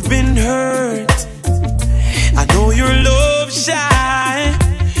know you've been hurt. I know you're love shy.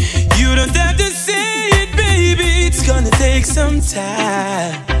 You don't have to say it, baby. It's gonna take some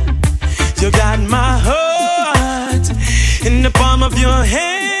time. You got my heart in the palm of your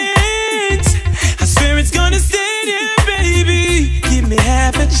hands. I swear it's gonna stay there, baby. Give me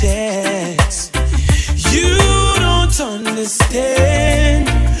half a chance. You don't understand,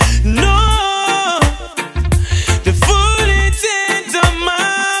 no. The full intent of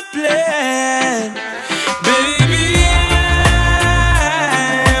my plan. Baby, I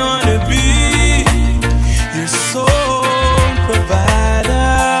wanna be your sole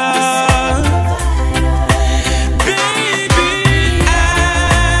provider. Baby, I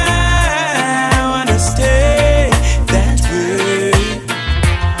wanna stay that way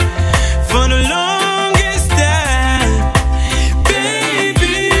for the longest time.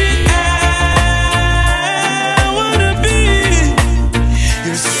 Baby,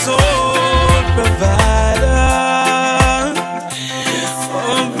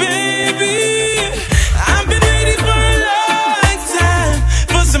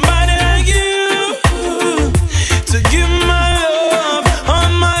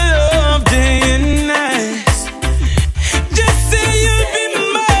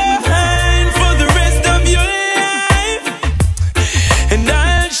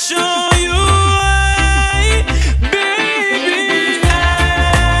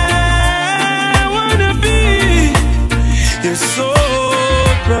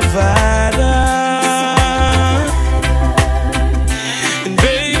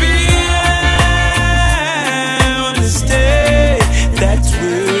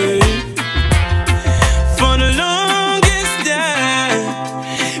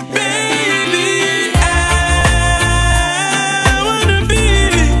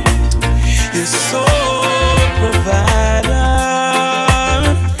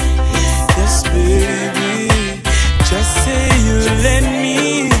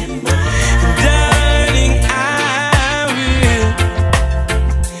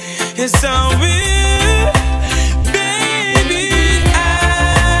 Yes, I will. Baby, I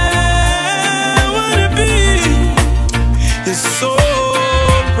wanna be your soul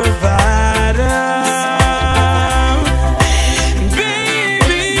provider.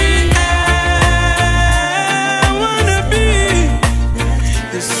 Baby, I wanna be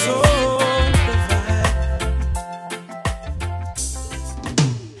your soul provider.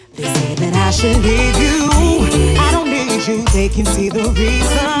 They say that I should leave you. I don't need you. They can see the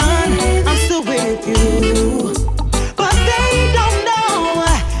reason I'm still with you. But they don't know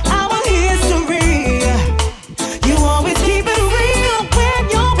our history. You always keep it real when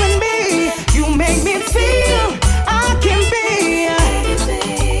you're with me. You make me feel I can be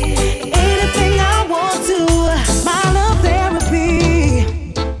anything I want to. My love therapy.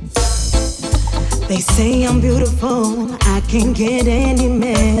 They say I'm beautiful. I can get any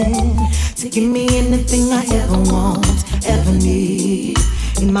man to give me anything I ever want, ever need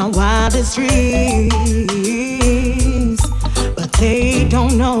in my wildest dreams. But they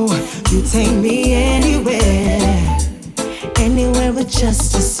don't know you take me anywhere, anywhere with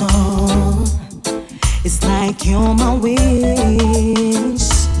just a song. It's like you're my wings.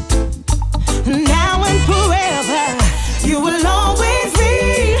 Now and forever, you will always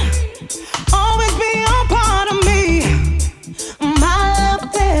be a part of me. My love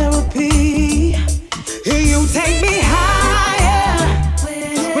therapy. You take me higher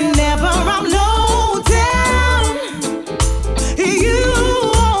whenever I'm low down. You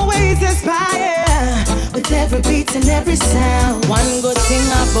always inspire with every beat and every sound. One good thing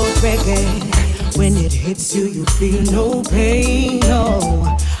about reggae, when it hits you, you feel no pain.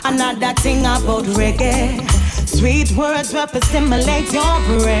 No, another thing about reggae, sweet words will stimulate your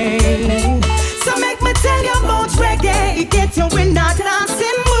brain. So make me tell you about reggae. It gets you in that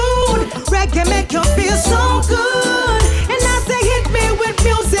dancing mood. Reggae make you feel so good. And I say hit me with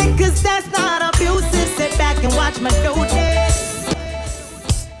music, cause that's not abusive. Sit back and watch me do this.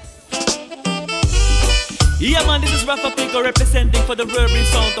 Yeah man, this is Rafa Pico representing for the Ruhr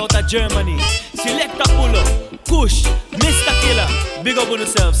sound out of Germany. Selecta Pulo, Kush, Mr. Killer. Big up on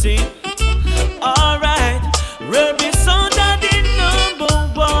yourself, see? Alright, Ruhr sound are the number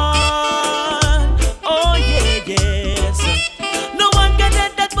one. Oh yeah, yes. No one can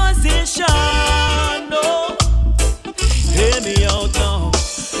get that position, no. Hear me out now.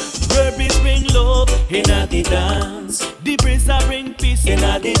 Ruhr bring love in the dance. The breeze bring peace in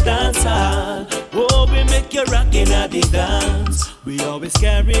the dance hall. Oh, we make you rock in the dance. We always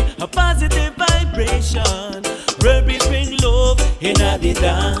carry a positive vibration. Ruhr bring love in the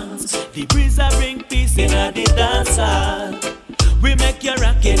dance. The breeze bring peace in the dance hall. We make you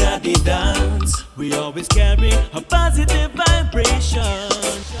rock in the dance. We always carry a positive vibration.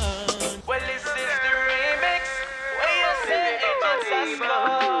 Well, this is the remix. What you say,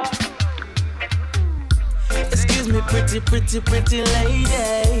 Excuse me, pretty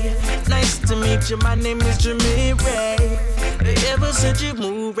lady. Nice to meet you, my name is Jimmy Ray. Ever since you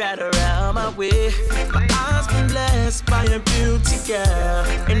moved right around my way, my eyes been blessed by your beauty, girl.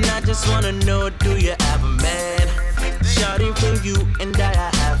 And I just wanna know, do you have a man? Shouting for you and I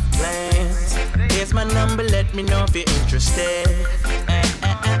have plans. Here's my number, let me know if you're interested.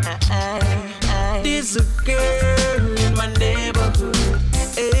 There's a girl in my neighborhood.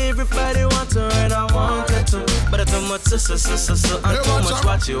 Everybody wants her and I want her too. But I too much I'm too much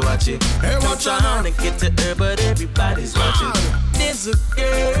watch it. I'm trying to get to her but everybody's watching. There's a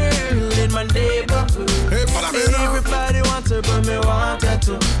girl in my neighborhood. Everybody wants her but me want her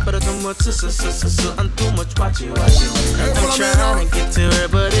too. But I too much I'm too much watch it. I'm trying to get to her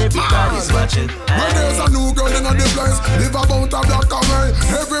but everybody's watching. When there's a new girl in the place, live about a black away.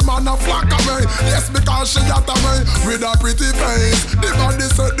 Every man a flock away. Yes, because she got away with a pretty face. The body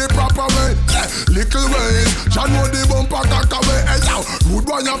set the proper way. Yeah, little ways. Jah know the bumper cock away. Hey yo, good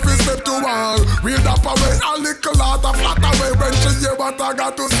one you fi step to one. Read up away, a little heart a flat away. When she hear what I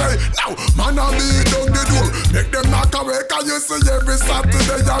got to say. Now, man a beat down the door. Make them knock away. Can you see every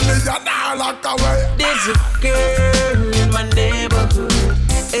Saturday and me a lock away. There's a girl in my neighborhood.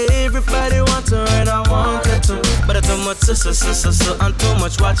 Everybody wants her and I want her too. But I too much I'm too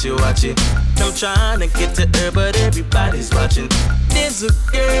much watch it. I'm trying to get to her but everybody's watching. There's a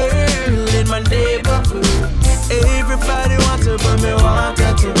girl in my neighborhood. Everybody wants her but me want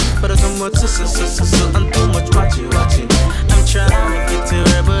her too. But I too much I'm too much watch it. I'm trying to get to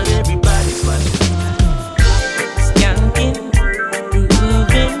her but everybody's watching. Skanking,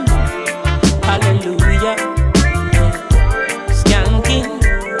 grooving, hallelujah. Skanking,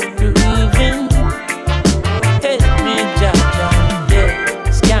 grooving, hey me Jaja, yeah.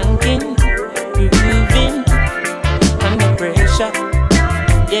 Skanking, grooving, under pressure.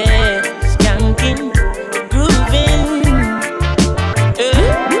 yeah. Skanking, grooving.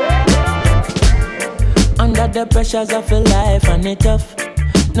 Under the pressures of a life and it tough.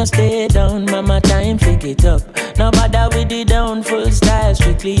 No stay down, mama, time pick it up. No bother with the down, full style,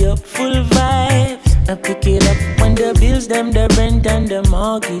 strictly up, full vibes. I pick it up when the bills, them, the rent and the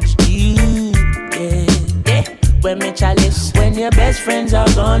mortgage due. Yeah. When me chalice, when your best friends are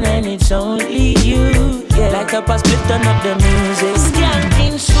gone and it's only you. Yeah, like a past split, turn up the music.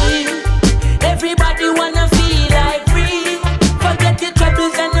 Skanking sweet, everybody wanna feel like free. Forget your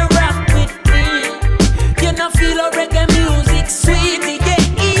troubles and the rock with me. You know feel a reggae music sweet,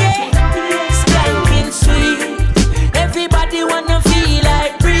 yeah. Skanking sweet, everybody wanna feel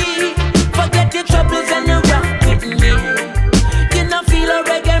like free. Forget your troubles and the rock with me. You know feel a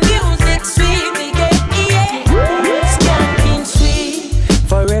reggae music sweet, yeah. Skanking sweet,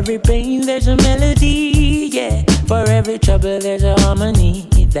 for every pain there's a melody, yeah. For every trouble there's a harmony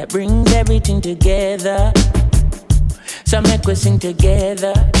that brings everything together. So make we sing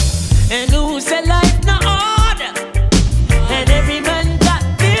together. And who said life no order? And every man got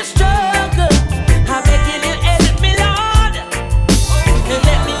this struggle. I beg you help me, Lord, and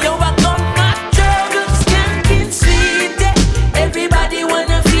let me overcome my troubles. Skanking sweet, yeah. Everybody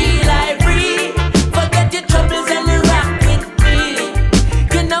wanna feel like free. Forget your troubles and rock with me.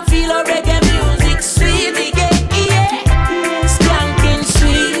 You know feel a reggae music sweet, yeah. Skanking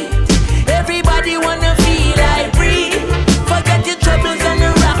sweet, everybody wanna feel like free. Forget your troubles and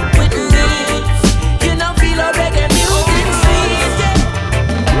rock with me. You know feel a reggae music sweet,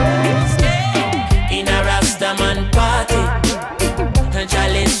 yeah. In a Rastaman party,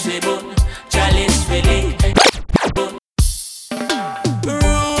 chalice we boom, chalice we lit.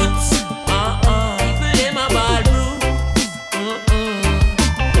 Roots, people them a ball roots,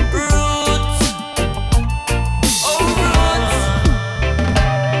 roots, oh roots.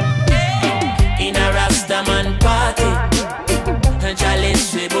 In a Rastaman party,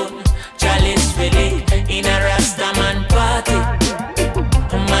 chalice we boom, chalice we lit. In a Rastaman party,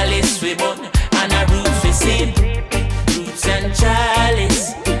 malice we boom, and a roots we sip. Roots and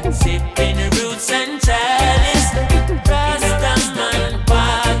chalice, sipping roots and chalice. Rastaman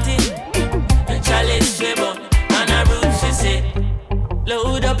party, chalice we boom, and a roots we sip.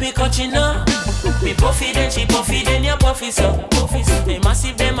 Load up your cochino. Me puffy then she puffy then you puffy so. Me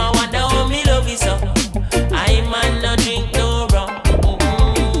massive them I wonder how me love you so. I man no drink no rum.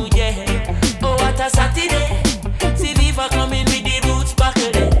 Yeah. Oh what a Saturday. See Viva coming with the roots back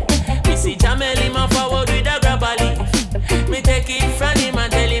there. Me see Jamel him a forward with a grabber leaf. Me take it from him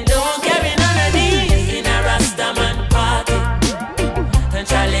and tell him don't carry none of these. In a Rastaman party, and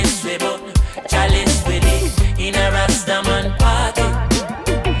chalice we boom, chalice we lit. In a Rastaman party,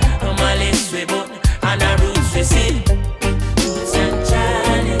 malice we boom, and a roots we sip. Roots and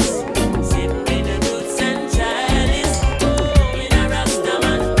chalice, sipping the roots and chalice. In a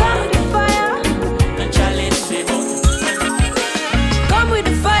Rastaman party, and chalice we boom. Come with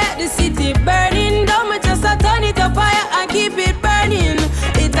the fire, the city burning. Don't just a turn it up fire and keep it burning.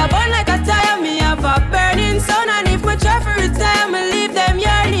 It a burn like a tire, me have a burning sun. And if my try for retire, me leave them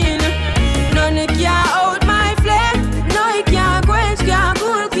yearning. None it can't out my flame. No, it can't quench, can't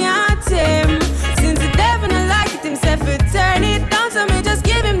cool, can't tame. Since the devil don't like it himself, it turn it down. So me just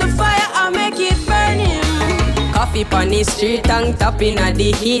give him the fire and make it burn him. Coffee pon the street, tongue tapping at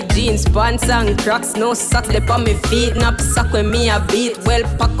the heat. Jeans, pants and Crocs, no socks, they on me feet. Knapsack when me a beat, well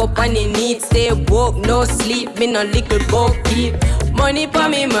pack up on the neat. Stay woke, no sleep, me no little boat keep. Money pa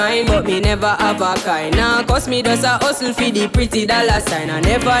me mind, but me never have a kind. Nah, cause me does a hustle for the pretty dollar sign. I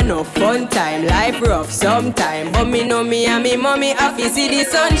never know fun time, life rough sometime. But me know me and me mommy happy see the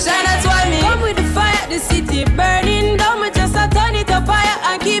sunshine. That's why me come with the fire, the city burning. Don't me just a turn it up fire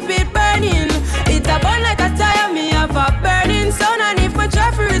and keep it burning. It a burn like a tire, me have a burning sun. And if I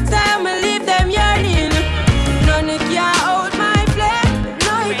try for retire, me leave them yearning. None it can't out my flame.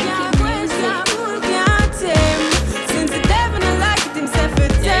 No, it can't quench, can't cool, can't tame. Since the devil don't like it himself,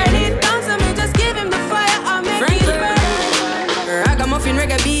 it turn it down. So me just give him the fire and make it burn. Ragamuffin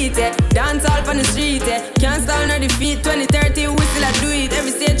reggae beat, dance all on the street, can't stall nor defeat. 2030 we still a do it.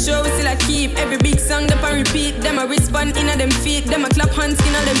 Every stage show we still a keep. Every big song them a repeat. Them a respond in a them feet. Them a clap hands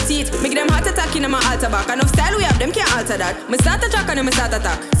skin on them teeth. Make them heart attack in them a altar back. Enough style we have them can't alter that. Me start a track and them a start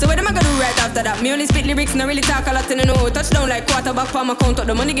attack. So what them a gonna do right after that? Me only spit lyrics, no really talk a lot and I know. Touchdown like quarterback for my count up.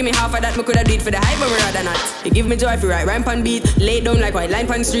 The money give me half of that. Me coulda do it for the hype but me rather not. You give me joy if you write rhyme pan beat. Lay down like white line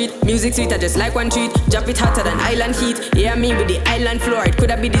pan street. Music sweet I just like one treat. Drop it hotter than island heat. Yeah me with the island floor. It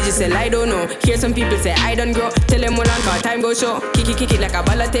coulda be digital I don't know. Hear some people say I don't grow. Tell them all on cause time go show. Kick it like a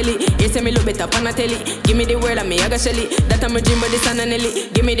ball of telly. You say me look better on a telly. Give me the word and me I got shelly. That I'm a dream but this Sean and Ellie.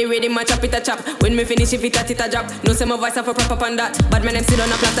 Give me the rhythm, I chop it a chop. When me finish, if it a drop. No say my voice have a prop up on that. But my name sit on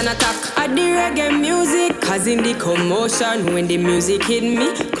a flat and attack. I the reggae music, causing the commotion. When the music hit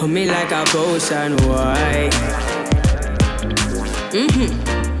me, coming like a potion. Why?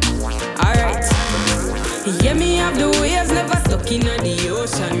 Alright. Yeah, me have the waves, never stuck in the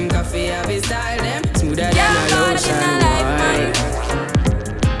ocean. Coffee have his style, them smoother than a lotion. Why?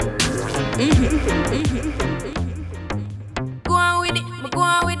 Go on with it, go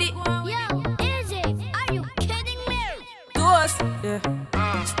on with it. Yo, easy, are you kidding me? Toast,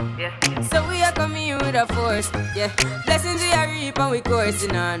 yeah. So we are coming in with a force, yeah. Blessings we are reap and we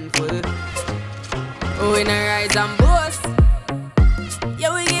coursing on full. Oh, we not rise and boast.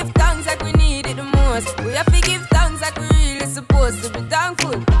 Yeah, we give thanks like we need it the most. We have to give thanks like we really supposed to be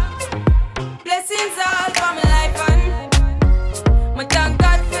thankful. Blessings all for my life and my thank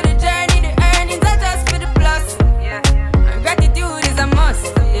God for the journey, the earnings are just for the plus. Yeah, and gratitude is a must.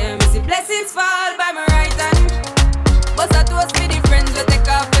 Yeah, me see blessings fall by my right hand. But I toast for the friends we take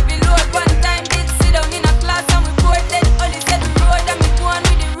off every load. One time did sit down in a class and we poured that only said the road and me go on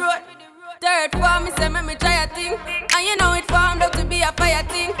with the road. Third form, me say me try a thing. And you know it formed up to be a fire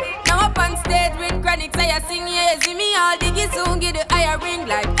thing. Now up on stage with Chronixx, I sing. Yeah, see me all diggy soon, get the higher ring.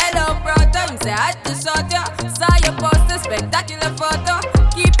 Like hello, Protoje, say I had to shot ya. Saw your poster, spectacular photo.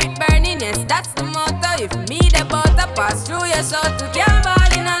 Keep it burning, yes, that's the motto. If me the butter pass through your soul to can't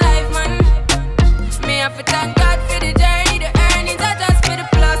ball in a life, man. Me have to thank God for the journey, the earnings are just for the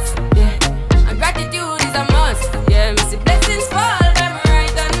plus. Yeah, and gratitude is a must. Yeah, me see blessings fall by my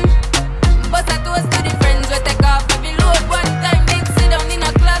right hand. But I toast to the friends we take off every load. One time did sit down in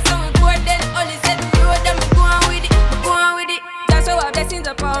a class and we poured then only said the road and me go on with it, go on with it. Just show our blessings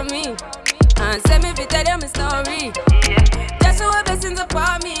upon me and send me to tell them a story. Just show our blessings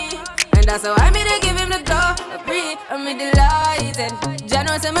upon me. And that's how I made to give him the glory. I'm delighted. Jah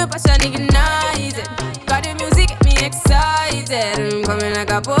knows say my passion ignited. Got the music get me excited. I'm coming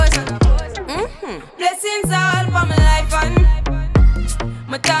like a potion. Blessings all for my life and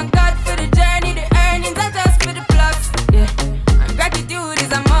my thank God for the journey, the earnings are just for the plus. Yeah, and gratitude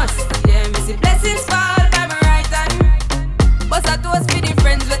is a must. Yeah, me see blessings fall by my right hand. But I toast for the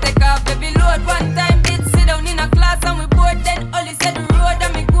friends we take off every load. One time did sit down in a class and we bored then only said the road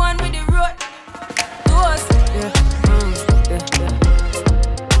and me go on with the road. Toast, yeah, yeah.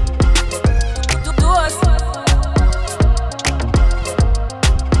 Toast.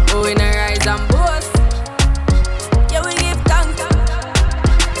 Oh, we not rise and boast. Yeah, we give thanks.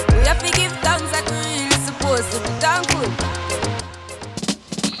 We have to give thanks like we really supposed to be thankful.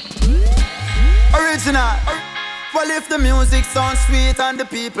 Original. Well, if the music sounds sweet and the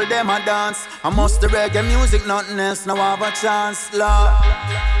people them a dance, I must the reggae music, nothing else, now have a chance, Lord.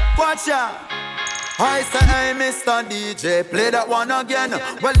 Watch out. I say, hey, Mr. DJ, play that one again.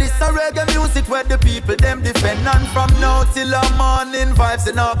 Well, this a reggae music where the people them defend. And from now till the morning vibes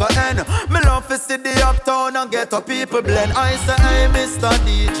in our end. Me love to see the uptown and get a people blend. I say, hey, Mr.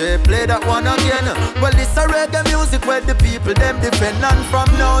 DJ, play that one again. Well, this a reggae music where the people them defend. And from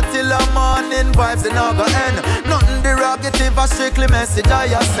now till the morning vibes in our end. Nothing derogative, a strictly message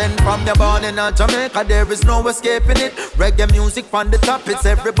I send. From the born in Jamaica, there is no escaping it. Reggae music from the top, it's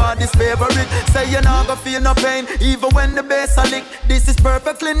everybody's favorite. Say you know go feel no pain, even when the bass a lick. This is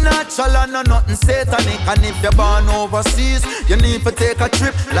perfectly natural and no nothing satanic. And if you're born overseas, you need to take a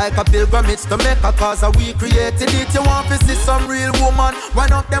trip like a pilgrimage to Mecca, cause we created it. You want to see some real woman,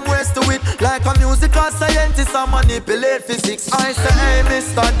 wind up them ways to it. Like a musical scientist and manipulate physics. I say, hey,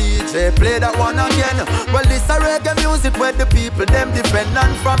 Mr. DJ, play that one again. Well, this a reggae music where the people them depend.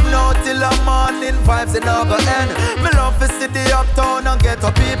 And from now till the morning vibes in our end. Me love to see the uptown and get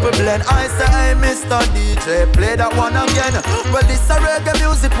a people blend. I say, hey, Mr. DJ, play that one again. Well, this a reggae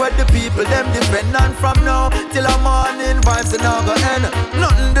music where the people them depend. And from now till the morning vibes in our end.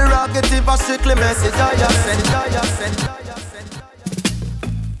 Nothing derogative, a strictly message I send.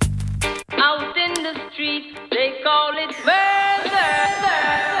 Out in the street, they call it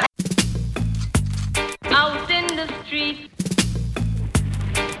murder. Out in the street,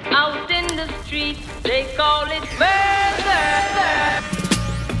 out in the street, they call it murder.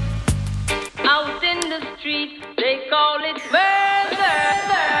 Out in the street, they call it murder.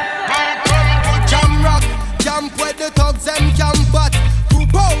 Jam rock, jump where the thugs and camp at. 2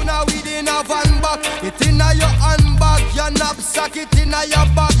 pound now within a van back. It inna your handbag, your knapsack, it inna your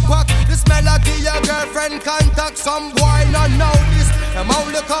backpack. This melody your girlfriend contact. Some boy not know this. Them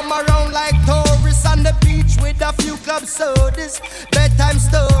only come around like tourists on the beach with a few club sodas, bedtime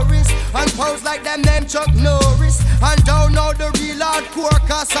stories, and pose like them name Chuck Norris. And don't know the real hardcore,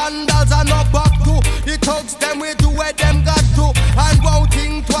 cause sandals are no back to. The thugs them we do where them got to, and won't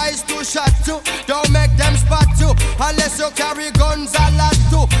think twice to shot to. Don't make them spot you, unless you carry guns a lot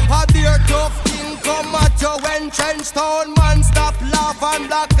to. A beer tough king come at you when trench town man stop laugh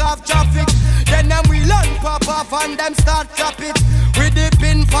and block off traffic. Then them we learn pop off and them start chop it. With the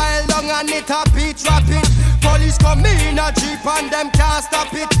pin file long and it a beat rapid. Police come in a jeep and them can't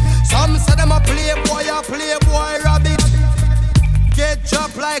stop it. Some say them a playboy rabbit. Get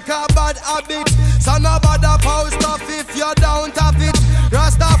dropped like a bad habit. So no bother post off if you don't have it.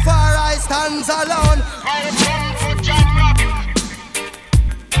 Rastafari stands alone. I come for John Rabbit.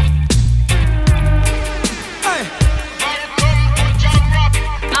 Hey. Welcome to John Rabbit.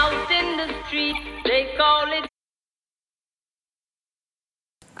 Out in the street, they call it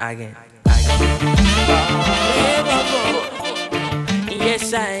Again.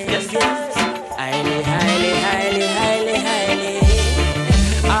 Yes, I am. Yes. Highly.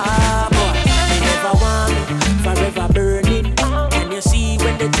 Ah, boy, you never want me, forever burning. And you see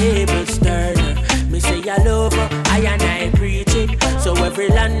when the tables turn, me say I love her, I and I preach it. So every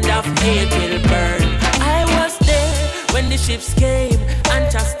land of hate will burn. I was there when the ships came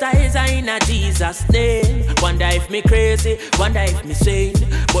and chastised in a Jesus' name. Wonder if me crazy, wonder if me sane,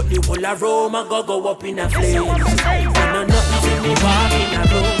 but the whole of Rome go up in a flame. I know nothing see me walk in a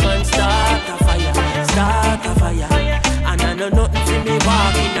room and start a fire. And I know nothing see me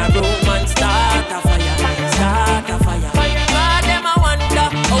walk in a room and start a fire. God, them I wonder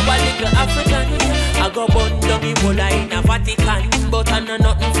how a little African I go burn down the whole in a Vatican, but I know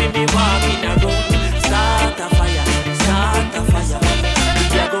nothing see me walk in a room. Start a fire.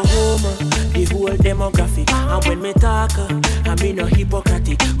 I go home, the whole demographic. And when me talk, I mean no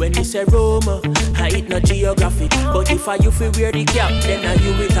hypocritic. When me say Roma, I eat no geographic. But if I you feel wear the cap, then I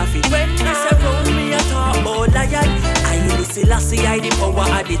you will have it. When me say Rome, me a talk about lion. I listen, Lassie, I the power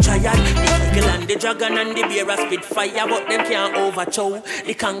of the giant. The eagle and the dragon and the bear spit fire, but them can't overthrow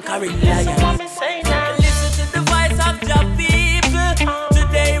the conquering lion. Listen to the voice of the people.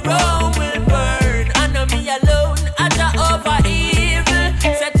 Today Rome will burn, and not me alone. Over evil,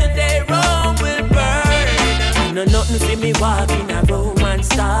 said today Rome will burn. No nothing see me walk in a room and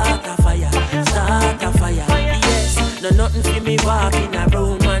start a fire. Yes, no nothing see me walk in a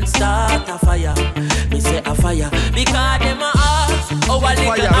room and start a fire. Me say a fire because them a ask our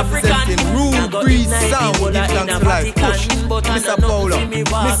little African Ruhr, breeze, sound, we give thanks to life. Push, Mr. Paulo,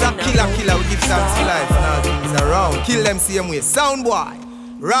 Mr. Killer, we give thanks to life and all things around. Kill them same way. Sound boy,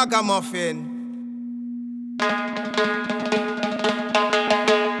 ragamuffin.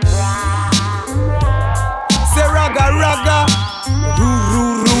 Raga,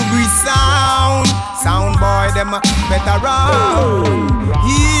 Ruhr, sound boy, them better round.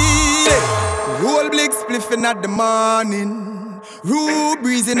 Yeah, roll blick spliffing at the morning. Ruhr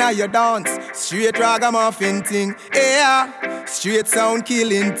breezing at your dance, straight ragamuffin thing. Yeah, straight sound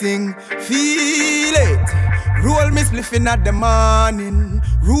killing thing. Feel it. Roll me spliffing at the morning.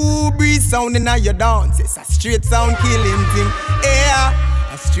 Ruhr breeze sounding at your dance. It's a straight sound killing thing. Yeah.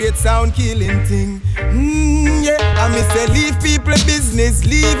 A straight sound killing thing. Yeah, I me say leave people business,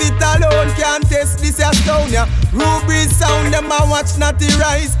 leave it alone. Can't test this a stone, yeah. Ruby sound, them a watch not the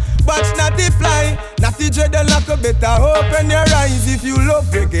rise, watch not the fly. Not the dreadlock, better open your eyes if you love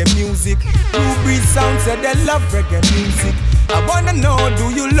reggae music. Ruby sound said they love reggae music. I wanna know, do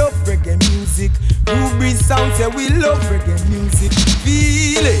you love reggae music? Ruby sound say we love reggae music.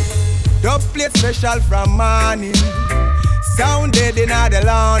 Feel it, dub plate special from morning. Sound dead in the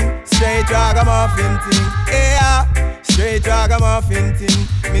lawn, straight ragamuffin thing. Yeah, straight ragamuffin thing.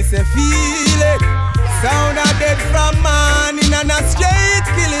 Me say feel it. Sound a dead from morning and a straight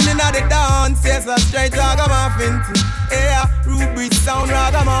killing in the dance. Yes, a straight ragamuffin thing. Yeah, Ruby sound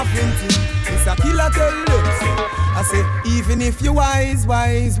ragamuffin thing. It's a killer tell them. I say even if you wise,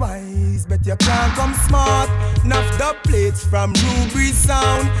 bet you can't come smart. Enough the plates from Ruby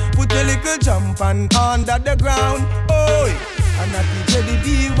sound. Put a little jump and under the ground. Oh, and not the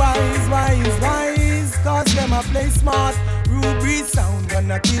be wise. Cause them a play smart. Ruby sound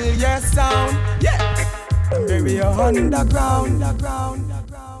gonna kill your sound. Yeah, and bury you underground.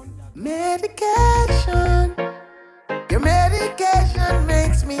 Medication. Your medication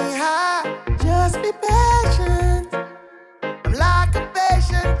makes me high. Just be patient. I'm like a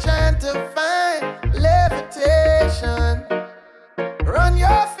patient trying to find levitation. Run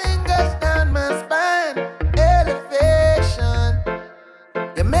your fingers down my spine. Elevation.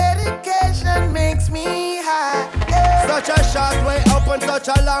 Your medication makes me high. Such a short way up went such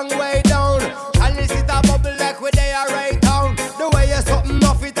a long way down. And this is a bubble like where they are right down. The way you're something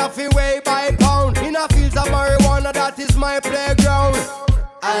off it off your way by pound. In a fields of marijuana, that is my playground.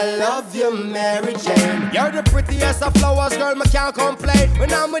 I love you, Mary Jane. You're the prettiest of flowers, girl, me can't complain.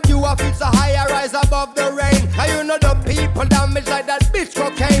 When I'm with you, I feel so high, I rise above the rain. And you know the people damage like that bitch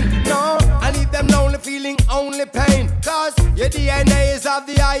cocaine. No, I leave them lonely, feeling only pain. Cause your DNA is of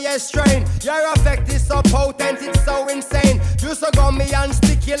the highest strain. Your effect is so potent, it's so insane. You so gummy and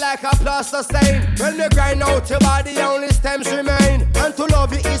sticky like a plaster stain. When you grind out your body, only stems remain. And to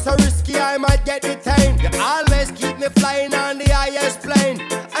love you is so risky, I might get detained. You always keep me flying on the highest plane.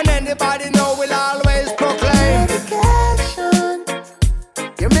 And anybody know will always proclaim medication.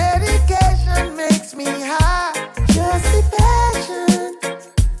 Your medication makes me high. Just the passion.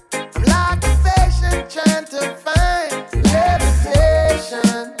 I'm like a patient trying to find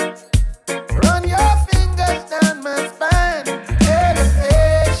levitation. Run your fingers down my spine.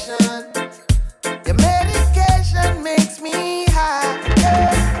 Elevation. Your medication makes me high.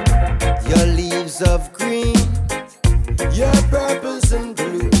 Yeah. Your leaves of green, your purples and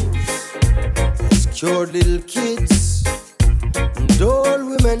blues has cured little kids and old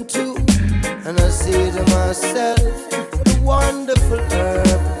women too. And I say to myself, what a wonderful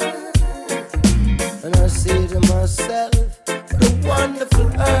herb. And I say to myself, what a wonderful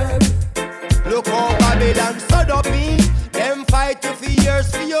herb. Look how Babylon stood up in. Them fight you for years,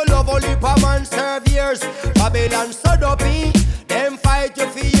 for your love only a man serve years. Babylon stood up in. Them fight you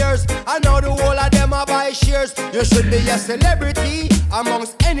for years. I know the whole of them are by shares. You should be a celebrity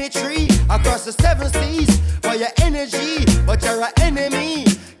amongst any tree across the 7 seas for your energy, but you're an enemy,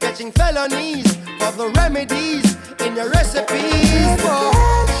 catching felonies for the remedies in your recipes.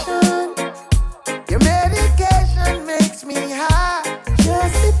 Your medication makes me high.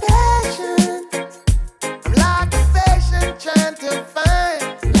 Just the passion. I'm like a patient trying to find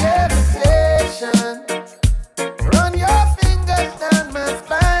levitation. Run your fingers down my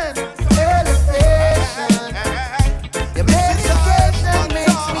spine. Elevation. Your medication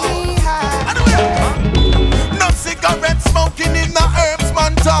makes me high. No cigarette smoking in the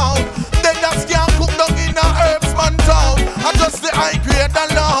herbsman town. They just can't cook down in the herbsman town. I just the high grade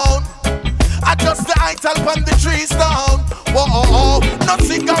alone. I just the high talp on the trees down. Whoa, no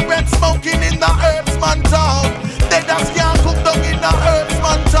cigarette smoking in the herbsman town. They just can't cook down in the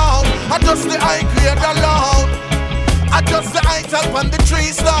herbsman town. I just the high grade alone. I just the high talp on the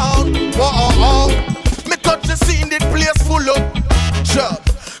trees down. Whoa, me touch the scene, the place full up. Chub,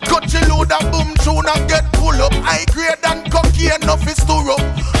 cut your load and boom tune and get pull up. High grade and cocaine, enough is to up.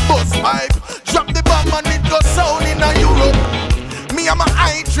 Bust pipe, drop the bomb and it goes sound in a Europe. Me and my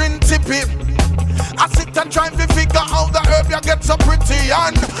eye drink tippy. I sit and try to figure out the herb you get so pretty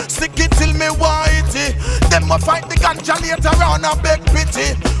and stick it till me whitey. Then we fight the ganja later on and beg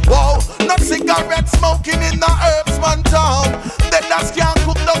pity. Whoa, no cigarette smoking in the herbsman town. They just can't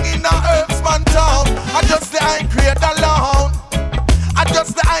cook down in the herbsman town. I just the high grade alone. I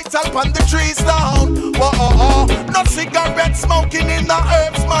just the high talp on the trees down. Whoa, no cigarette smoking in the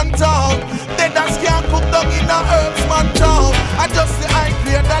herbsman town. They just can't cook down in the herbsman town. I just the high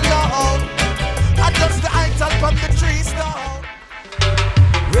grade alone. I just the high talp on the trees down.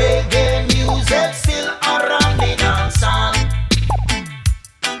 Reggae music still around the dance hall.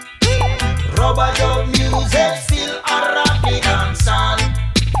 Rubber dub music still around the dance hall.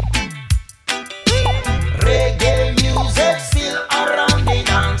 Reggae music still around the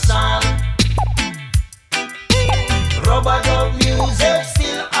dance hall. Rubber dub music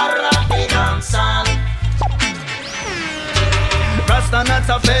still around the dance hall. Rasta not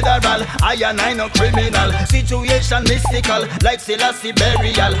a federal, I and I no criminal. Situation mystical, like Selassie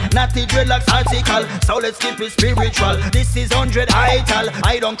burial. Natty dreadlocks article, so let's keep it spiritual. This is 100 ital,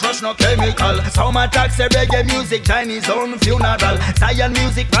 I don't crush no chemical. Some attacks say reggae music, Chinese own funeral. Zion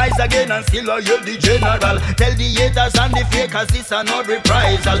music rise again and still I hear the general. Tell the haters and the fakers this are no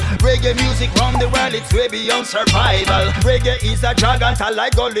reprisal. Reggae music round the world, it's way beyond survival. Reggae is a dragon, tall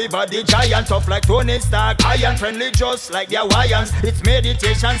like Oliver the giant. Tough like Tony Stark, iron friendly just like the Hawaiians. It's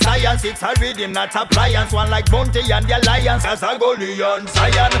meditation science, it's a rhythm, not appliance. One like Bounty and the Alliance, as a Collie on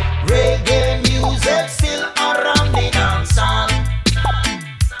Zion. Reggae music still around the dance hall.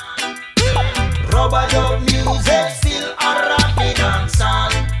 Rubber dub music still around the dance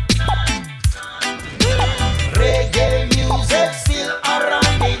hall. Reggae music still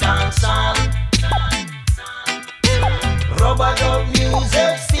around the dance hall. Rubber dub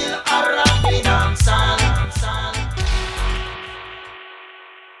music still around the dance hall.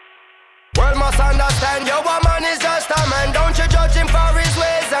 World must understand your woman is just a man. Don't you judge him for his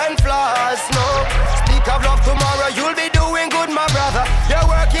ways and flaws, no. Speak of love tomorrow, you'll be doing good, my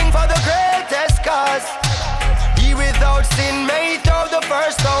cause. He without sin made out the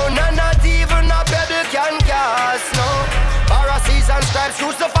first stone, and not even a pebble can cast, no. Pharisees and scribes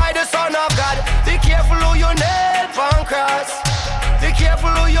crucify the Son of God. Be careful who you nail on cross. Be careful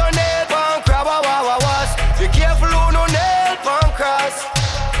who you nail on cross. Be careful who no nail on cross.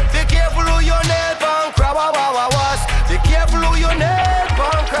 Be careful who you nail on cross. Be careful who you nail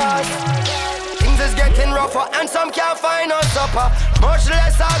on cross. Things is getting rougher and some can't find no supper, much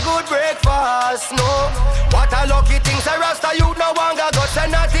less a good breakfast, no. What a lucky things a Rasta youth no longer guts,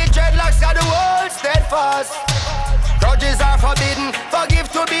 and not the dreadlocks got the world steadfast. Grudges are forbidden, forgive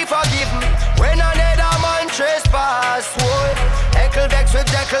to be forgiven. When another man trespass, would Heckle vex with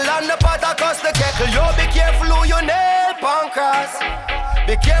Jekyll and the pot across the kettle. Yo, be careful who you nail on cross.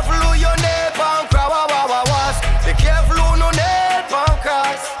 Be careful who you nail on cross. Be careful who no nail on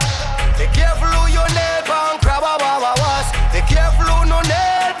cross. Be careful who you nail on cross. Be careful who no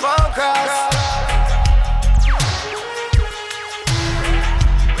nail on cross.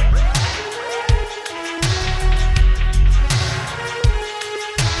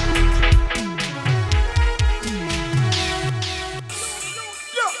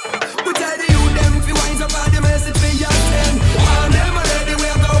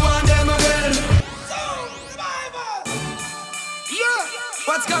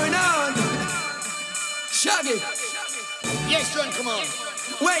 What's going on? Shaggy. Yes, John, come on.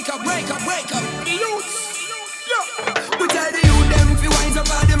 Wake up, wake up, wake up. The youths. Yeah. We tell the youth them if you wise up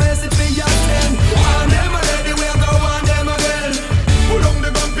on the message for your sin. On them already, we'll go on them again. Put on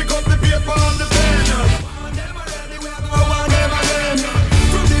the gun, pick up the paper and the pen. On them already, we'll go on them again.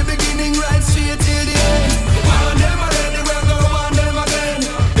 From the beginning right straight till the end. On them already, we'll go on them again.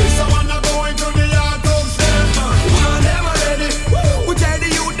 This I wanna go into the yard of them. On them already. We tell the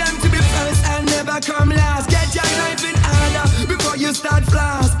youth them to be first and never come last. Get your life in order before you start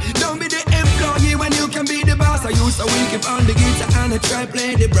flash. Don't be the employee when you can be the boss. I used to wake up on the guitar and I try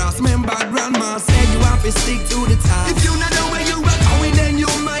play the brass. Remember grandma said you have to stick to the task. If you not know where you are going, then you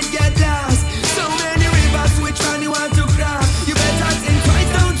might get lost. So many rivers, which one you want to cross? You better think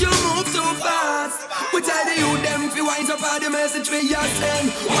twice, don't you move too fast. We tell the youth them if you wise up on the message for your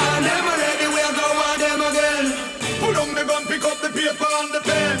sin. On them already, we'll go on them again. Put on the gun, pick up the paper and the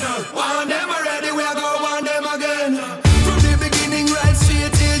pen. On them already, we'll go on them again. From the beginning right straight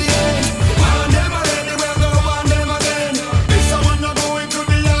till the end. On them already, we'll go on them again. This I wanna go into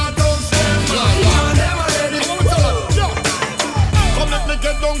the yard of them. On them already. Come let me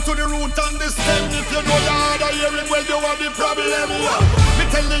get down to the root and the stem. If you know the hard of hearing, well you have the problem. Me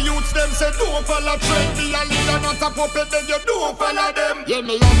tell the youths them say don't follow trend. Be a leader, not a puppet, then you don't follow them. Yeah,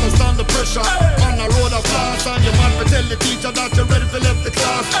 me understand the pressure on the road of class, and you man to tell the teacher that you're ready to left the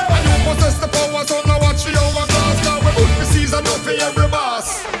class. And you possess the power, so now